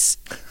it's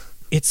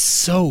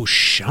so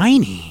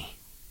shiny.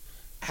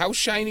 How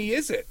shiny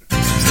is it?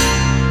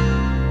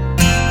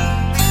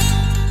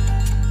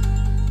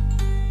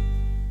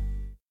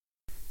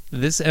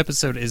 This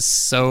episode is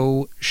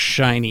so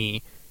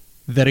shiny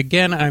that,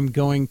 again, I'm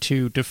going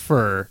to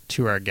defer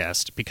to our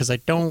guest because I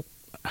think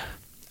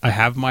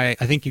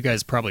you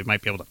guys probably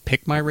might be able to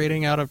pick my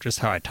rating out of just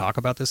how I talk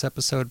about this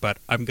episode, but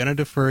I'm going to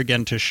defer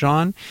again to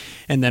Sean,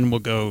 and then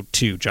we'll go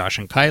to Josh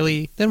and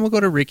Kylie, then we'll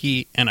go to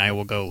Ricky, and I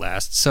will go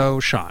last.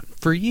 So, Sean,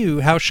 for you,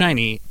 how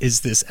shiny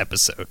is this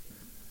episode?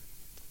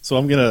 So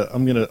I'm gonna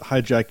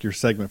hijack your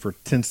segment for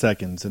 10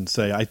 seconds and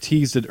say I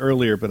teased it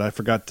earlier, but I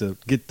forgot to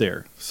get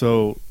there.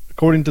 So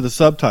according to the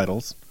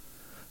subtitles,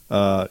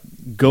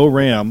 "Go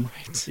Ram"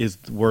 is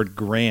the word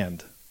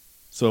grand.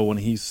 So when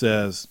he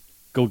says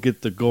 "Go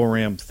get the Go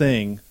Ram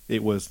thing,"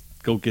 it was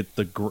 "Go get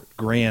the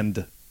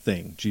grand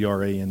thing,"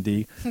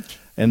 GRAND.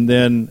 And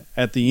then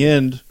at the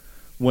end,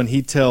 when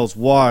he tells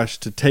Wash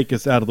to take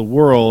us out of the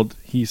world,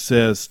 he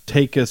says,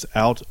 "Take us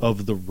out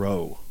of the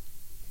row."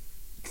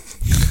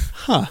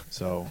 Huh.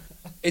 So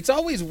It's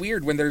always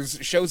weird when there's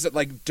shows that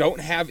like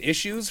don't have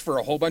issues for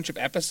a whole bunch of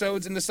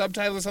episodes in the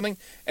subtitle or something,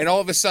 and all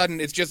of a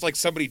sudden it's just like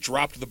somebody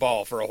dropped the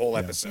ball for a whole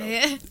episode.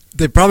 Yeah.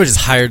 They probably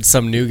just hired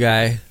some new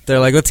guy. They're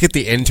like, let's get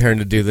the intern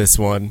to do this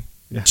one.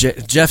 Yeah.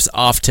 Jeff's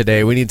off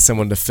today. We need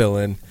someone to fill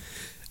in.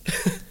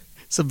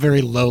 Some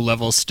very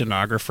low-level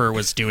stenographer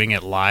was doing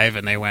it live,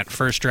 and they went,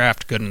 first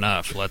draft, good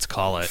enough. Let's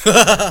call it.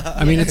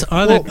 I mean, it's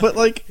on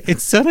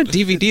it's on a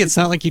DVD. It's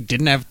not like you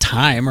didn't have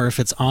time, or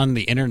if it's on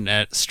the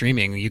internet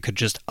streaming, you could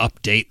just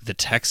update the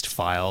text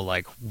file.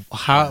 Like,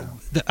 how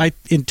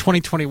in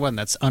 2021,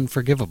 that's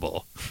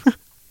unforgivable.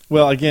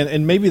 Well, again,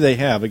 and maybe they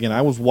have. Again,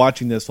 I was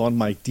watching this on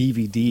my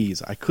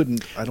DVDs. I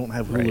don't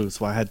have Hulu,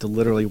 so I had to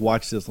literally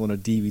watch this on a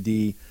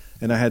DVD,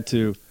 and I had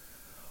to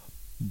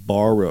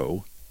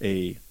borrow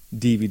a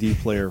DVD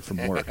player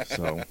from work.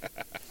 So,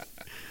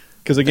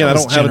 because again, I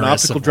don't have an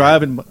optical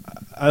drive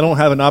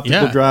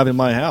in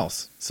my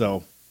house.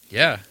 So,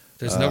 yeah,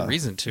 there's no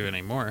reason to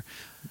anymore.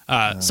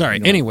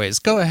 Sorry. Anyways,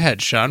 go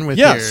ahead, Sean. With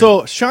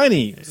so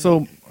shiny.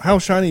 So, how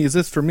shiny is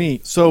this for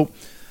me? So,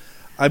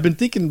 I've been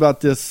thinking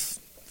about this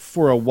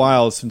for a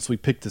while since we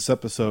picked this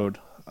episode.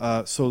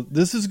 So,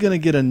 this is going to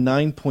get a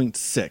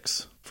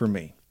 9.6 for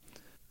me.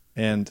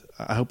 And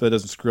I hope that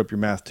doesn't screw up your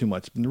math too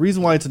much. And the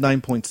reason why it's a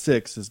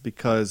 9.6 is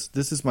because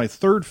this is my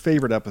third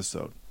favorite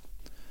episode.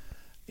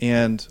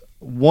 And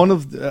one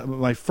of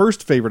my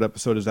first favorite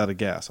episode is Out of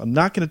Gas. I'm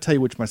not going to tell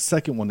you which my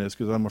second one is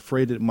because I'm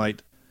afraid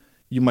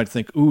you might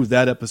think, ooh,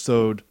 that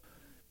episode.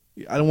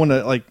 I don't want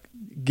to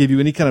give you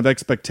any kind of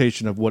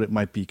expectation of what it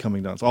might be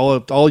coming down.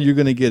 So all you're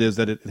going to get is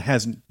that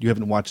you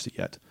haven't watched it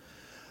yet.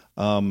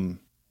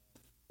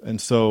 And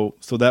so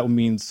that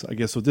means, I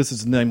guess, so this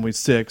is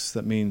 9.6.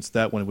 That means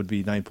that one would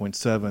be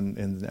 9.7,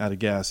 and Out of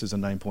Gas is a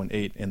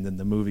 9.8, and then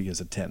the movie is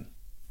a 10.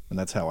 And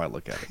that's how I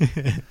look at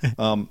it.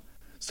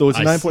 So it's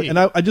a 9. And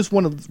I just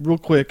want to, real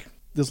quick,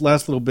 this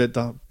last little bit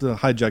to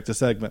hijack the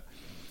segment.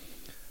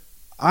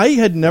 I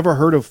had never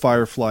heard of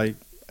Firefly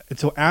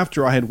until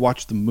after I had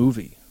watched the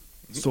movie.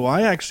 So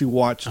I actually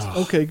watched,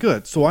 okay,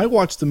 good. So I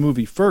watched the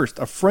movie first.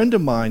 A friend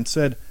of mine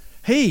said,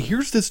 hey,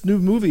 here's this new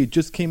movie. It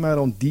just came out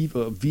on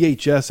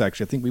VHS,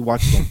 actually. I think we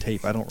watched it on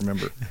tape. I don't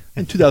remember.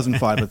 In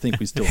 2005, I think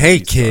we still... Hey,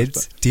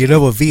 kids, do you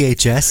know what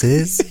VHS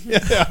is?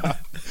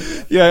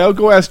 Yeah, I'll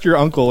go ask your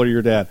uncle or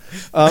your dad.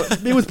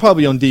 It was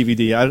probably on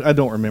DVD. I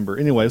don't remember.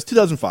 Anyway, it was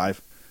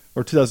 2005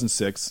 or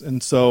 2006.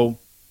 And so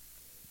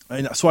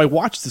I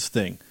watched this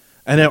thing.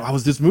 And I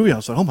was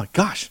like, oh my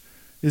gosh,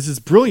 this is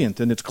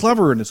brilliant. And it's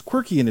clever and it's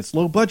quirky and it's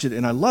low budget.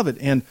 And I love it.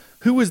 And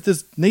who is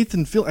this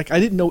Nathan Fillion? I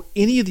didn't know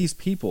any of these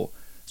people.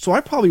 So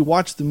I probably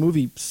watched the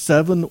movie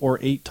 7 or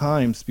 8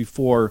 times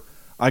before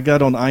I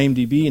got on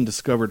IMDb and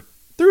discovered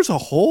there's a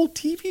whole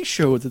TV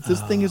show that this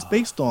thing is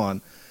based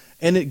on.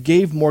 And it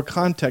gave more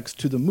context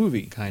to the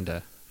movie.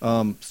 Kinda.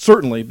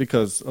 Certainly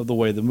because of the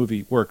way the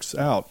movie works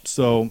out.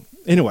 So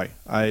anyway,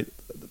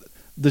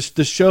 the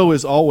show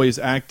has always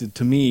acted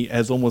to me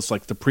as almost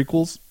like the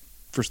prequels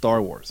for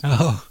Star Wars.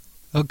 Oh,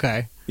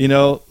 okay. You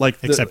know,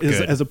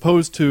 as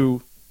opposed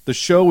to the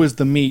show is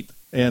the meat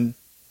and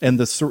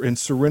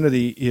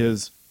Serenity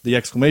is the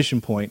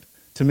exclamation point.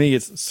 To me,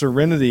 it's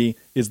Serenity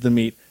is the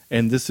meat,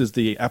 and this is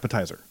the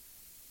appetizer.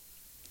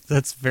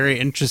 That's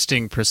very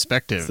interesting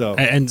perspective, So,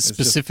 and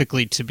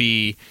specifically to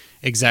be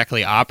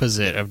exactly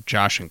opposite of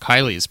Josh and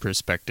Kylie's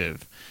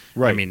perspective.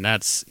 Right. I mean,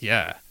 that's,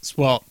 yeah.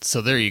 Well,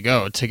 so there you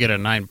go. To get a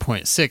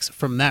 9.6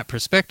 from that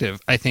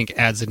perspective, I think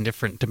adds a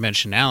different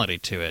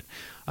dimensionality to it.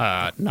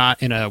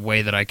 Not in a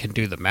way that I can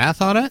do the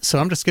math on it, so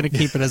I'm just going to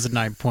keep it as a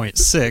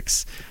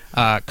 9.6.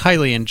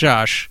 Kylie and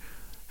Josh,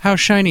 how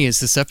shiny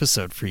is this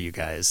episode for you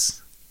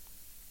guys?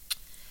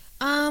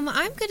 I'm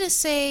going to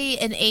say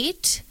an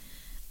 8.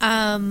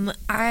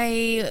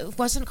 I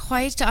wasn't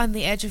quite on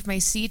the edge of my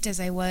seat as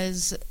I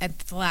was at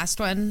the last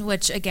one,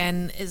 which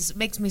again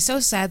makes me so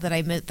sad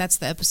that that's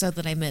the episode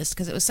that I missed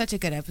because it was such a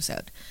good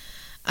episode.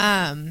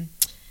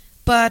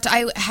 But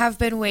I have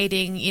been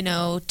waiting,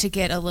 to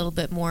get a little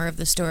bit more of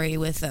the story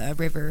with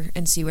River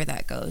and see where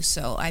that goes.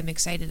 So I'm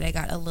excited I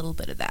got a little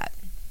bit of that.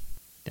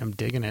 I'm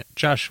digging it.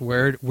 Josh,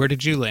 where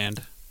did you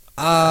land?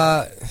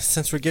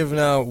 Since we're giving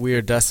out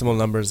weird decimal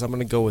numbers, I'm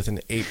going to go with an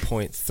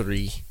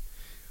 8.3.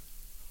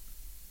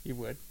 You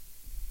would?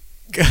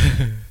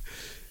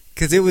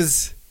 Because it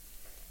was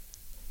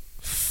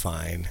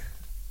fine.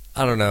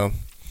 I don't know.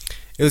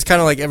 It was kind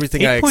of like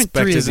everything I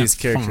expected these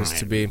characters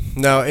to be.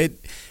 No,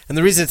 and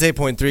the reason it's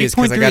 8.3 is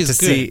because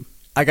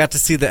I got to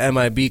see the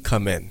MIB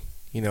come in.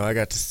 I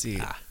got to see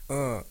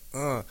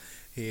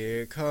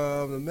here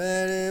come the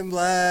men in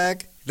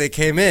black. They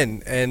came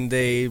in and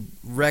they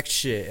wrecked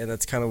shit, and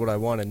that's kind of what I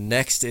wanted.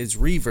 Next is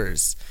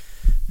Reavers.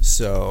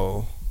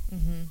 So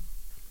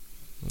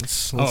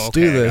let's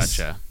do this.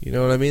 Gotcha. You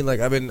know what I mean?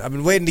 Like I've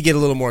been waiting to get a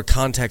little more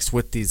context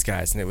with these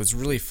guys, and it was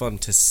really fun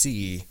to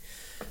see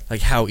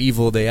like how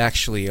evil they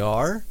actually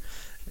are,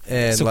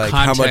 and so like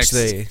how much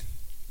they.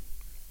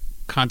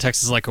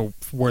 Context is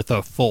worth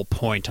a full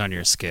point on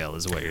your scale,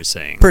 is what you're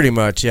saying. Pretty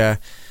much, yeah.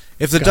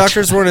 If the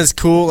doctors weren't as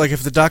cool, like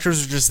if the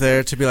doctors were just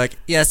there to be like,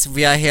 yes,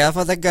 we are here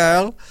for the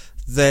girl,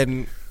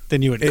 then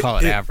Then you would call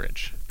it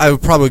average. I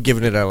would probably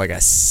give it like a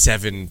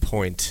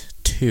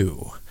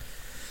 7.2.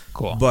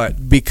 Cool.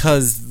 But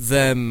because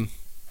them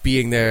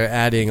being there,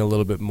 adding a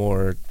little bit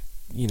more,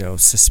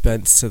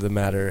 suspense to the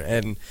matter,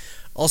 and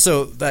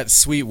also that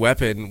sweet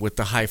weapon with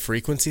the high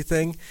frequency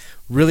thing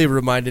really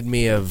reminded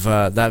me of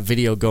that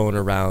video going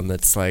around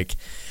that's like,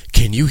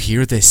 can you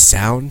hear this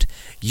sound?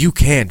 You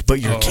can't, but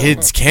your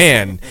kids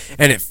can,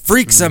 and it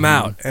freaks them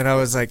out. And I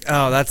was like,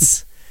 oh,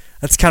 that's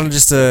kind of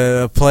just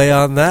a play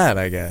on that,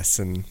 I guess.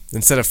 And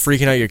instead of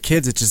freaking out your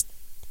kids, it just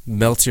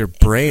melts your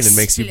brain and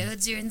makes you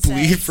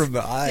bleed from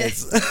the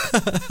eyes.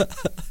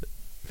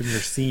 From your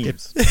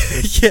seams.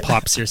 It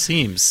pops your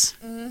seams.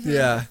 Mm-hmm.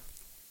 Yeah.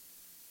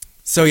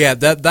 So yeah,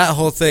 that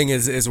whole thing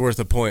is worth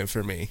a point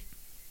for me.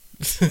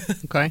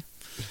 Okay.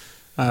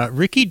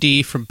 Ricky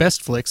D from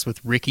Best Flicks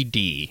with Ricky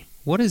D.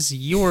 What is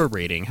your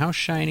rating? How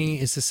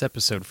shiny is this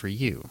episode for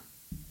you?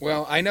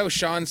 Well, I know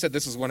Sean said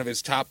this was one of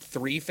his top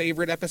 3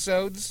 favorite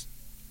episodes,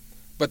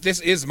 but this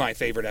is my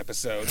favorite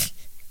episode.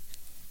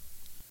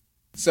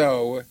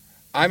 So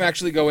I'm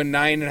actually going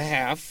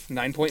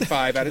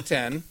 9.5 out of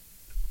 10.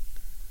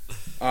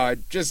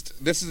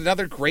 This is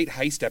another great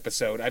heist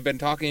episode. I've been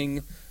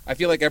talking, I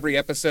feel like every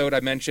episode I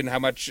mention how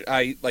much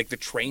I like the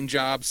train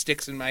job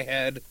sticks in my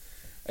head.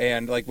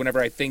 And like whenever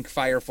I think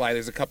Firefly,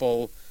 there's a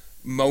couple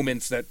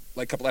moments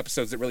couple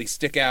episodes that really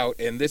stick out.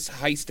 And this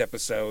heist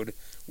episode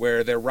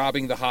where they're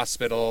robbing the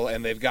hospital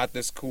and they've got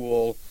this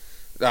cool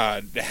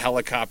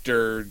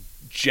helicopter,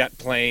 jet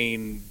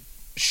plane,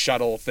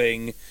 shuttle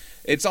thing.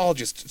 It's all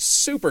just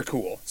super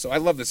cool. So I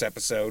love this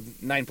episode.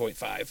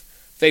 9.5.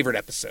 Favorite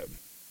episode.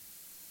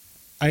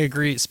 I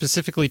agree.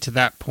 Specifically to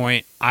that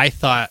point, I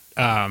thought,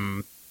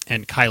 and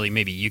Kylie,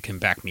 maybe you can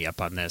back me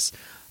up on this,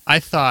 I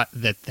thought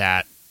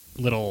that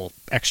little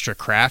extra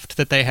craft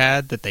that they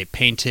had, that they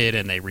painted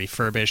and they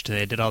refurbished and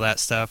they did all that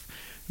stuff,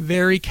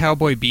 very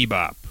Cowboy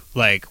Bebop.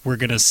 Like, we're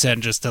going to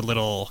send just a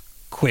little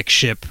quick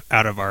ship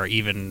out of our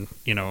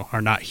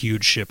our not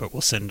huge ship, but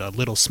we'll send a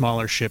little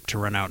smaller ship to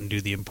run out and do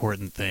the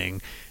important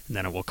thing, and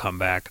then it will come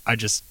back. I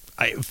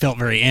felt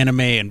very anime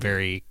and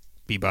very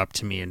Bebop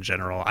to me in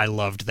general. I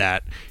loved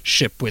that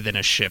ship within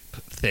a ship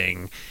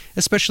thing,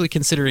 especially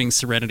considering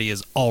Serenity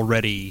is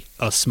already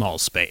a small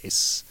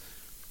space.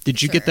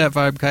 Did you get that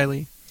vibe,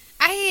 Kylie?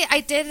 I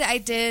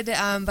did,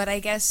 but I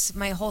guess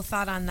my whole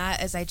thought on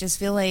that is I just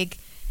feel like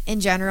in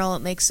general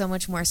it makes so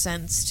much more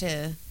sense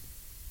to,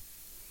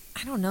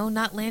 I don't know,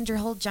 not land your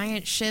whole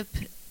giant ship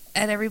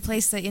at every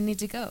place that you need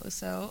to go.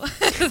 So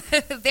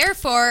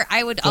therefore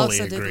I would Fully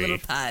also agree. do the little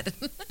pod.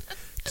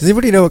 Does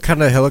anybody know what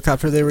kind of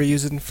helicopter they were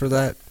using for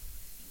that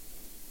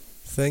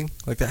thing?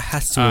 Like, that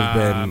has to have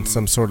been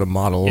some sort of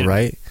model,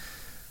 right?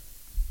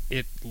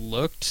 It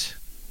looked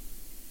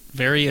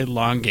very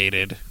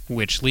elongated,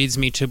 which leads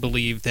me to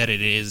believe that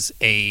it is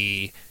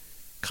a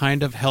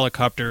kind of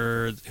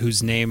helicopter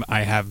whose name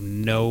I have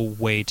no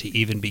way to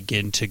even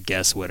begin to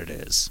guess what it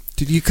is.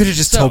 Dude, you could have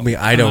just told me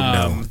I don't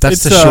know.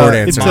 That's the short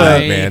answer,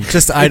 man.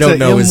 Just I don't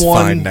know is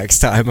fine next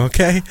time,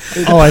 okay?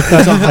 Oh, I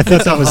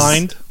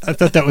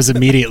thought that was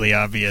immediately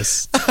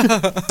obvious.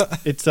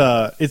 It's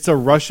a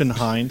Russian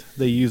Hind.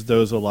 They used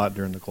those a lot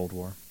during the Cold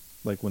War,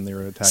 like when they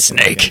were attacking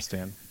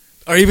Afghanistan.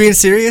 Are you being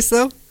serious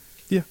though?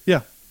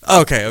 Yeah.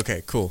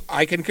 Okay, cool.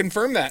 I can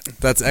confirm that.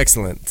 That's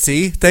excellent.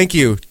 See? Thank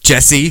you,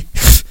 Jesse.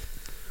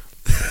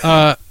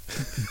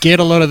 Get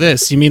a load of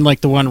this. You mean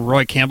like the one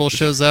Roy Campbell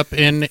shows up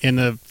in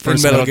the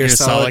first Metal Gear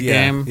Solid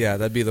game? Yeah,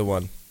 that'd be the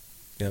one.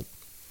 Yep.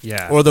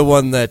 Yeah. Or the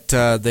one that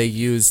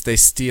they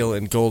steal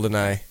in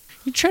GoldenEye.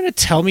 You trying to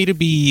tell me to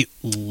be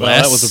less? Well,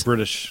 that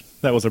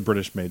was a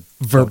British made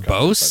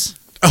verbose?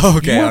 Oh,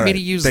 okay. You want me to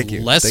use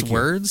less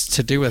words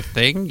to do a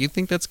thing? You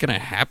think that's going to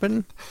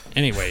happen?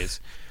 Anyways,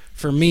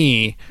 for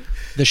me,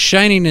 the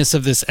shininess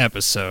of this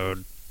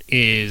episode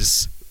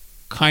is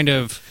kind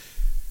of,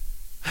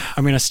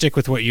 I'm going to stick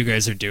with what you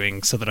guys are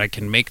doing so that I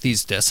can make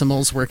these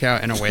decimals work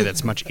out in a way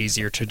that's much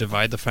easier to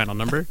divide the final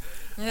number.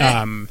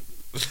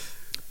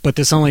 But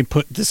this only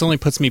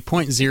puts me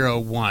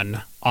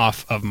 0.01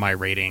 off of my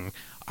rating.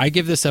 I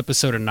give this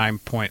episode a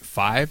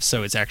 9.5,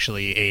 so it's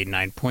actually a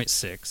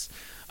 9.6.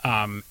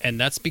 And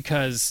that's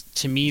because,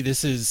 to me,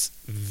 this is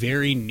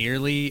very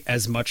nearly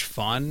as much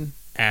fun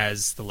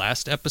as the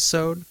last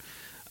episode.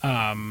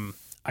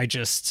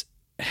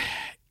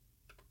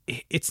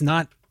 It's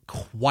not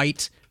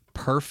quite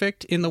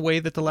perfect in the way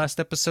that the last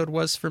episode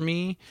was for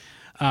me.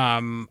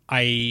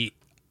 I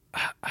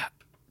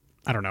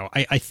don't know.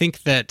 I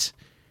think that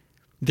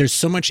there's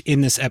so much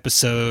in this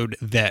episode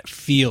that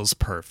feels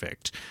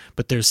perfect,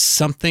 but there's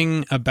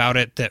something about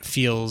it that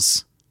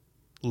feels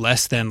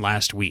less than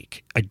last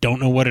week. I don't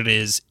know what it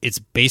is. It's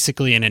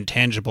basically an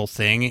intangible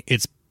thing.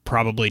 It's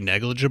probably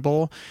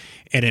negligible,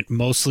 and it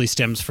mostly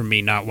stems from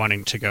me not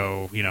wanting to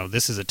go,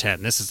 this is a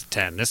 10, this is a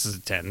 10, this is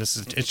a 10,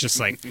 it's just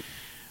like,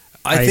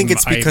 I think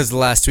it's because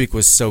last week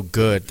was so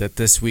good that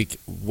this week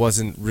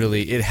wasn't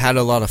really, it had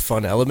a lot of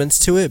fun elements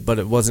to it, but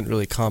it wasn't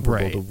really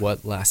comparable to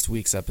what last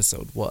week's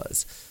episode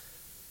was.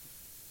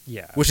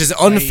 Yeah. Which is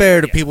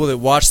unfair to people that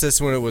watched this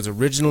when it was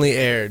originally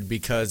aired,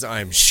 because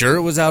I'm sure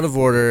it was out of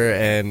order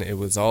and it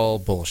was all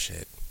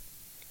bullshit.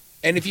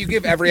 And if you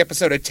give every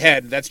episode a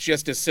 10, that's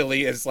just as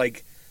silly as,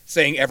 like,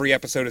 saying every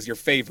episode is your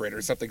favorite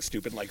or something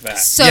stupid like that.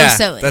 So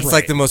silly. That's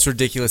like the most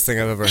ridiculous thing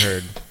I've ever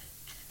heard.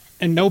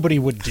 And nobody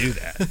would do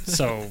that.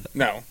 So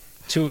No.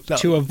 To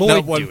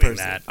avoid doing person.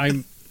 that,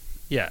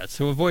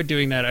 to avoid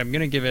doing that, I'm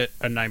going to give it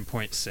a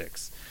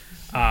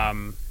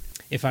 9.6.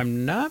 If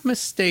I'm not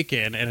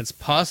mistaken, and it's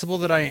possible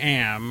that I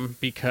am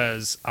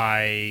because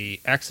I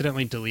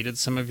accidentally deleted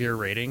some of your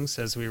ratings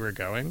as we were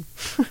going,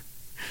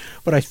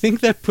 but I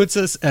think that puts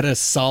us at a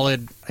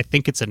solid, I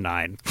think it's a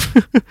 9.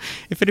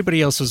 If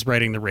anybody else was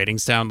writing the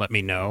ratings down, let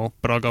me know,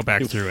 but I'll go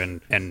back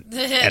through and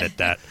edit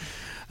that.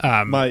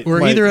 My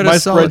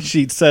solid...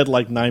 spreadsheet said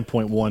like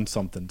 9.1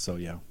 something, so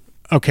yeah.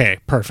 Okay,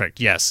 perfect.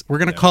 Yes, we're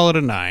gonna call it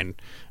a 9.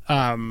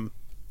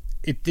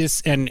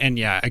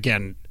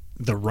 Again,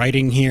 the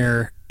writing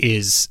here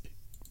is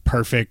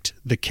perfect.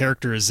 The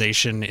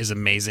characterization is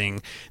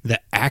amazing. The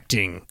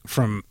acting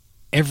from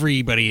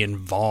everybody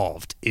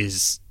involved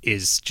is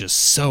just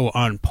so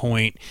on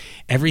point.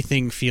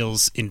 Everything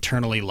feels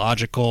internally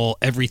logical.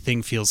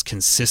 Everything feels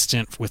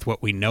consistent with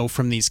what we know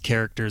from these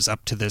characters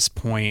up to this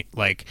point.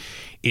 Like,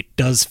 it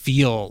does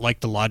feel like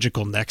the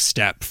logical next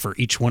step for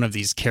each one of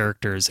these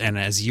characters. And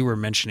as you were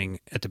mentioning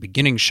at the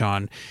beginning,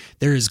 Sean,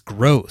 there is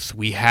growth.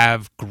 We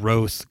have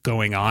growth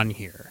going on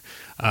here.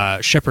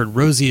 Shepherd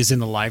Rosie is in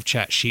the live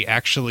chat. She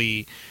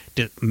actually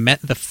met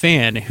the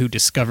fan who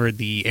discovered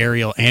the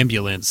aerial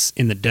ambulance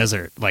in the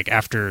desert, like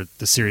after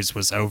the series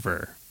was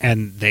over.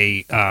 And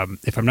they,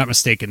 if I'm not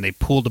mistaken, they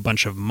pooled a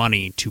bunch of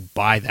money to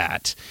buy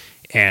that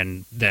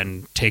and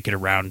then take it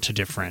around to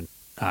different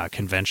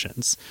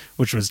conventions,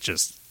 which was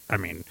just,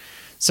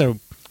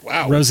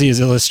 wow. Rosie is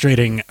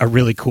illustrating a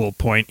really cool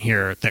point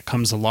here that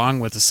comes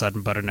along with the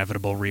Sudden But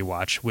Inevitable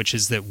rewatch, which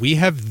is that we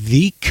have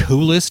the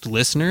coolest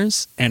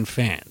listeners and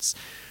fans.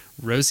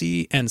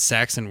 Rosie and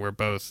Saxon were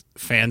both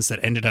fans that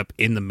ended up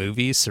in the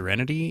movie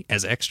Serenity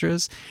as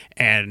extras,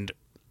 and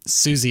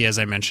Susie, as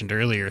I mentioned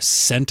earlier,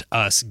 sent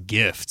us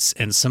gifts,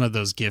 and some of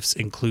those gifts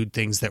include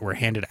things that were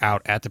handed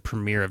out at the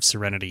premiere of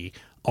Serenity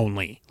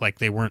only. Like,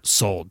 they weren't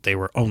sold, they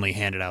were only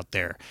handed out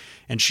there,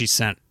 and she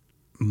sent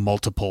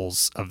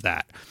multiples of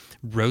that.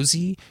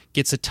 Rosie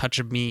gets in touch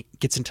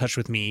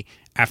with me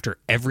after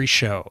every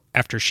show,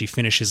 after she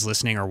finishes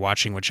listening or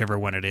watching whichever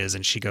one it is,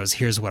 and she goes,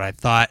 here's what I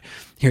thought,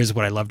 here's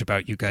what I loved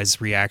about you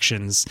guys'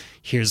 reactions,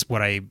 here's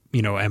what I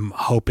am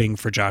hoping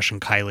for Josh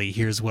and Kylie,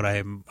 here's what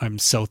I'm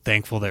so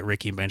thankful that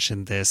Ricky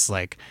mentioned this.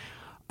 Like,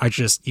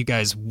 you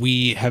guys,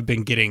 we have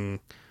been getting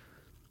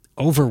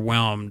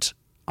overwhelmed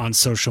on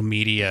social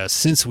media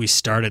since we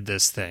started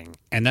this thing,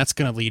 and that's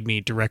going to lead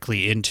me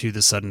directly into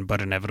the Sudden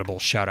But Inevitable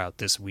shout out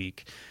this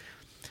week.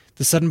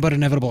 The Sudden But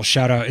Inevitable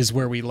shout-out is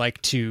where we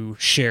like to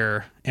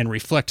share and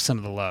reflect some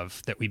of the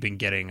love that we've been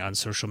getting on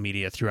social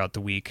media throughout the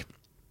week.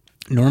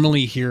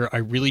 Normally here, I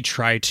really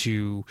try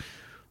to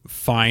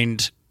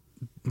find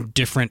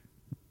different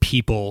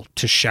people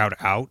to shout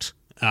out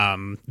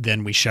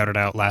than we shouted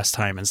out last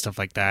time and stuff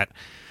like that.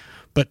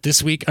 But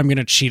this week, I'm going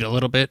to cheat a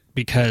little bit,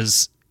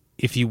 because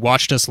if you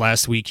watched us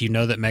last week, you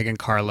know that Meg and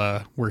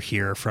Carla were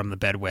here from the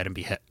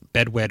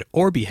Bedwed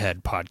or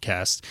Behead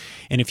podcast.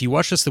 And if you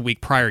watched us the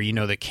week prior, you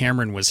know that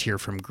Cameron was here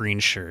from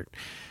Green Shirt.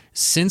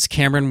 Since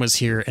Cameron was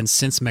here and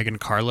since Meg and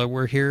Carla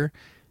were here,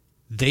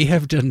 they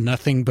have done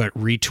nothing but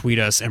retweet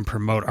us and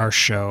promote our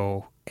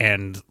show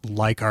and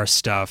like our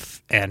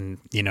stuff and,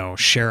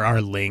 share our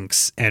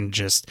links, and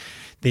just,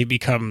 they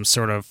become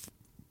sort of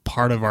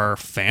part of our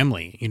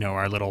family,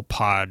 our little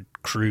pod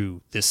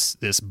crew. This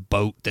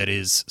boat that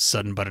is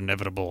Sudden But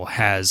Inevitable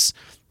has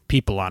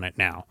people on it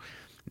now,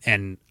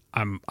 and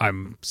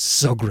I'm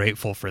so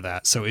grateful for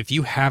that. So if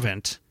you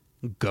haven't,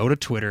 go to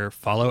Twitter,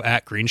 follow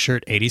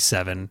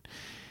 @GreenShirt87,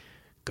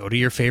 go to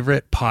your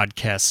favorite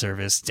podcast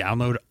service,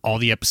 download all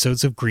the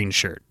episodes of Green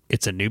Shirt.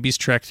 It's a newbie's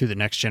trek through the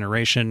next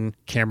generation.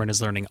 Cameron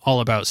is learning all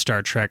about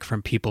Star Trek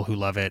from people who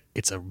love it.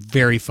 It's a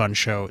very fun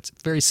show. It's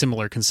very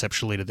similar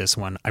conceptually to this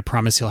one. I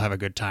promise you'll have a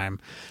good time.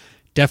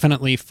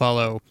 Definitely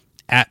follow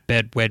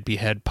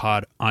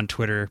 @BedwedBeheadPod on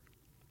Twitter.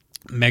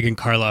 Meg and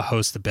Carla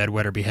host the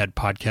Bedwed or Behead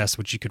podcast,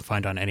 which you can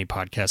find on any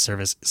podcast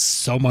service.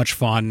 So much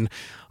fun.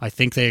 I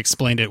think they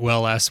explained it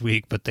well last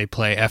week, but they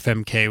play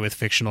FMK with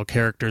fictional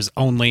characters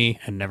only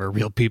and never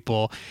real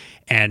people.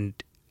 And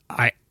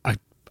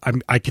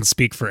I can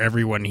speak for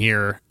everyone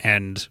here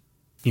and,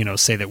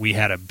 say that we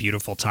had a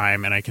beautiful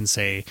time. And I can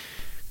say,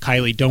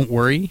 Kylie, don't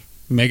worry.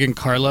 Meg and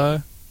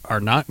Carla are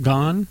not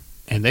gone,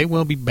 and they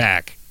will be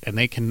back, and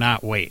they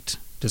cannot wait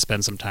to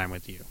spend some time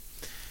with you.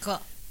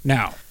 Cool.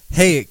 Now,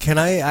 hey, can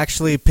I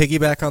actually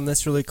piggyback on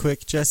this really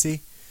quick,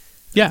 Jesse?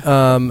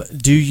 Yeah.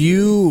 Do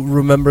you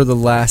remember the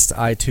last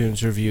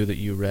iTunes review that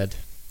you read?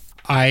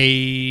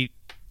 I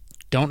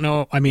don't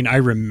know. I mean, I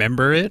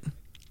remember it,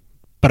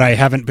 but I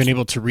haven't been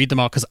able to read them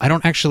all because I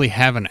don't actually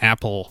have an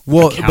Apple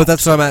account. But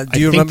that's what I'm at. Do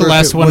you remember the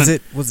last one? Was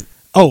it?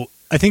 Oh,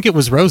 I think it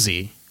was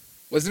Rosie.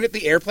 Wasn't it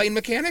the airplane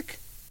mechanic?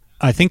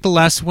 I think the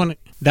last one.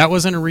 That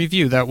wasn't a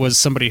review. That was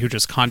somebody who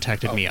just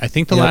contacted me. I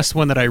think the last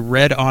one that I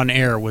read on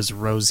air was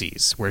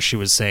Rosie's, where she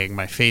was saying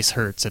my face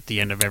hurts at the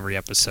end of every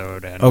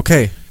episode. And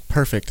Okay,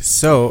 perfect.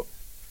 So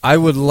I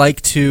would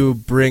like to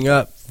bring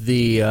up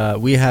the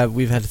we've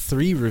had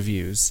 3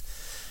 reviews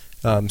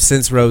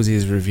since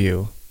Rosie's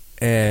review,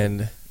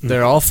 and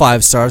they're all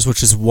 5 stars,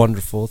 which is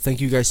wonderful.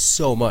 Thank you guys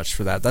so much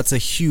for that. That's a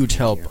huge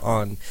help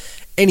on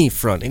any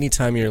front.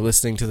 Anytime you're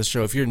listening to the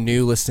show, if you're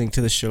new listening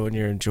to the show and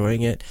you're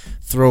enjoying it,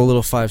 throw a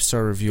little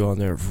 5-star review on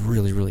there. It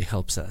really, really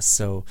helps us.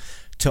 So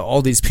to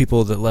all these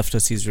people that left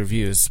us these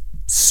reviews,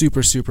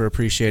 super, super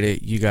appreciate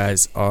it. You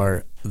guys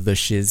are the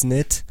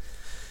shiznit.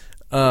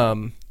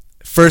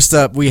 First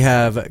up, we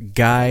have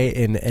Guy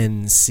in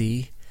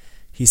NC.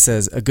 He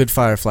says, a good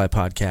Firefly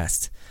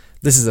podcast.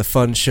 This is a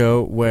fun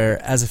show where,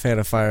 as a fan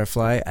of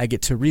Firefly, I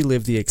get to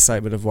relive the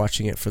excitement of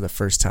watching it for the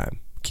first time.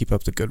 Keep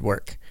up the good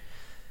work.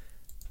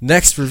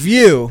 Next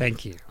review.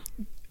 Thank you.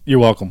 You're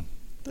welcome.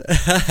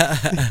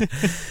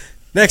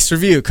 Next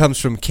review comes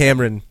from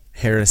Cameron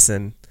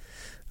Harrison.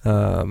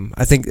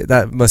 I think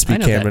that must be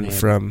Cameron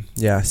from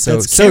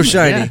So Cameron,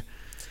 Shiny. yeah.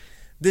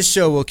 This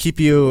show will keep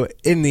you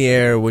in the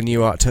air when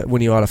you ought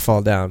to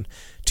fall down.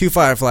 2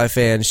 Firefly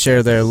fans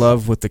share their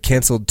love with the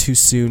canceled Too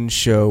Soon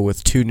show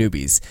with 2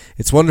 newbies.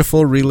 It's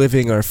wonderful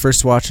reliving our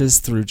first watches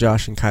through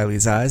Josh and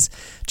Kylie's eyes.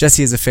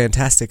 Jesse is a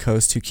fantastic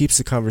host who keeps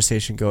the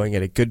conversation going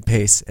at a good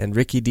pace, and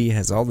Ricky D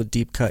has all the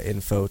deep cut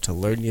info to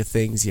learn you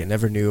things you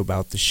never knew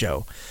about the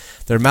show.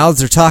 Their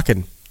mouths are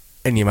talking,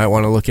 and you might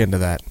want to look into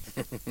that.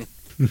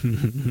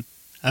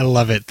 I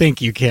love it.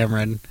 Thank you,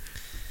 Cameron.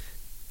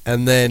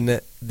 And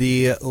then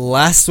the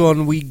last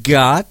one we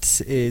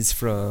got is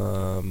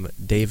from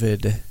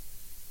David.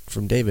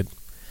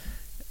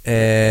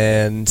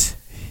 And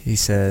he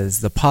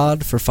says, the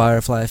pod for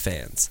Firefly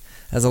fans.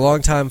 As a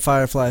longtime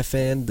Firefly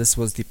fan, this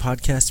was the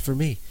podcast for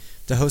me.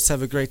 The hosts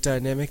have a great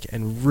dynamic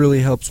and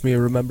really helps me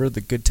remember the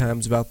good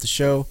times about the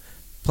show.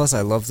 Plus, I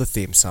love the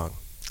theme song.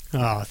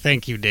 Oh,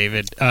 thank you,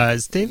 David.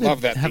 Does David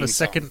Love that have a theme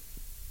second? song.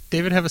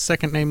 David have a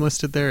second name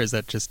listed there? Or is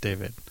that just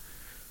David?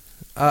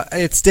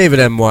 It's David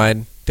M.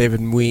 Wine. David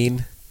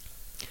Mween.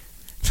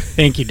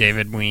 Thank you,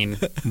 David Ween.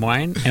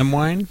 Wine? M.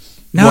 Wine?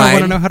 No, Wine. I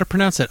want to know how to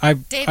pronounce it. I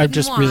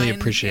just really Wine.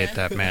 appreciate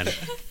that, man.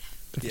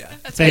 Yeah.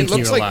 Thank It you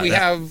looks a like lot.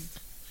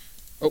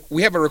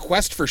 we have a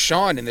request for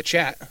Sean in the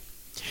chat.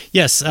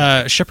 Yes,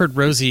 Shepherd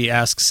Rosie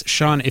asks,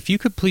 Sean, if you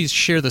could please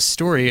share the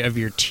story of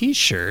your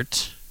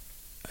T-shirt.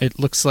 It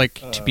looks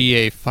like to be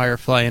a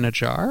firefly in a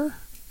jar.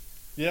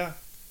 Yeah.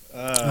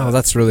 Oh,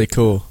 that's really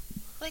cool.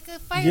 Like a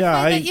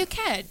firefly that you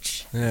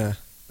catch. Yeah.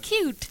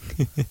 Cute.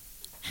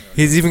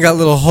 He's even got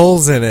little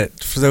holes in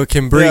it so it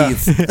can breathe.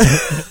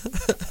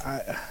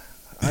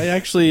 I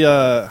actually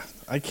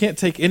I can't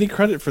take any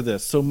credit for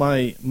this. So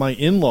my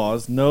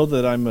in-laws know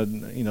that I'm a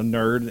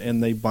nerd,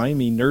 and they buy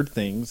me nerd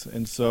things,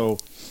 and so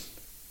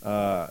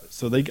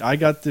I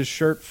got this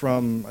shirt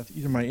from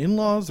either my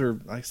in-laws or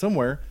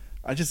somewhere.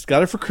 I just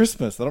got it for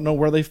Christmas. I don't know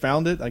where they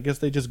found it. I guess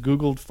they just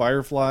Googled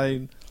Firefly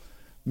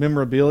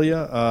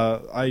memorabilia.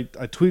 I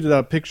tweeted out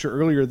a picture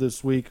earlier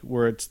this week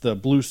where it's the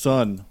Blue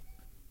Sun,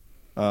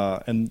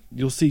 and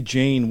you'll see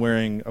Jane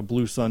wearing a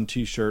Blue Sun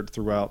T-shirt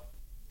throughout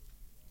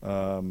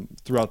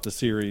the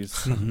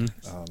series,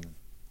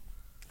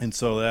 and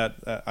so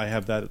that I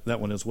have that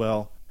one as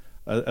well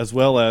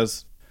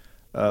as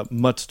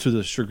much to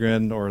the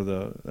chagrin or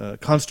the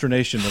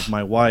consternation of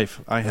my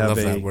wife. I love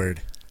that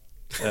word.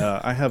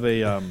 I have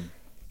a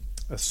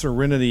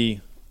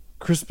Serenity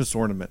Christmas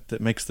ornament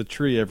that makes the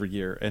tree every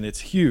year, and it's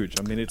huge.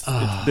 I mean, it's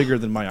bigger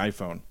than my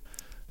iPhone,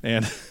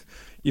 and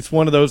it's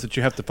one of those that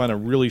you have to find a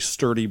really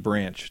sturdy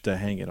branch to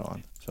hang it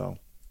on. So,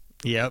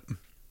 yep,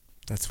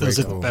 that's those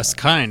very are cool. the best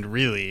kind,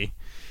 really.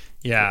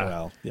 Yeah.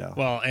 Well, yeah.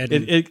 Well, and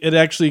it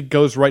actually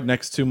goes right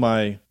next to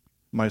my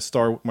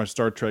Star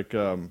Trek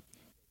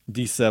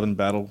D7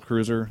 battle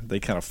cruiser. They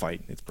kind of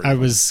fight. It's pretty. I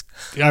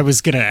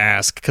was gonna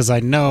ask because I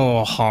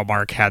know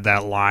Hallmark had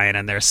that line,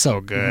 and they're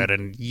so good,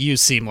 and you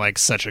seem like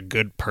such a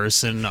good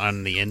person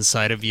on the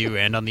inside of you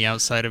and on the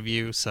outside of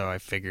you. So I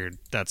figured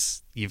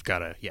you've got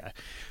to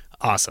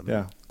awesome.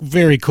 Yeah,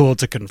 very cool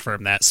to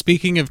confirm that.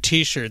 Speaking of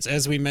T-shirts,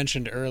 as we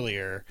mentioned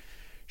earlier,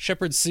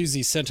 Shepherd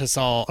Susie sent us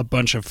all a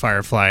bunch of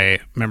Firefly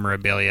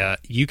memorabilia.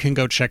 You can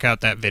go check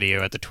out that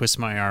video at the Twist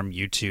My Arm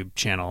YouTube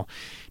channel.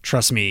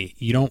 Trust me,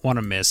 you don't want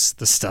to miss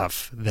the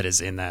stuff that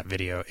is in that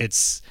video.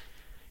 It's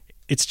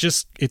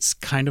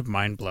kind of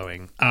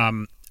mind-blowing.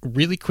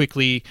 Really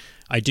quickly,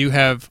 I do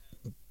have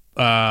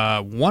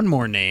one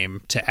more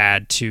name to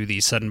add to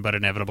the sudden but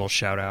inevitable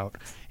shout-out,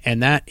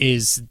 and that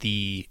is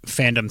the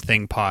Fandom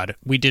Thing pod.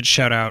 We did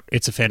shout out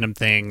It's a Fandom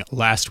Thing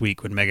last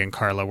week when Meg and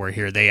Carla were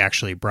here. They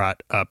actually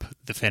brought up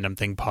the Fandom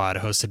Thing pod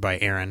hosted by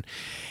Aaron,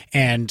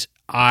 and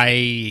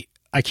I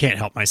can't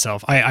help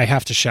myself. I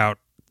have to shout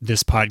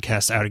this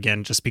podcast out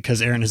again just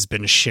because Aaron has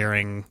been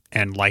sharing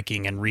and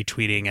liking and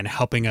retweeting and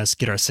helping us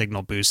get our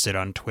signal boosted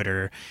on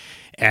Twitter.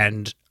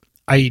 And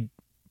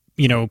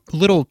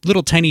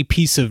little tiny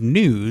piece of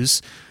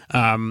news.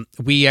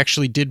 We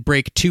actually did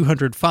break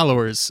 200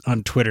 followers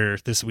on Twitter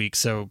this week.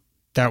 So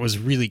that was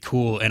really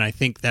cool. And I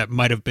think that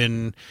might have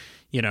been,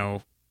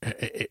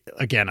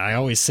 again, I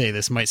always say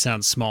this might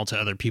sound small to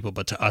other people,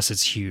 but to us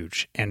it's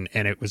huge. And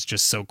it was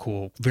just so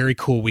cool. Very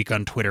cool week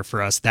on Twitter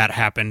for us. That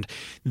happened.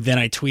 Then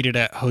I tweeted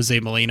at Jose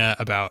Molina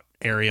about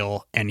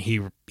Ariel, and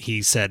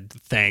he said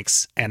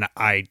thanks, and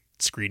I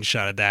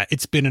screenshotted that.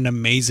 It's been an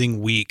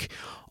amazing week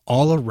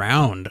all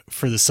around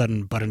for the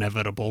Sudden But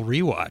Inevitable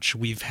rewatch.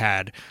 We've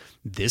had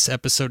this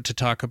episode to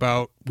talk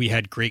about. We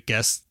had great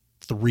guests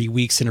 3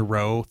 weeks in a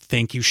row.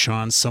 Thank you,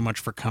 Sean, so much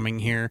for coming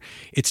here.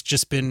 It's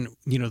just been,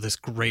 this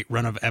great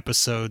run of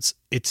episodes.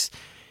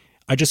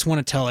 I just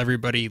want to tell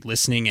everybody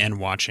listening and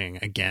watching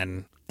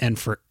again and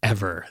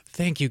forever,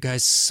 thank you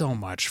guys so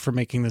much for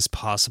making this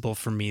possible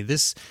for me.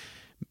 This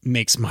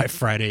makes my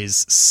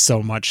Fridays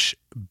so much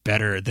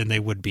better than they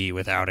would be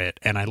without it.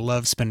 And I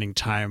love spending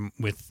time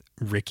with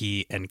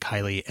Ricky and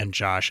Kylie and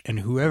Josh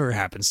and whoever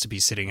happens to be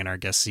sitting in our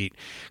guest seat,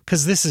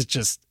 because this is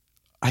just,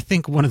 I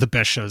think, one of the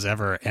best shows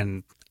ever,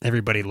 and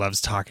everybody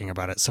loves talking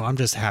about it. So I'm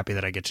just happy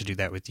that I get to do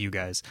that with you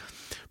guys.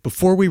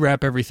 Before we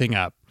wrap everything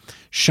up,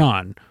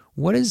 Sean,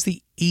 what is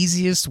the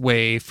easiest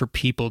way for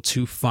people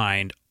to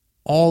find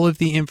all of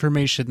the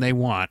information they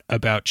want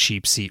about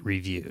Cheap Seat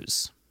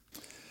Reviews?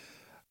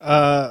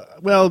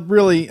 Well,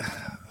 really,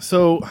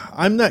 so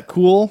I'm not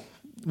cool.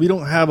 We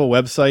don't have a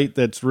website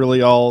that's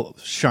really all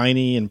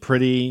shiny and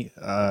pretty.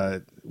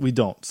 We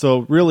don't.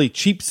 So really,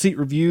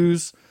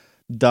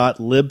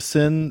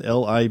 cheapseatreviews.libsyn,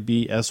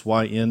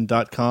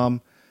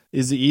 LIBSYN.com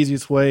is the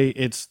easiest way.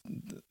 It's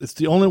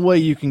the only way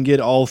you can get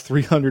all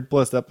 300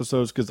 plus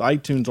episodes, because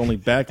iTunes only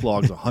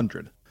backlogs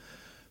 100.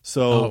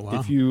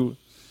 So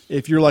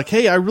if you're like,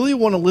 hey, I really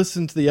want to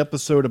listen to the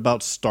episode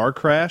about Star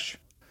Crash,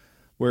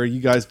 where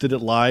you guys did it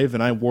live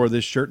and I wore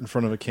this shirt in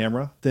front of a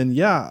camera, then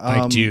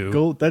I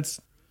do.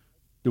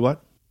 Do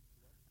what?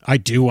 I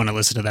do want to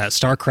listen to that.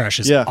 Star Crash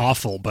is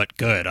awful, but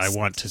good. I really Crash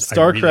want to was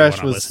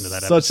listen to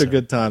that such episode. a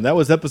good time. That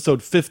was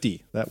episode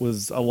 50. That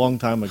was a long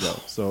time ago.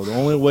 So the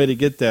only way to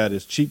get that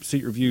is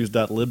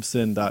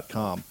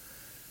cheapseatreviews.libsyn.com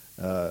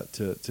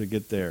to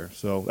get there.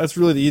 So that's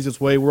really the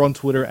easiest way. We're on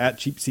Twitter at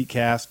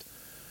CheapSeatCast.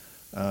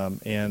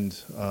 And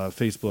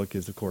Facebook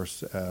is, of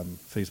course,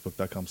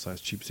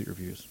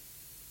 facebook.com/cheapseatreviews.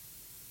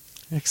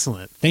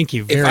 Excellent. Thank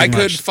you very much. If I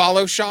could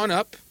follow Sean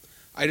up,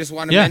 I just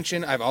want to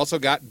mention I've also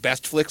got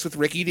Best Flicks with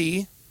Ricky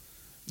D.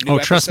 New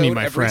trust me,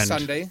 my every friend.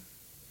 Sunday.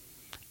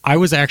 I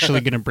was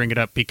actually going to bring it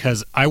up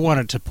because I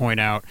wanted to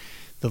point out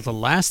that the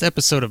last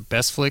episode of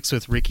Best Flicks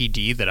with Ricky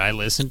D that I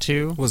listened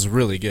to was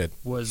really good.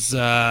 It was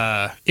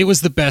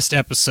the best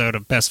episode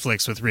of Best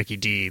Flicks with Ricky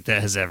D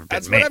that has ever been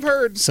That's made. what I've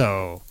heard.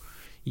 So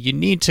you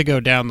need to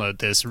go download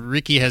this.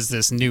 Ricky has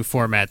this new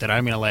format that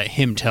I'm going to let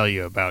him tell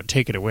you about.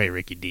 Take it away,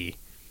 Ricky D.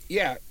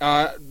 Yeah.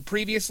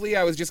 Previously,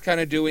 I was just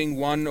kind of doing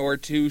 1 or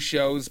 2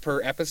 shows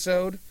per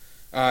episode.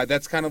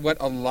 That's kind of what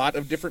a lot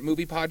of different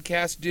movie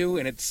podcasts do,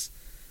 and it's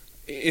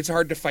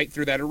hard to fight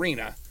through that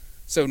arena.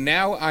 So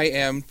now I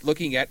am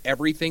looking at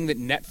everything that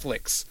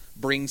Netflix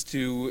brings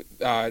to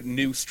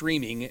new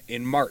streaming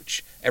in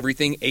March.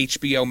 Everything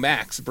HBO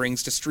Max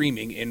brings to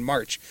streaming in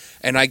March.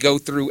 And I go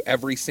through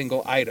every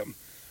single item.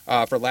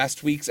 For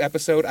last week's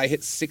episode, I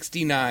hit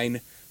 69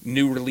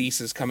 new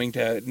releases coming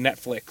to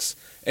Netflix.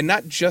 And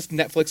not just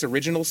Netflix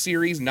original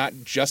series, not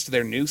just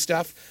their new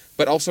stuff,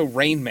 but also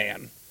Rain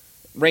Man.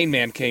 Rain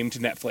Man came to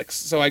Netflix.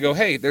 So I go,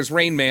 hey, there's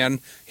Rain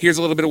Man. Here's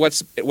a little bit of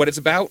what it's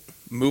about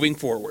moving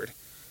forward.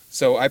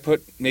 So I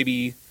put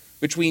maybe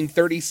between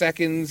 30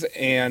 seconds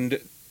and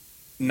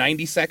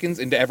 90 seconds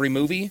into every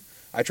movie.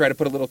 I try to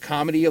put a little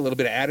comedy, a little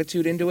bit of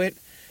attitude into it.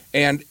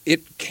 And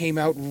it came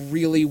out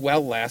really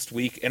well last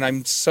week, and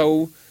I'm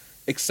so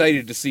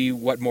excited to see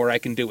what more I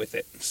can do with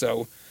it.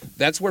 So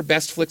that's where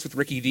Best Flicks with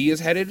Ricky D is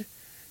headed,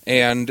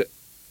 and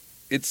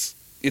it's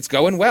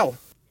going well.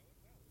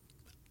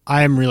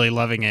 I am really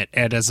loving it.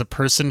 And as a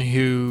person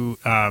who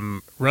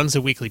runs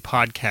a weekly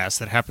podcast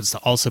that happens to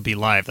also be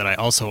live, that I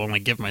also only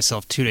give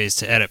myself 2 days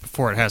to edit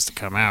before it has to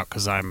come out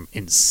because I'm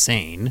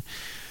insane,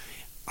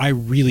 I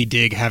really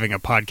dig having a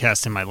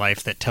podcast in my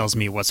life that tells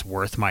me what's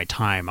worth my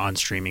time on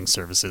streaming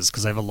services,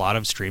 because I have a lot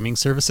of streaming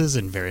services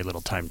and very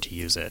little time to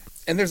use it.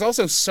 And there's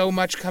also so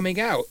much coming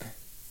out.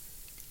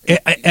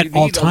 At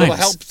all times. A little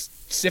help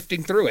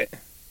sifting through it.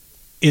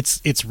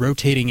 It's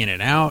rotating in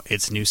and out.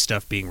 It's new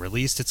stuff being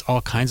released. It's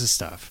all kinds of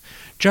stuff.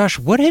 Josh,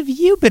 what have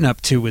you been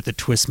up to with the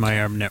Twist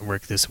My Arm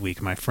Network this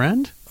week, my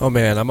friend? Oh,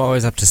 man, I'm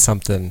always up to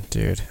something,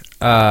 dude.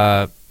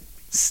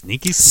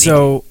 Sneaky.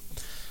 So,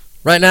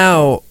 right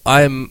now,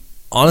 I'm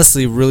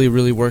honestly really,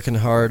 really working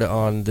hard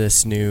on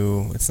this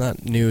new... It's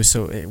not new,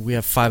 so we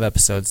have 5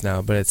 episodes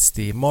now, but it's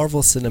the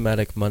Marvel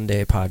Cinematic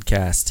Monday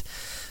podcast.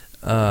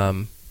 A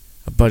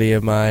buddy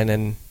of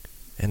mine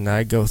and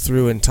I go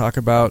through and talk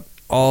about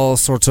all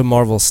sorts of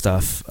Marvel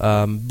stuff.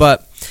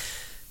 But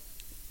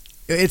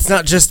it's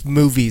not just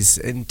movies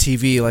and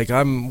TV. Like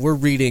we're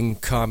reading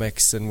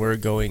comics and we're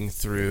going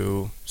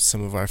through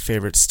some of our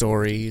favorite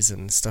stories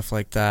and stuff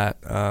like that.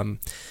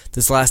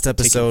 This last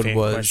episode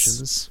was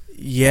questions.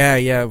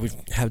 Yeah, we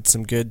had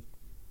some good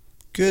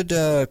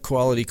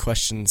quality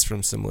questions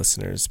from some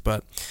listeners.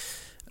 But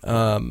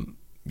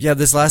Yeah,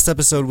 this last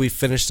episode we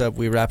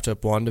wrapped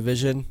up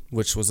WandaVision,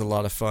 which was a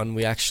lot of fun.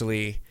 We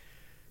actually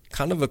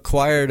kind of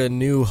acquired a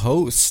new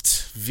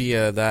host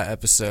via that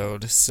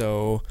episode.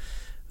 So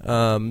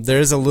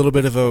there's a little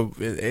bit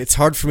of it's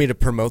hard for me to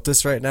promote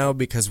this right now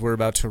because we're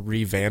about to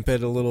revamp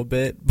it a little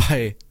bit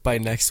by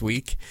next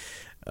week.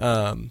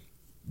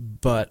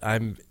 But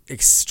I'm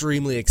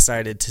extremely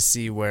excited to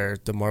see where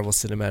the Marvel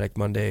Cinematic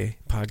Monday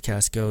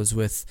podcast goes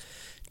with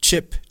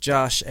Chip,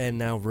 Josh, and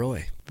now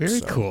Roy.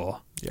 Very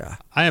cool. Yeah.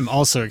 I am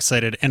also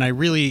excited, and I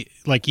really,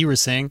 like you were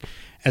saying,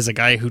 as a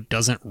guy who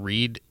doesn't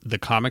read the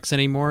comics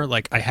anymore,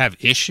 like I have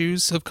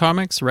issues of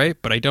comics, right?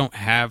 But I don't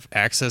have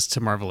access to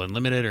Marvel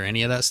Unlimited or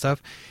any of that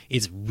stuff.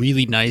 It's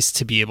really nice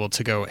to be able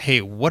to go,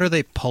 hey, what are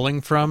they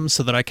pulling from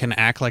so that I can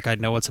act like I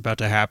know what's about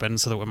to happen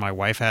so that when my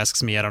wife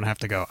asks me, I don't have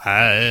to go,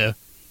 I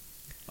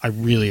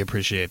really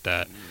appreciate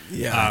that.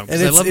 Yeah.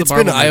 And I love the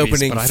Marvel been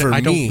eye-opening movies, for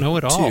I don't me know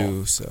it all.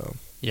 too, so.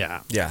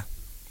 Yeah. Yeah.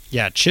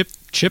 Yeah,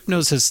 Chip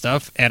knows his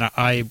stuff, and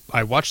I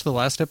watched the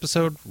last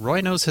episode. Roy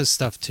knows his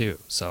stuff too,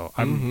 so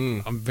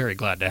I'm very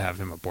glad to have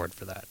him aboard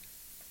for that.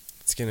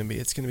 It's gonna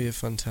be a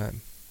fun time.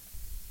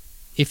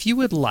 If you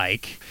would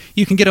like,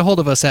 you can get a hold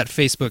of us at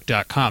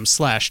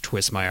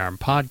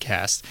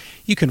facebook.com/twistmyarmpodcast.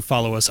 You can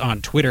follow us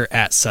on Twitter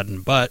at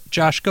Sudden But.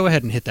 Josh, go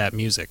ahead and hit that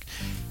music.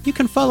 You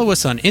can follow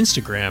us on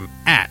Instagram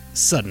at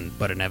Sudden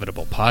But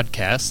Inevitable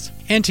Podcast.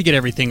 And to get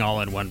everything all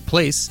in one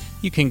place,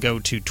 you can go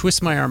to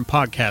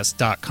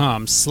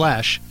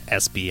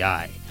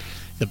twistmyarmpodcast.com/SBI.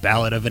 The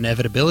Ballad of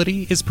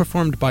Inevitability is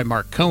performed by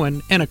Mark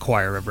Cohen and a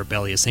choir of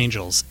rebellious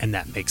angels, and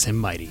that makes him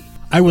mighty.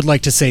 I would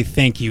like to say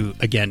thank you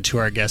again to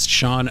our guest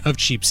Sean of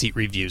Cheap Seat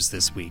Reviews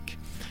this week.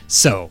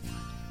 So,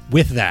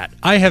 with that,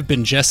 I have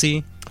been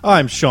Jesse.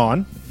 I'm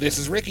Sean. This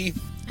is Ricky.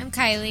 I'm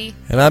Kylie.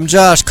 And I'm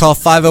Josh. Call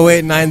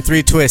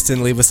 508-93-TWIST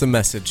and leave us a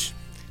message.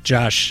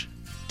 Josh,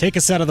 take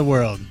us out of the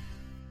world.